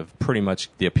the end of pretty much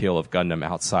the appeal of Gundam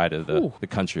outside of the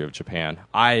country of Japan.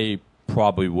 I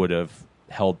probably would have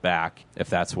held back if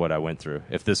that's what I went through.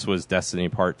 If this was Destiny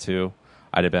Part 2,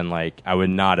 I'd have been like, I would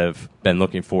not have been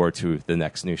looking forward to the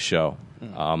next new show.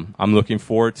 I'm looking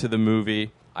forward to the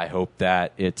movie. I hope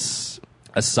that it's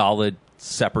a solid,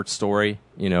 separate story,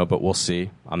 but we'll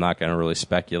see. I'm not going to really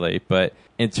speculate. But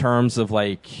in terms of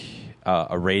like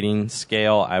a rating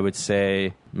scale, I would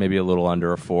say maybe a little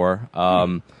under a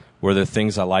 4. Were there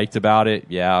things I liked about it?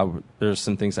 Yeah, there's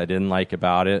some things I didn't like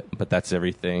about it, but that's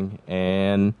everything.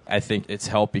 And I think it's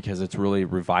helped because it's really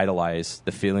revitalized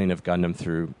the feeling of Gundam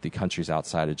through the countries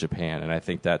outside of Japan. And I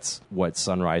think that's what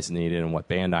Sunrise needed and what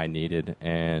Bandai needed.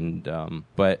 And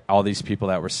but all these people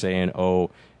that were saying,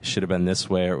 oh, it should have been this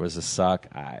way or it was a suck,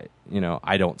 I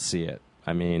don't see it.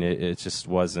 I mean, it just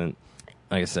wasn't,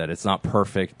 like I said, it's not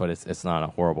perfect, but it's not a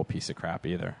horrible piece of crap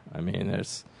either. I mean,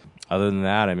 other than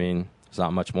that, I mean, there's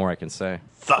not much more I can say.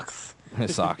 Sucks.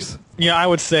 It sucks. I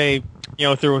would say,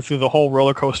 through the whole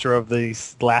roller coaster of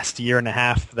these last year and a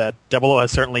half, that 00 has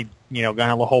certainly, gone in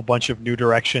a whole bunch of new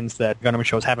directions that Gundam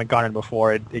shows haven't gone in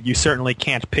before. You certainly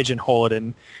can't pigeonhole it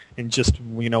in just,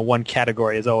 one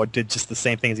category as, it did just the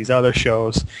same thing as these other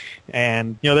shows.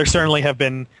 And, there certainly have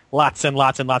been lots and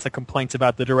lots and lots of complaints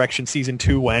about the direction Season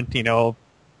 2 went.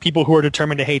 People who are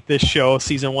determined to hate this show,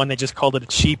 Season 1, they just called it a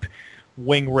cheap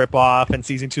Wing ripoff, and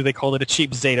Season 2 they called it a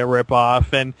cheap Zeta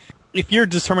ripoff. And if you're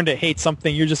determined to hate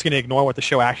something, you're just going to ignore what the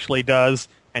show actually does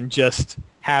and just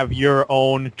have your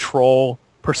own troll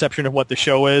perception of what the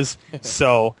show is.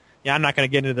 So I'm not going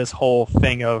to get into this whole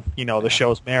thing of the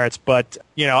show's merits, but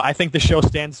I think the show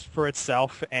stands for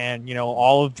itself, and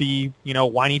all of the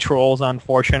whiny trolls on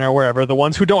 4chan or wherever, the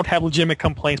ones who don't have legitimate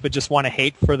complaints but just want to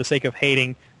hate for the sake of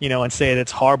hating, and say that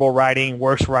it's horrible writing,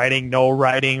 worse writing, no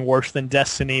writing, worse than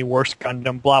Destiny, worse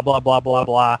Gundam, blah blah blah blah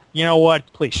blah. You know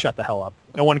what? Please shut the hell up.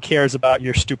 No one cares about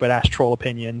your stupid-ass troll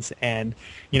opinions, and,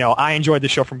 I enjoyed the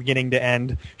show from beginning to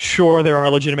end. Sure, there are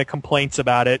legitimate complaints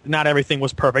about it. Not everything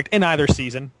was perfect in either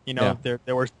season. There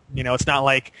were, it's not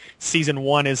like Season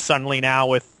 1 is suddenly now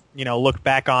looked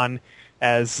back on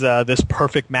as this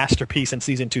perfect masterpiece and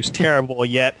Season 2's terrible,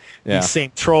 yet these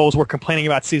same trolls were complaining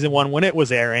about Season 1 when it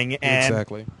was airing, and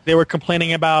they were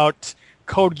complaining about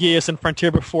Code Geass and Frontier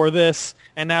before this,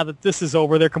 and now that this is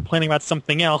over, they're complaining about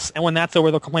something else, and when that's over,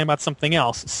 they'll complain about something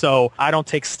else. So I don't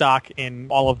take stock in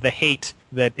all of the hate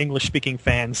that English-speaking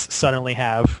fans suddenly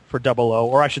have for 00,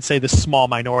 or I should say this small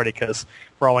minority, because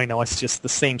for all I know, it's just the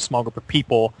same small group of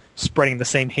people spreading the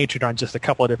same hatred on just a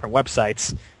couple of different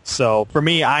websites. So for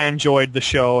me, I enjoyed the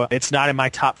show. It's not in my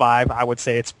top 5. I would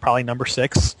say it's probably number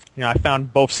 6. I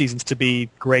found both seasons to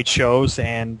be great shows,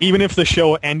 and even if the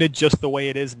show ended just the way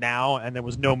it is now and there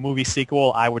was no movie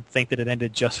sequel, I would think that it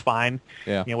ended just fine.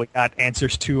 Yeah. We got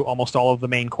answers to almost all of the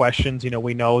main questions.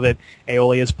 We know that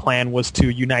Aeolia's plan was to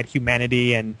unite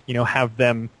humanity and, have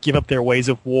them give up their ways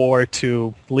of war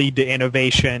to lead to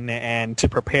innovation and to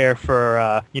prepare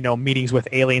for, meetings with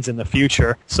aliens in the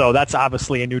future. So that's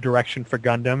obviously a new direction for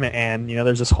Gundam. And,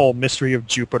 there's this whole mystery of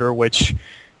Jupiter, which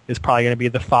is probably going to be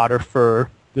the fodder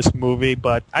for this movie,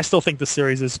 but I still think the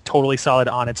series is totally solid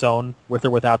on its own, with or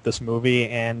without this movie,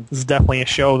 and this is definitely a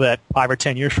show that 5 or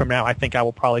 10 years from now I think I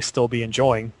will probably still be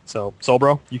enjoying. So,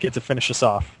 Solbro, you get to finish us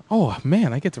off. Oh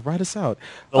man, I get to write us out.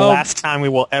 The last time we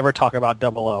will ever talk about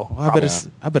 00.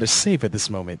 I better savor this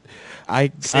moment.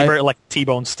 Savor it like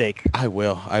T-bone steak. I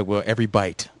will. Every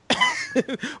bite.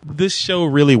 This show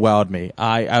really wowed me.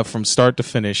 I from start to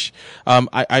finish.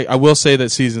 I will say that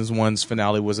season 1's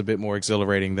finale was a bit more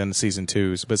exhilarating than season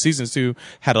 2's, but season 2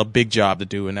 had a big job to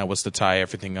do, and that was to tie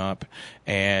everything up.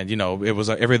 And it was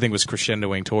everything was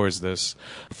crescendoing towards this.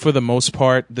 For the most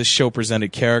part, this show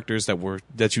presented characters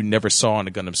that you never saw in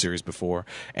the Gundam series before,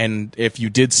 and if you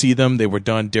did see them, they were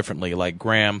done differently. Like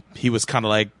Graham, he was kind of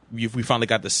like. We finally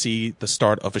got to see the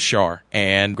start of a Char,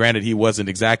 and granted, he wasn't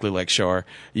exactly like Char.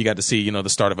 You got to see, the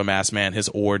start of a masked man, his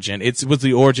origin. It was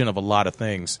the origin of a lot of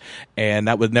things, and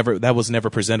that was never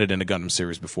presented in a Gundam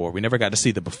series before. We never got to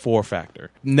see the before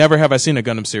factor. Never have I seen a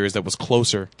Gundam series that was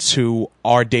closer to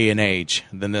our day and age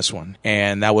than this one,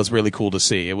 and that was really cool to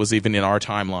see. It was even in our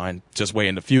timeline, just way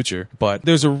in the future. But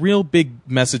there's a real big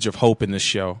message of hope in this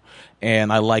show.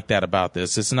 And I like that about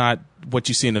this. It's not what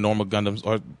you see in the normal Gundams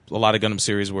or a lot of Gundam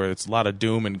series where it's a lot of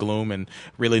doom and gloom and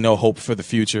really no hope for the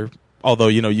future. Although,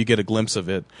 you get a glimpse of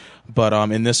it. But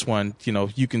in this one,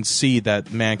 you can see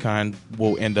that mankind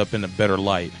will end up in a better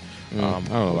light. I don't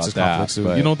know about that.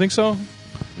 But you don't think so?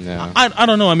 No. I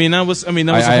don't know. I mean, that was the whole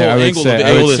angle of the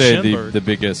I would say Schindler. the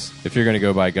biggest, if you're going to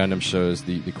go by Gundam shows,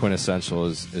 the quintessential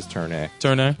is Turn A.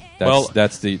 Turn A.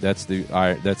 That's the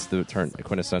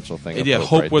quintessential thing. Yeah,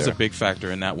 hope right was there. a big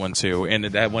factor in that one too, and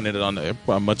that one ended on a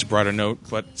much brighter note.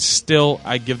 But still,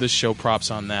 I give this show props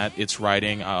on that. Its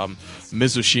writing,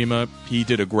 Mizushima, he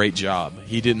did a great job.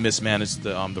 He didn't mismanage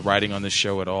the writing on this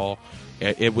show at all.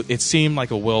 It seemed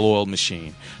like a well-oiled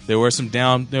machine. There were some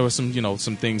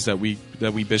some things that we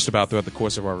bitched about throughout the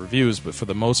course of our reviews, but for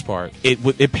the most part,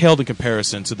 it paled in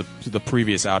comparison to the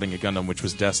previous outing of Gundam, which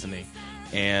was Destiny,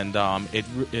 and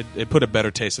it put a better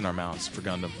taste in our mouths for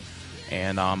Gundam,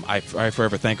 and I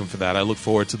forever thank him for that. I look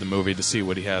forward to the movie to see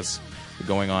what he has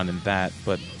going on in that,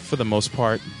 but for the most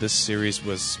part, this series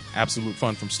was absolute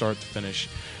fun from start to finish,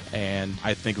 and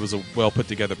I think it was a well put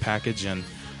together package, and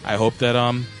I hope that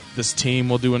this team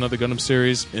will do another Gundam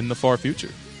series in the far future.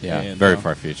 Yeah, and, very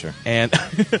far future. And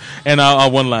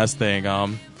one last thing,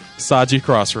 Saji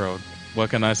Crossroad.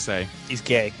 What can I say? He's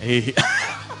gay. He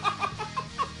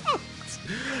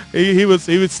was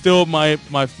still my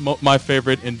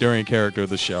favorite enduring character of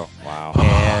the show. Wow.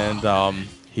 And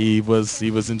he was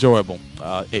enjoyable.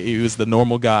 He was the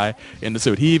normal guy in the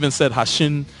suit. He even said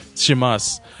Hashin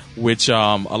Shimas, which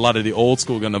a lot of the old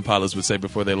school Gundam pilots would say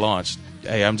before they launched.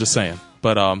 Hey, I'm just saying.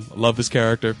 But love this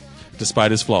character, despite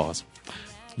his flaws.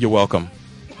 You're welcome.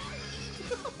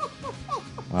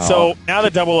 Wow. So now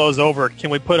that 00 is over, can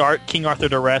we put King Arthur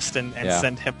to rest and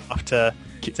send him off to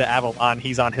Avalon?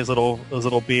 He's on his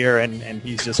little beer and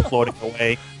he's just floating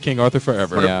away. King Arthur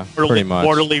forever. Pretty much.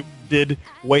 Mortally wounded,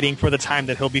 waiting for the time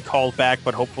that he'll be called back,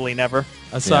 but hopefully never.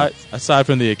 Aside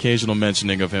from the occasional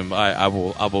mentioning of him, I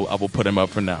will put him up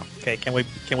for now. Okay, can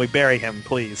we bury him,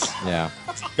 please? Yeah.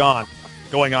 He's gone.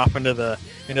 Going off into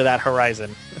that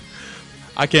horizon.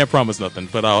 I can't promise nothing,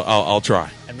 but I'll try.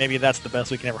 And maybe that's the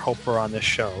best we can ever hope for on this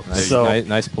show.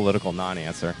 Nice political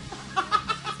non-answer.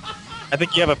 I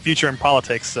think you have a future in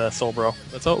politics, Solbro.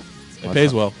 Let's hope. It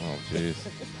pays well. Oh, jeez.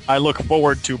 I look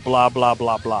forward to blah, blah,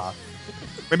 blah, blah.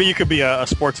 Maybe you could be a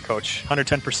sports coach.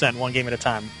 110%, one game at a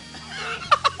time.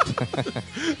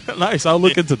 Nice. I'll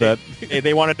look into that.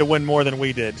 They wanted to win more than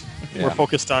we did. Yeah. We're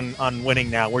focused on winning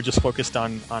now. We're just focused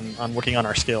on working on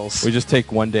our skills. We just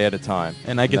take one day at a time,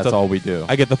 and that's all we do.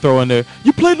 I get to throw in there,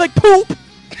 you played like poop!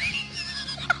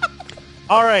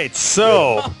 All right,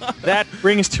 so that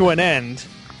brings to an end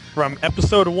from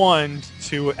episode 1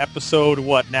 to episode,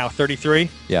 33?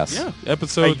 Yes. Yeah,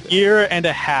 episode... A year and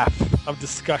a half of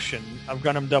discussion of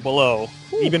Gundam 00,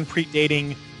 even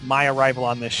predating my arrival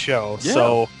on this show. Yeah.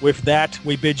 So with that,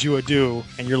 we bid you adieu,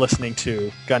 and you're listening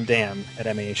to Gundam at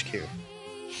MAHQ.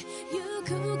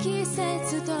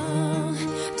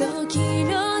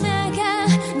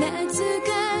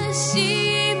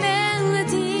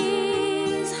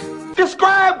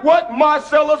 Describe what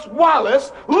Marcellus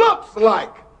Wallace looks like.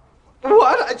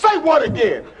 What? Say what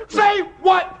again? Say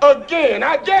what again?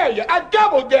 I dare you. I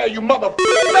double dare you,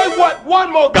 motherfucker. Say what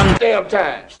one more goddamn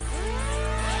time.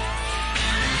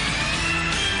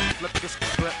 Flip this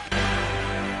clip.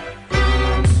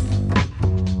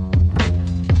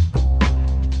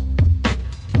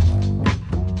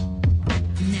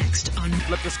 Next on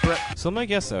flip the script. So let me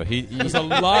guess though. There's a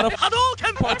lot of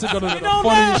parts of Gundam that are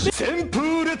funny as shit.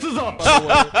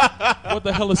 What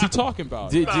the hell is he talking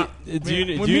about? Do when you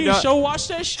me not- and Show watched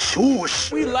that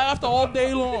shit, we laughed all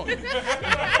day long.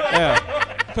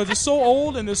 Yeah. Because it's so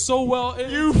old and it's so well.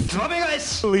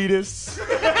 Elitists.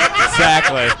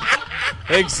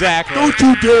 Exactly. Don't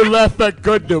you dare laugh at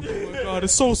Gundam. Oh my God,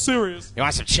 it's so serious. You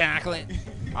want some chocolate?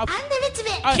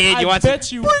 Kid, you want bet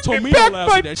you Tomino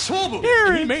laughs at that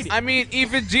shit. He made it. I mean,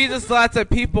 even Jesus laughs at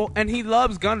people, and he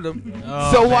loves Gundam.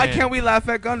 Oh, so why man. can't we laugh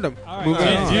at Gundam?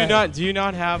 Do you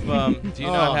not have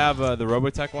the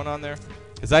Robotech one on there?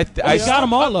 Because I got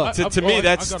them all up. To me,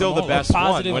 that's still the best one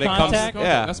Positive when it Contact. comes.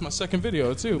 Yeah, That's my second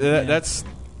video too. that's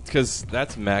because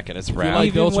that's mech and it's rad.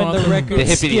 Even when the record The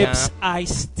hippity skips, hop. I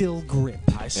still grip.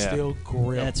 I still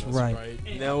grip. That's right.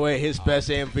 No way, his best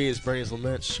AMV is Bernie's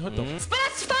Lament. Shut the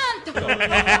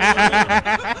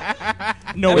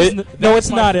No, it's That's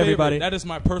my not, favorite. everybody. That is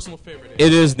my personal favorite.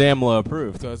 It is NAMLA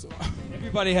approved. Because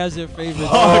Everybody has their favorite.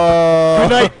 Good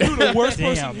night. you're the worst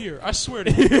Damn. person here. I swear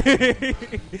to you.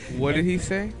 What did he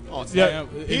say? Yeah,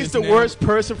 he's the worst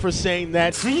person for saying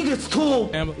that.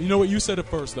 You know what? You said it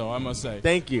first, though. I must say.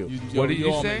 Thank you. What did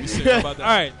you all say? made me sick about that. All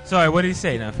right. Sorry. What did he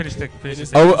say? Now finish the.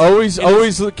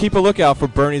 Always keep a lookout for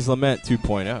Bernie's Lament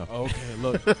 2.0. Okay,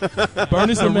 look.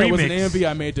 Bernie's Lament was an remix. AMV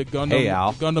I made to Gundam, Hey,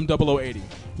 Al. Gundam 0080,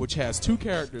 which has two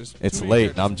characters. It's two main late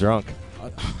and characters. I'm drunk.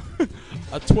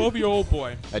 A 12-year-old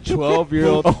boy. A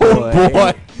 12-year-old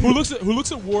boy. who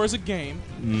looks at war as a game.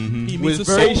 Mm-hmm. He meets with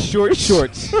a very soul- short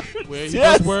shorts. Where he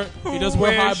does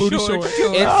wear high booty shorts.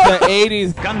 It's the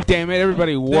 80s. God damn it.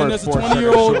 Everybody Then wore there's a short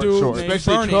 20-year-old shorts. dude named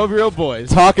Especially Bernie. 12-year-old boys.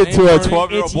 Talking to a Bernie.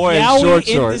 12-year-old It's boy in Yowie short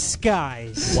in shorts.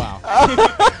 disguise. Wow.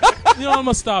 You know, I'm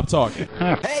gonna stop talking.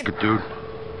 Hey, dude.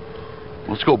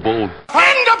 Let's go bold.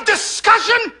 End of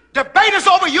discussion. Debate is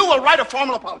over. You will write a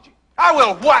formal apology. I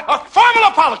will what? A formal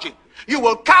apology. You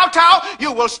will kowtow.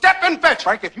 You will step and fetch.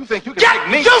 Frank, if you think you can Get take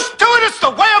me... used to it. It's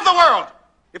the way of the world.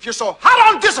 If you're so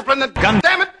hot on discipline, then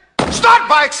damn it, start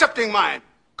by accepting mine.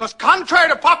 Because contrary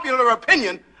to popular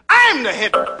opinion, I'm the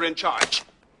head in charge.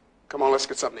 Come on, let's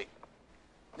get something to eat.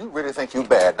 You really think you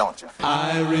bad, don't you?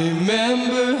 I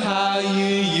remember how you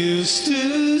used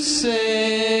to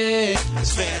say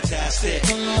it's fantastic.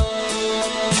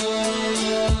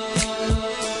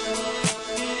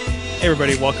 Hey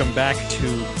everybody, welcome back to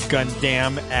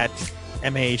Gundam at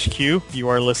MAHQ. You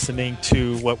are listening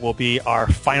to what will be our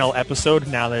final episode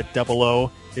now that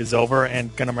 00 is over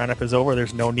and Gundam Roundup is over.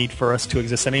 There's no need for us to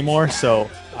exist anymore,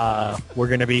 so we're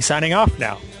going to be signing off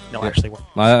now. No, actually, we're...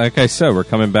 Like I said, we're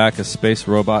coming back as Space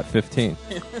Robot 15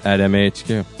 at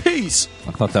MAHQ. Peace.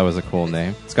 I thought that was a cool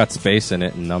name. It's got space in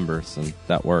it and numbers, and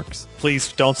that works.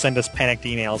 Please don't send us panicked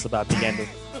emails about the end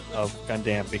of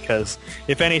Gundam, because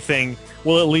if anything,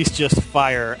 we'll at least just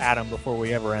fire Adam before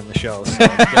we ever end the show. So,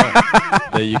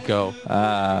 There you go.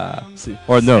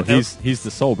 Or no, he's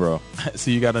the soul bro. So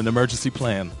you got an emergency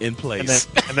plan in place.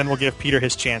 and then we'll give Peter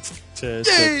his chance to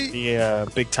be a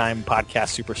big-time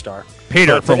podcast superstar.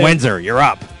 Peter But from today- Windsor, you're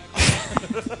up.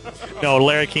 No,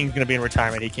 Larry King's going to be in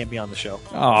retirement. He can't be on the show.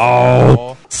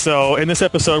 Oh. So, in this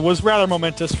episode was rather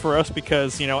momentous for us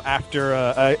because, after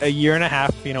a year and a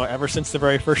half, ever since the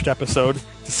very first episode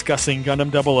discussing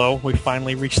Gundam 00, we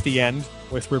finally reached the end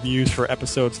with reviews for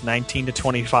episodes 19 to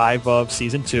 25 of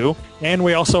Season 2. And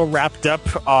we also wrapped up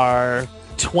our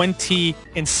 20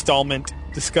 installment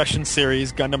discussion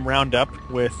series Gundam Roundup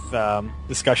with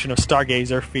discussion of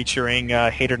Stargazer featuring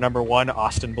hater number 1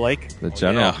 Austin Blake, The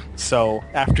general. Yeah. so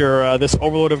after this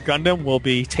overload of Gundam, we'll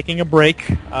be taking a break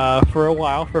for a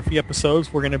while, for a few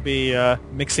episodes. We're going to be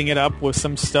mixing it up with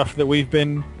some stuff that we've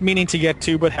been meaning to get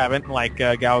to but haven't, like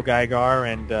Gao Gaigar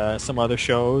and some other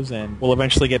shows, and we'll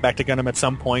eventually get back to Gundam at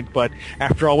some point. But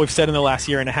after all we've said in the last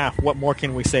year and a half, what more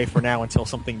can we say for now until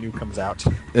something new comes out?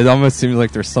 It almost seems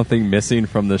like there's something missing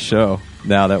from the show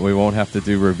now that we won't have to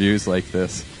do reviews like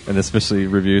this, and especially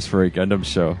reviews for a Gundam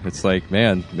show. It's like,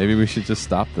 man, maybe we should just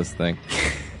stop this thing.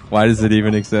 Why does it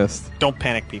even exist? Don't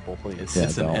panic, people, please. Yeah,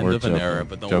 It's an don't. end We're of an joking. era,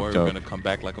 but don't Joke, worry, joke. we're going to come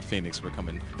back like a phoenix. We're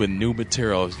coming with new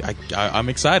material. I'm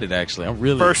excited, actually. I'm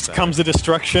really First excited. comes the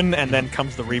destruction, and then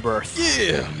comes the rebirth.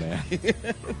 Yeah,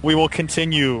 man. We will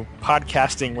continue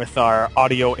podcasting with our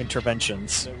audio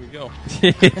interventions. There we go.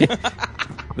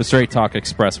 The Straight Talk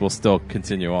Express will still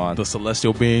continue on. The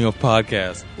celestial being of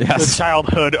podcast. Yes. The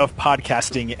childhood of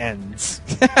podcasting ends.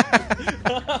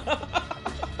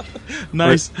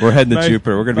 Nice. We're heading to Nice-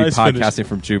 Jupiter. We're going to be nice finish. podcasting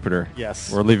from Jupiter.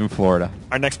 Yes. We're leaving Florida.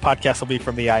 Our next podcast will be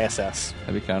from the ISS.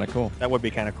 That'd be kind of cool. That would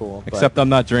be kind of cool. Except I'm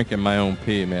not drinking my own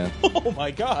pee, man. Oh,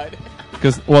 my God.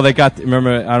 Because they got.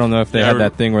 Remember, I don't know if they had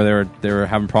that thing where they were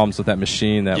having problems with that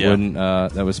machine that wouldn't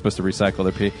that was supposed to recycle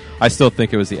their pee. I still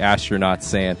think it was the astronauts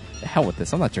saying, "The hell with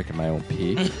this! I'm not drinking my own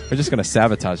pee. We're just going to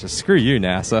sabotage this. Screw you,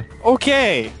 NASA."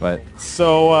 Okay. But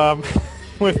so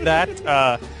with that,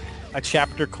 a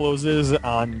chapter closes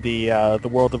on the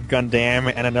world of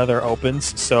Gundam, and another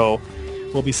opens. So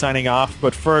we'll be signing off.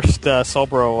 But first,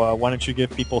 Solbro, why don't you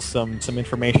give people some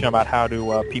information about how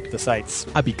to peep the sites?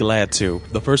 I'd be glad to.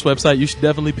 The first website you should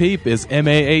definitely peep is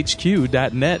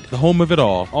mahq.net, the home of it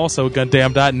all. Also,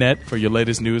 Gundam.net for your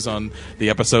latest news on the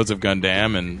episodes of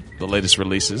Gundam and the latest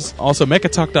releases. Also,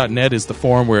 mechatalk.net is the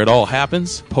forum where it all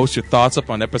happens. Post your thoughts up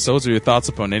on episodes or your thoughts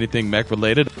up on anything mech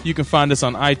related. You can find us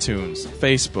on iTunes,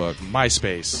 Facebook,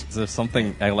 MySpace. Is there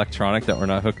something electronic that we're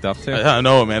not hooked up to? I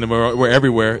know, man. We're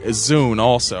everywhere. It's Zune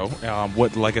also.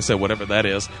 Like I said, whatever that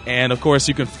is. And, of course,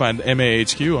 you can find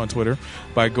MAHQ on Twitter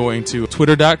by going to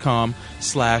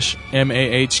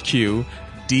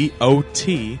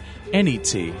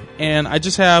twitter.com/MAHQDOTNET. And I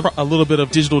just have a little bit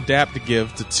of digital dap to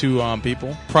give to two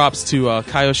people. Props to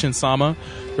Kaioshin Sama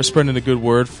for spreading the good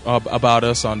word about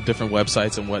us on different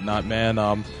websites and whatnot,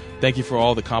 man. Thank you for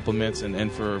all the compliments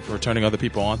and for turning other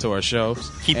people onto our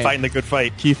shows. Keep fighting the good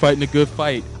fight. Keep fighting the good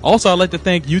fight. Also, I'd like to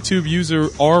thank YouTube user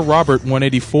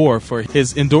RRobert184 for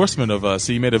his endorsement of us.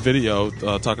 He made a video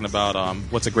talking about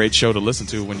what's a great show to listen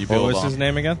to when you build. What was his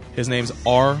name again? His name's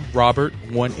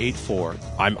RRobert184.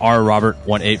 I'm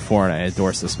RRobert184, and I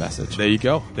endorse this message. There you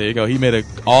go. He made an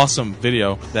awesome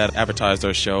video that advertised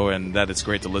our show and that it's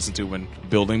great to listen to when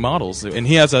building models. And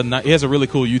he has a really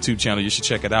cool YouTube channel. You should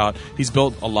check it out. He's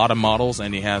built a lot of models,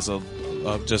 and he has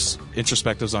just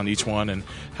introspectives on each one and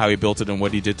how he built it and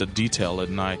what he did to detail it,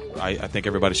 and I think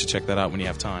everybody should check that out when you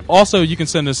have time. Also, you can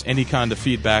send us any kind of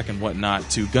feedback and whatnot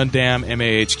to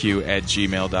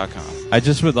GundamMAHQ@gmail.com. I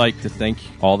just would like to thank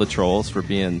all the trolls for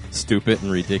being stupid and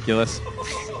ridiculous,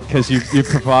 because you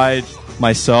provide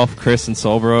myself, Chris, and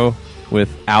Solbro with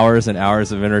hours and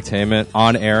hours of entertainment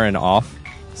on air and off.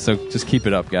 So just keep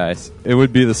it up, guys. It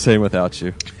would be the same without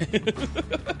you.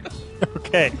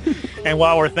 Okay. And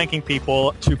while we're thanking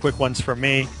people, two quick ones from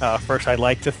me. First, I'd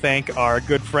like to thank our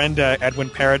good friend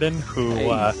Edwin Paradin, who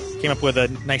came up with a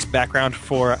nice background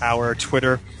for our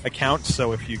Twitter account.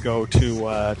 So if you go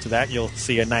to that, you'll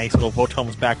see a nice little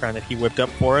Votoms background that he whipped up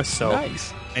for us. So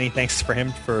nice. Many thanks for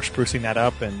him for sprucing that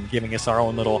up and giving us our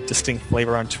own little distinct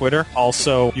flavor on Twitter.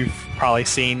 Also, you've probably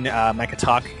seen Mecha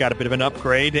Talk got a bit of an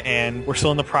upgrade, and we're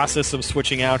still in the process of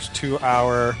switching out to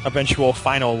our eventual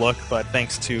final look, but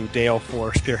thanks to Dale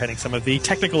for spearheading some of the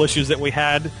technical issues that we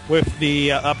had with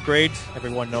the upgrade.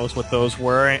 Everyone knows what those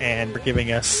were, and for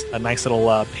giving us a nice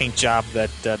little paint job that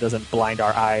doesn't blind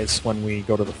our eyes when we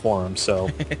go to the forum. So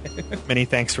many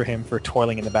thanks for him for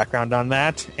toiling in the background on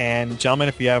that. And gentlemen,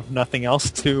 if you have nothing else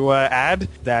to add,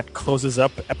 that closes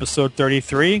up episode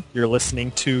 33. You're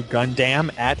listening to Gundam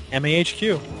at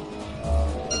MAHQ.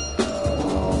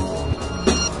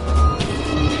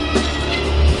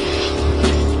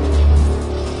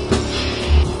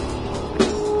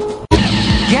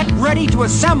 Get ready to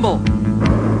assemble!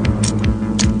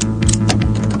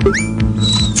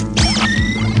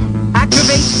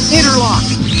 Activate interlock!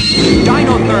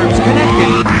 Dinotherms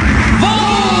connected!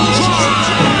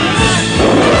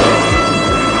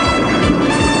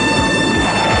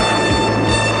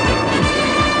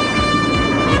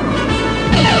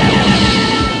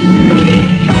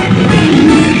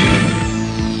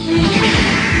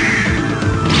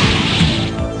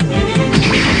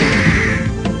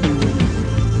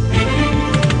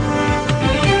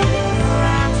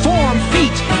 Form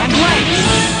feet and legs!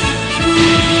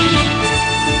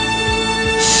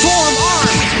 Form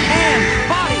arms and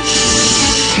body!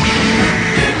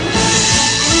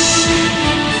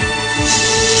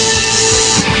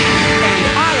 And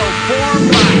I'll form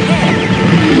my head!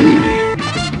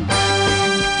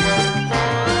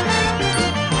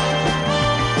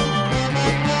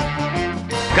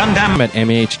 Gundam at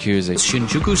MAHQ is a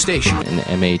Shinjuku Station, an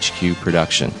MAHQ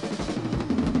production.